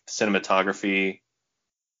 like cinematography.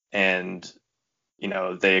 And, you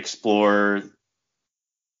know, they explore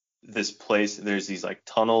this place. There's these like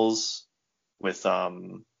tunnels with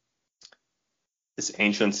this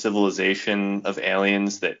ancient civilization of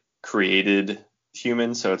aliens that created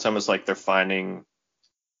humans. So it's almost like they're finding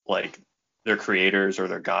like their creators or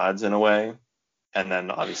their gods in a way. And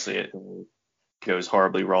then obviously it goes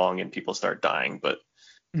horribly wrong and people start dying, but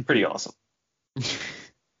pretty awesome.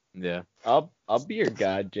 Yeah. I'll be your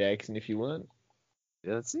god, Jackson, if you want.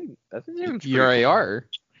 Yeah, that seems pretty Your cool. AR.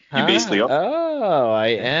 You basically are. Oh, I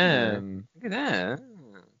am. Look at that.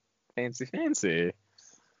 Fancy.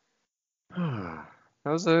 That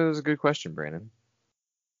was a good question, Brandon.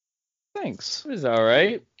 Thanks. It was all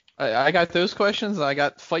right. I got those questions, and I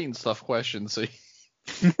got fighting stuff questions. So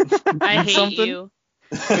I hate something? you.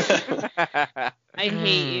 I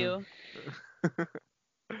hate you.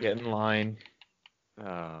 Get in line.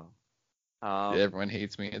 Oh. everyone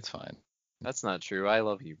hates me. It's fine. That's not true. I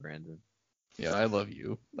love you, Brandon. Yeah, I love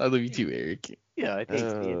you. I love you too, Eric. Yeah, I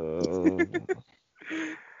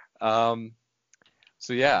Oh.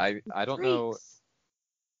 So yeah, I don't know.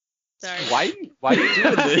 Sorry. Why are you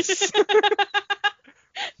doing this?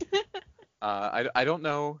 I don't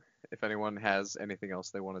know if anyone has anything else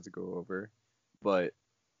they wanted to go over, but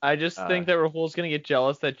I just think that Rahul's gonna get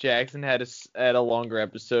jealous that Jackson had a longer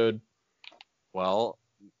episode. well,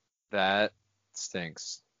 that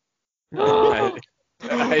stinks. Oh.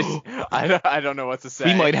 I don't know what to say.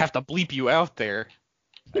 We might have to bleep you out there.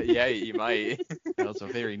 Yeah, you might. That was a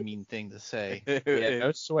very mean thing to say. Yeah,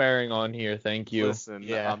 no swearing on here, thank you. Listen,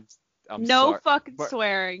 Yeah. I'm No sorry. fucking But-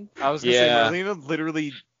 swearing. I was gonna Yeah. say, Marlena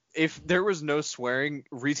literally, if there was no swearing,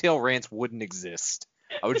 retail rants wouldn't exist.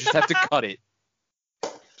 I would just have to cut it.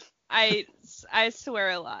 I swear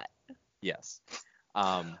a lot. Yes.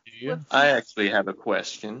 I actually have a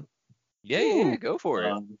question. Yeah, go for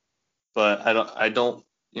it. But I don't,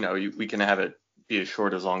 you know, we can have it be as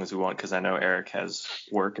short as long as we want because I know Eric has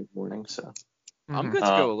work in the morning. So I'm good to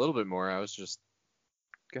go a little bit more. I was just,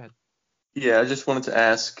 go ahead. yeah, I just wanted to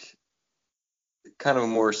ask kind of a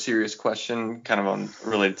more serious question, kind of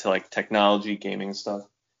related to like technology, gaming stuff.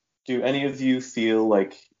 Do any of you feel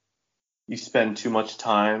like you spend too much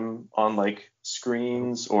time on like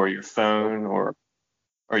screens or your phone, or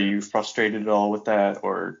are you frustrated at all with that,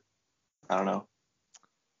 or I don't know?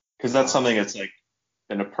 Because that's something that's like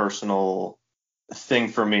been a personal thing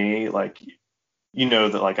for me. Like,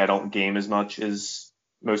 that like I don't game as much as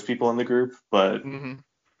most people in the group, but Mm-hmm.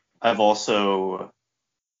 I've also,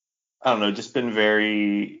 I don't know, just been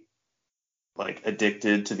very like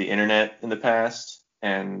addicted to the internet in the past,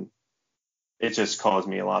 and it just caused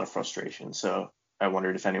me a lot of frustration. So I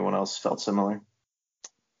wondered if anyone else felt similar.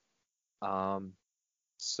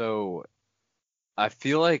 So I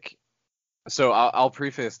feel like, so I'll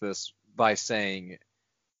preface this by saying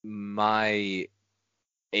my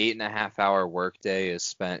 8.5 hour workday is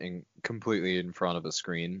spent completely in front of a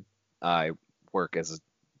screen. I work as a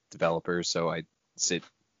developer, so I sit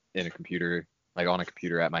in a computer, like on a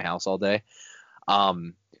computer at my house all day.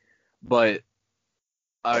 But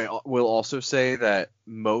I will also say that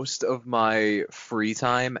most of my free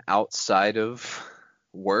time outside of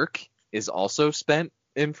work is also spent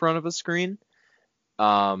in front of a screen.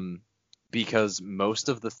 Because most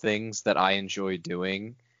of the things that I enjoy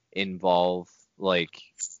doing involve like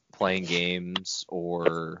playing games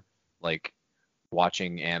or like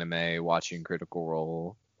watching anime, watching Critical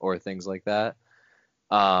Role or things like that.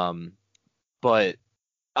 But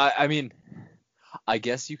I mean, I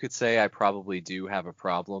guess you could say I probably do have a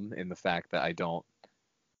problem in the fact that I don't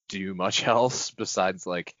do much else besides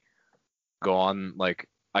like I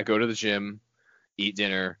go to the gym, eat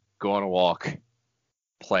dinner, go on a walk,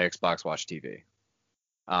 play Xbox, watch TV,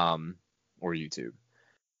 or YouTube.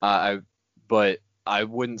 But I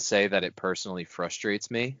wouldn't say that it personally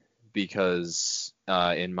frustrates me because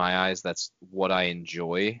in my eyes that's what I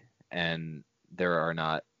enjoy, and there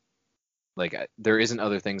isn't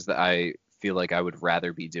other things that I feel like I would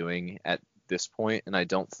rather be doing at this point, and I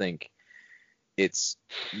don't think it's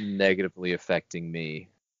negatively affecting me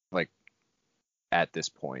like at this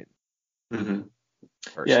point. Mm-hmm.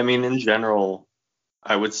 Yeah, I mean, in general,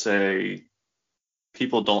 I would say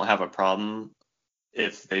people don't have a problem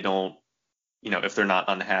if they don't, if they're not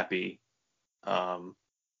unhappy,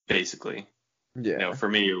 basically. Yeah. For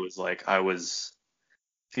me, it was like I was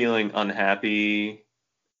feeling unhappy.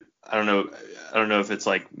 I don't know if it's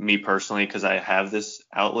like me personally, because I have this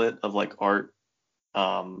outlet of like art,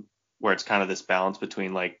 where it's kind of this balance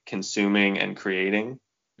between like consuming and creating.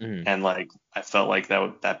 Mm-hmm. And like I felt like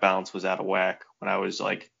that balance was out of whack when I was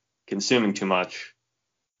like consuming too much,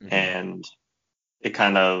 Mm-hmm. and it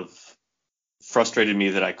kind of frustrated me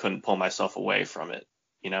that I couldn't pull myself away from it.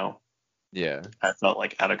 Yeah. I felt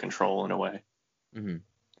like out of control in a way. Mm-hmm.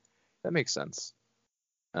 That makes sense.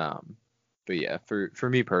 But yeah, for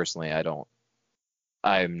me personally,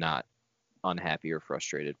 I'm not unhappy or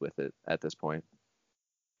frustrated with it at this point.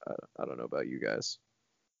 I don't know about you guys.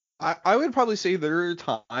 I would probably say there are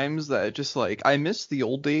times that just like I miss the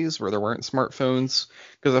old days where there weren't smartphones,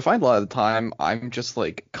 because I find a lot of the time I'm just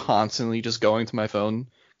like constantly just going to my phone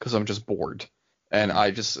because I'm just bored, and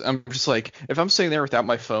I'm just like, if I'm sitting there without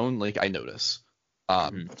my phone, like I notice.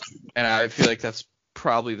 And I feel like that's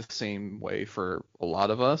probably the same way for a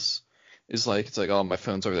lot of us. Is like, it's like, oh, my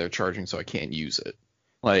phone's over there charging, so I can't use it.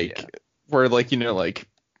 Like, where like, like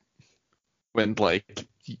when like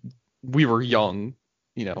we were young,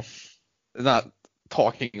 not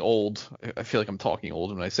talking old. I feel like I'm talking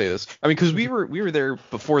old when I say this. I mean, because we were there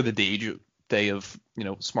before the day of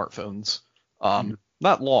smartphones.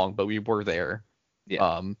 Not long, but we were there.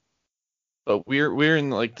 Yeah. But we're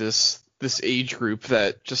in like this age group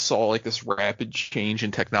that just saw like this rapid change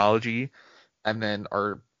in technology, and then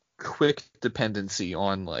our quick dependency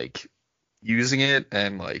on like using it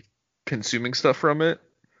and like consuming stuff from it.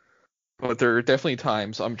 But there are definitely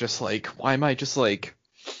times I'm just like, why am I just like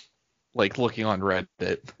looking on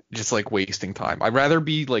Reddit, just like wasting time? I'd rather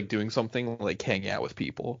be like doing something like hanging out with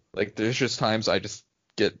people. Like there's just times I just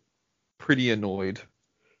get pretty annoyed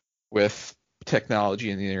with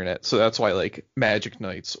technology and the internet. So that's why like Magic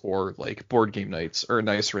nights or like board game nights are a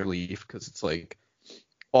nice relief, because it's like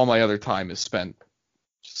all my other time is spent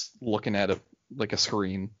just looking at a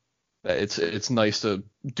screen. It's nice to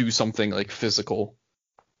do something like physical,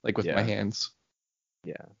 like with my hands.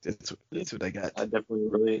 Yeah. That's what I got. I definitely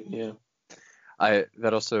relate. Yeah.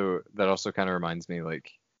 That also kind of reminds me,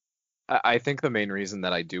 like, I think the main reason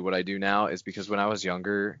that I do what I do now is because when I was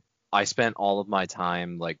younger, I spent all of my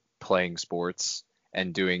time like playing sports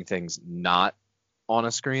and doing things not on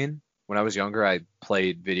a screen. When I was younger, I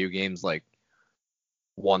played video games like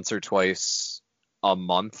once or twice a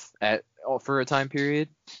month for a time period.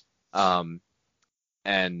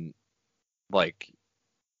 And like,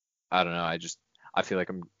 I don't know, I feel like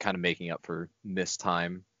I'm kind of making up for missed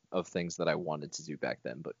time of things that I wanted to do back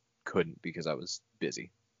then but couldn't because I was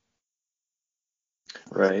busy.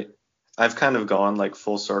 Right. I've kind of gone like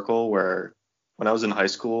full circle where when I was in high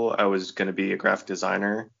school, I was going to be a graphic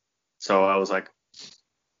designer. So I was like,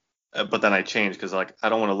 but then I changed because like I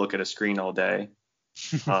don't want to look at a screen all day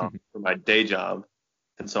for my day job.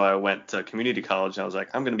 And so I went to community college and I was like,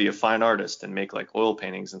 I'm going to be a fine artist and make like oil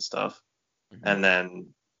paintings and stuff. And then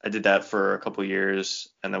I did that for a couple of years.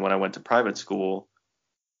 And then when I went to private school,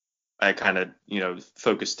 I kind of,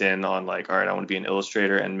 focused in on like, all right, I want to be an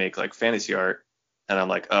illustrator and make like fantasy art. And I'm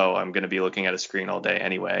like, oh, I'm going to be looking at a screen all day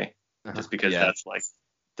anyway, just because that's like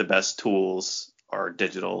the best tools are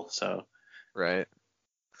digital. So. Right.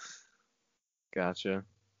 Gotcha.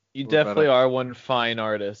 You What definitely about are one fine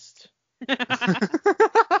artist. Yeah,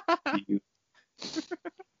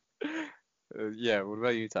 what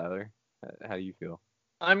about you, Tyler? How do you feel?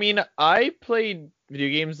 I mean, I played video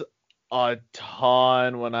games a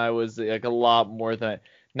ton when I was like a lot more than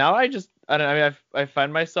now. I don't. I mean, I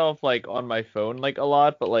find myself like on my phone like a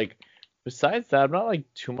lot, but like besides that, I'm not like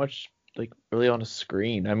too much like really on a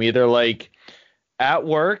screen. I'm either like at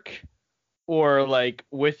work or like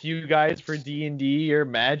with you guys for D&D or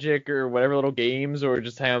Magic or whatever little games, or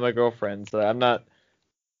just hang out with my girlfriend. So I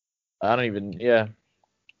don't even, yeah.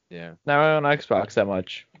 Yeah. Not on Xbox that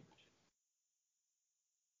much.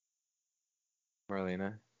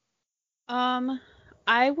 Marlena?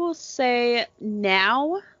 I will say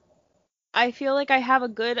now I feel like I have a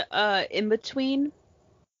good in between.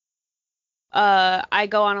 I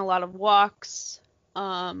go on a lot of walks.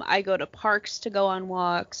 I go to parks to go on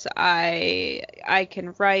walks. I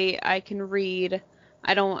can write, I can read.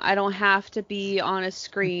 I don't have to be on a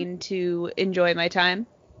screen to enjoy my time.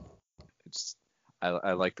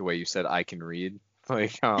 I like the way you said I can read.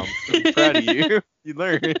 Like, I'm proud of you. You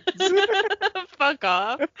learned. Fuck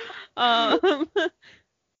off.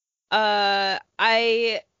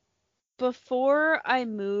 I before I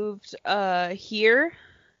moved here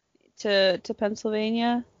to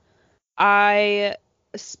Pennsylvania, I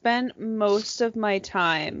spent most of my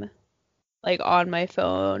time like on my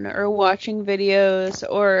phone or watching videos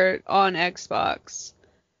or on Xbox.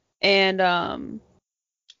 And That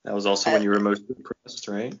was also when you were most depressed,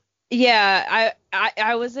 right? yeah,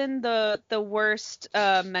 I was in the worst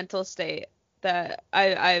mental state that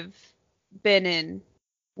I've been in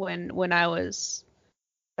when I was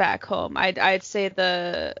back home. I'd say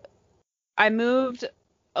I moved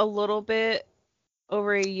a little bit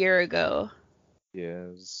over a year ago. Yeah,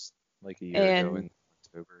 it was like a year ago in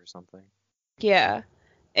October or something. Yeah.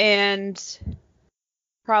 And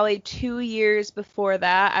probably 2 years before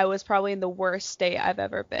that, I was probably in the worst state I've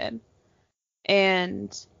ever been.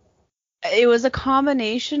 And it was a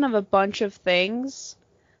combination of a bunch of things,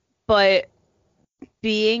 but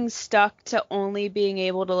being stuck to only being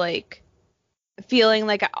able to like feeling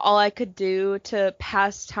like all I could do to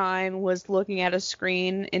pass time was looking at a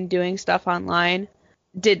screen and doing stuff online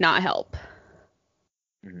did not help.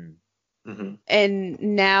 And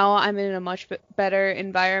now I'm in a much better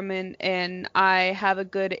environment and I have a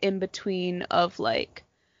good in between of like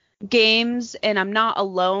games, and I'm not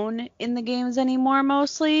alone in the games anymore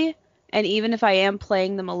mostly. And even if I am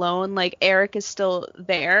playing them alone, like Eric is still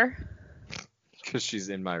there. Because she's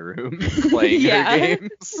in my room playing her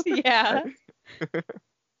games. Yeah.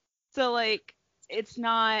 So like it's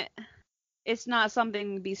not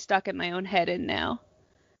something to be stuck in my own head in now.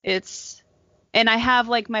 And I have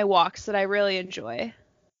like my walks that I really enjoy.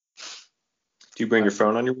 Do you bring your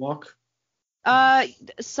phone on your walk?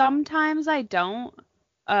 Sometimes I don't.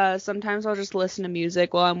 Sometimes I'll just listen to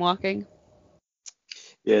music while I'm walking.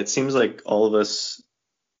 Yeah, it seems like all of us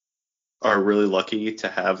are really lucky to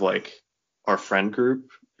have like our friend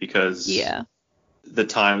group, because the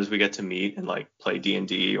times we get to meet and like play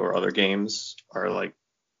D&D or other games are like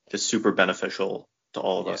just super beneficial to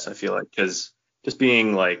all of us, I feel like, because just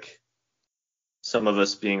being like some of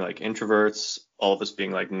us being like introverts, all of us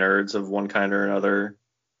being like nerds of one kind or another,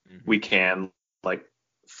 we can like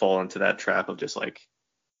fall into that trap of just like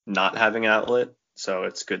not having an outlet. So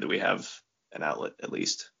it's good that we have an outlet at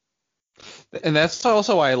least. And that's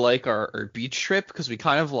also why I like our beach trip, because we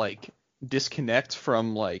kind of like disconnect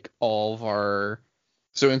from like all of our.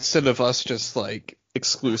 So instead of us just like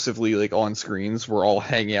exclusively like on screens, we're all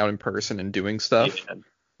hanging out in person and doing stuff.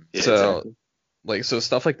 Yeah, so exactly. like so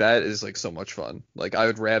stuff like that is like so much fun. Like I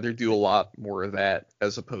would rather do a lot more of that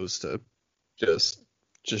as opposed to just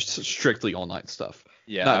strictly online stuff.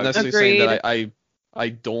 Yeah. Not necessarily saying that Agreed. I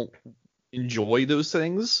don't enjoy those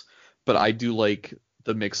things, but I do like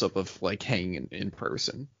the mix up of like hanging in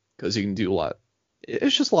person, because you can do a lot.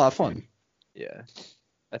 It's just a lot of fun. Yeah.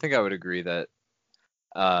 I think I would agree that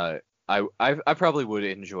I probably would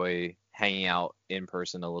enjoy hanging out in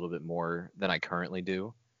person a little bit more than I currently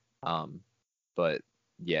do. But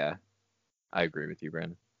yeah, I agree with you,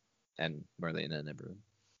 Brandon, and Marlena and everyone.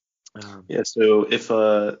 Yeah, so if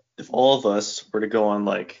all of us were to go on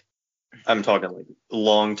like, I'm talking like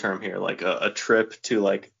long term here, like a trip to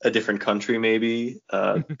like a different country maybe,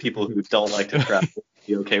 people who don't like to travel would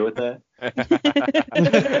be okay with that?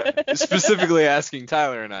 Specifically asking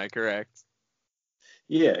Tyler and I, correct?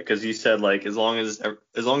 Yeah, because you said like as long as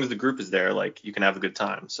the group is there, like you can have a good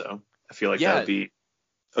time. So I feel like that Yeah. would be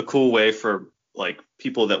a cool way for like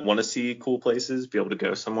people that want to see cool places be able to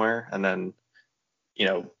go somewhere and then,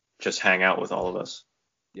 just hang out with all of us.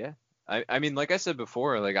 Yeah. I mean, like I said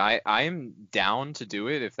before, like I am down to do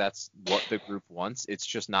it if that's what the group wants. It's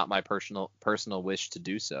just not my personal wish to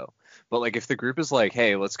do so. But like if the group is like,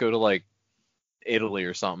 hey, let's go to like Italy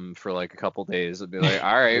or something for like a couple days, I'd be like,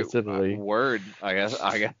 all right, It's Italy. word. I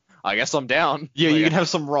guess I'm down. Yeah, Like, you can have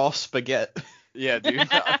some raw spaghetti. Yeah, dude.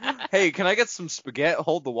 Hey, can I get some spaghetti?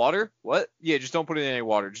 Hold the water? What? Yeah, just don't put it in any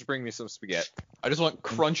water. Just bring me some spaghetti. I just want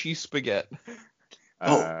crunchy spaghetti.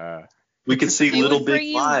 We could see They Little would bring Big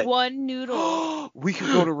you live. one noodle. We could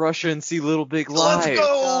go to Russia and see Little Big live. Let's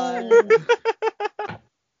go!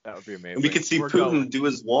 That would be amazing. And we could see We're Putin going. do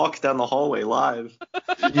his walk down the hallway live.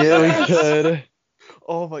 Yeah, we could.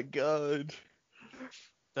 Oh my god.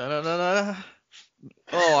 Da-da-da-da.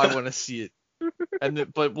 Oh, I want to see it.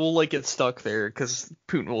 But we'll like get stuck there because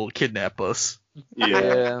Putin will kidnap us.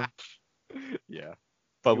 Yeah. Yeah.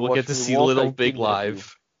 But You we'll watch get to me see walk, Little I Big kidnap you.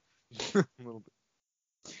 live. Little bit.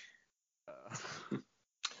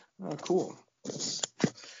 Oh, cool. That's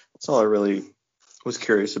all I really was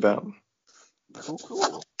curious about.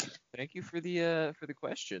 Cool. Thank you for the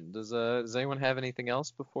question. Does anyone have anything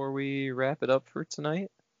else before we wrap it up for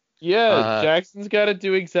tonight? Yeah, Jackson's got to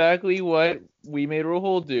do exactly what we made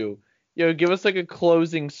Rahul do. Yo, give us like a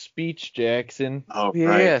closing speech, Jackson. Oh, Yeah,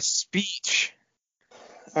 right. speech.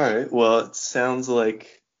 All right. Well, it sounds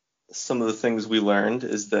like some of the things we learned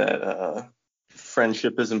is that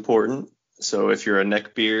friendship is important. So if you're a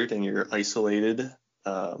neckbeard and you're isolated,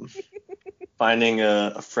 finding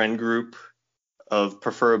a friend group of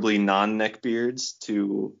preferably non-neckbeards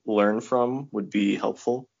to learn from would be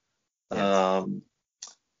helpful. Yes.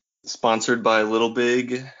 Sponsored by Little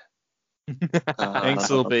Big. Thanks,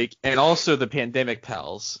 Little Big. And also the Pandemic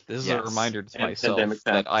Pals. This is a Yes. reminder to And myself Pandemic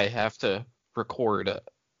Pals. that I have to record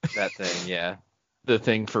That thing, yeah. the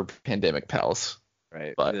thing for Pandemic Pals.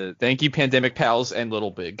 Right. But thank you, Pandemic Pals and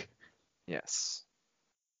Little Big. Yes.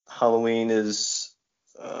 Halloween is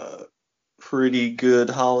a pretty good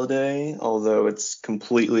holiday, although it's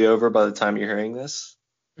completely over by the time you're hearing this.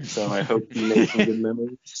 So I hope you make some good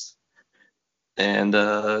memories. And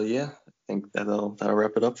yeah, I think that'll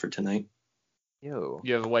wrap it up for tonight. Yo.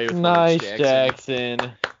 You have a way with Nice, words, Jackson.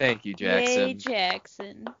 Thank you, Jackson. Yay,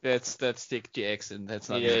 Jackson. That's Dick Jackson. That's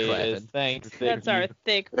not Yeah, me it is. clapping. Thanks, That's our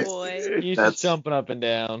thick boy. He's That's- just jumping up and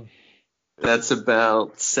down. That's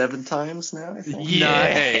about 7 times now, I think.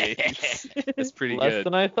 Yeah. Nice. That's pretty Less good.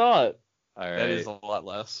 than I thought. All right. That is a lot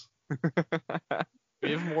less. We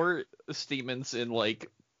have more statements in like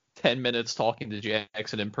 10 minutes talking to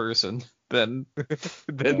Jackson in person than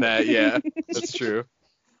Than that, yeah. That's true.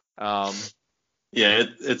 Yeah,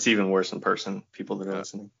 it's even worse in person, people that are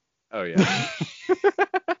listening. Oh yeah.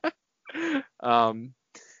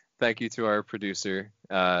 Thank you to our producer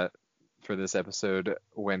for this episode,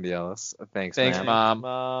 Wendy Ellis. Thanks, Thanks, ma'am.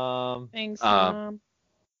 Mom. Thanks, Um, Mom.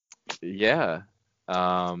 Yeah.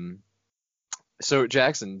 So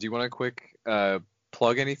Jackson, do you want to quick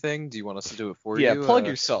plug anything? Do you want us to do it for Yeah, you? plug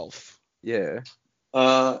yourself. Yeah.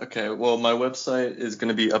 Okay, well, my website is going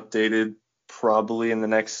to be updated probably in the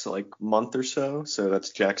next like month or so. So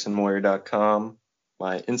that's jacksonmoyer.com.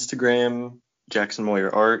 My Instagram, Jackson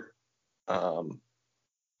Moyer Art.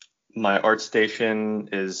 My art station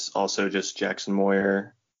is also just Jackson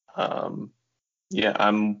Moyer. Yeah,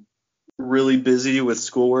 I'm really busy with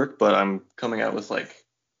schoolwork, but I'm coming out with like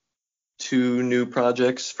 2 new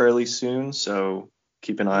projects fairly soon. So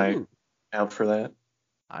keep an eye Ooh. out for that.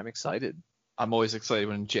 I'm excited. I'm always excited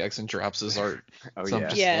when Jackson drops his art. Oh So I'm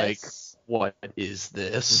yeah. just like, what is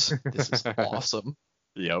this? This is awesome.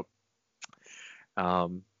 Yep.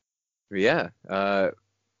 Yeah.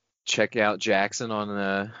 Check out Jackson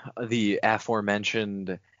on the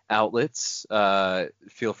aforementioned outlets.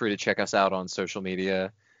 Feel free to check us out on social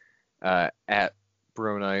media at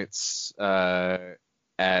Bro Nights, at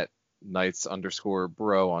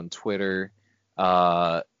Nights_bro on Twitter,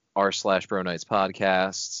 r/Bro Nights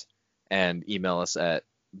podcast, and email us at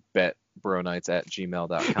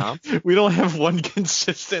betbronights@gmail.com. We don't have one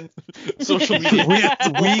consistent social media.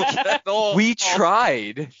 We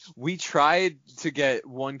tried to get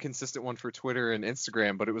one consistent one for Twitter and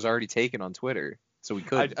Instagram, but it was already taken on Twitter. so we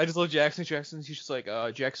could. I just love Jackson. Jackson's he's just like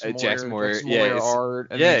Jackson Moyer. Jackson Moyer, Jackson yeah, Moyer it's- art.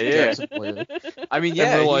 And yeah, then yeah. Jackson Moyer. I mean, And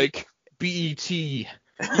yeah, we're he- like BET. He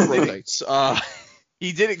writes.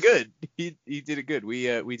 he did it good. He did it good. We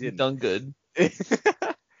didn't. Done good.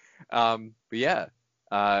 But yeah,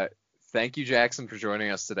 thank you, Jackson, for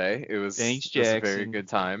joining us today. It was Thanks, just a very Jackson. good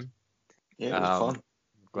time. Yeah, it was fun.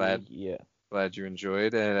 Glad you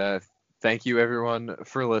enjoyed, and thank you everyone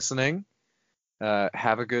for listening.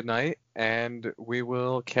 Have a good night, and we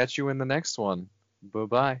will catch you in the next one. Bye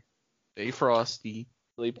bye. Stay frosty.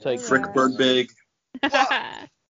 Sleep tight. Frick Bird Big.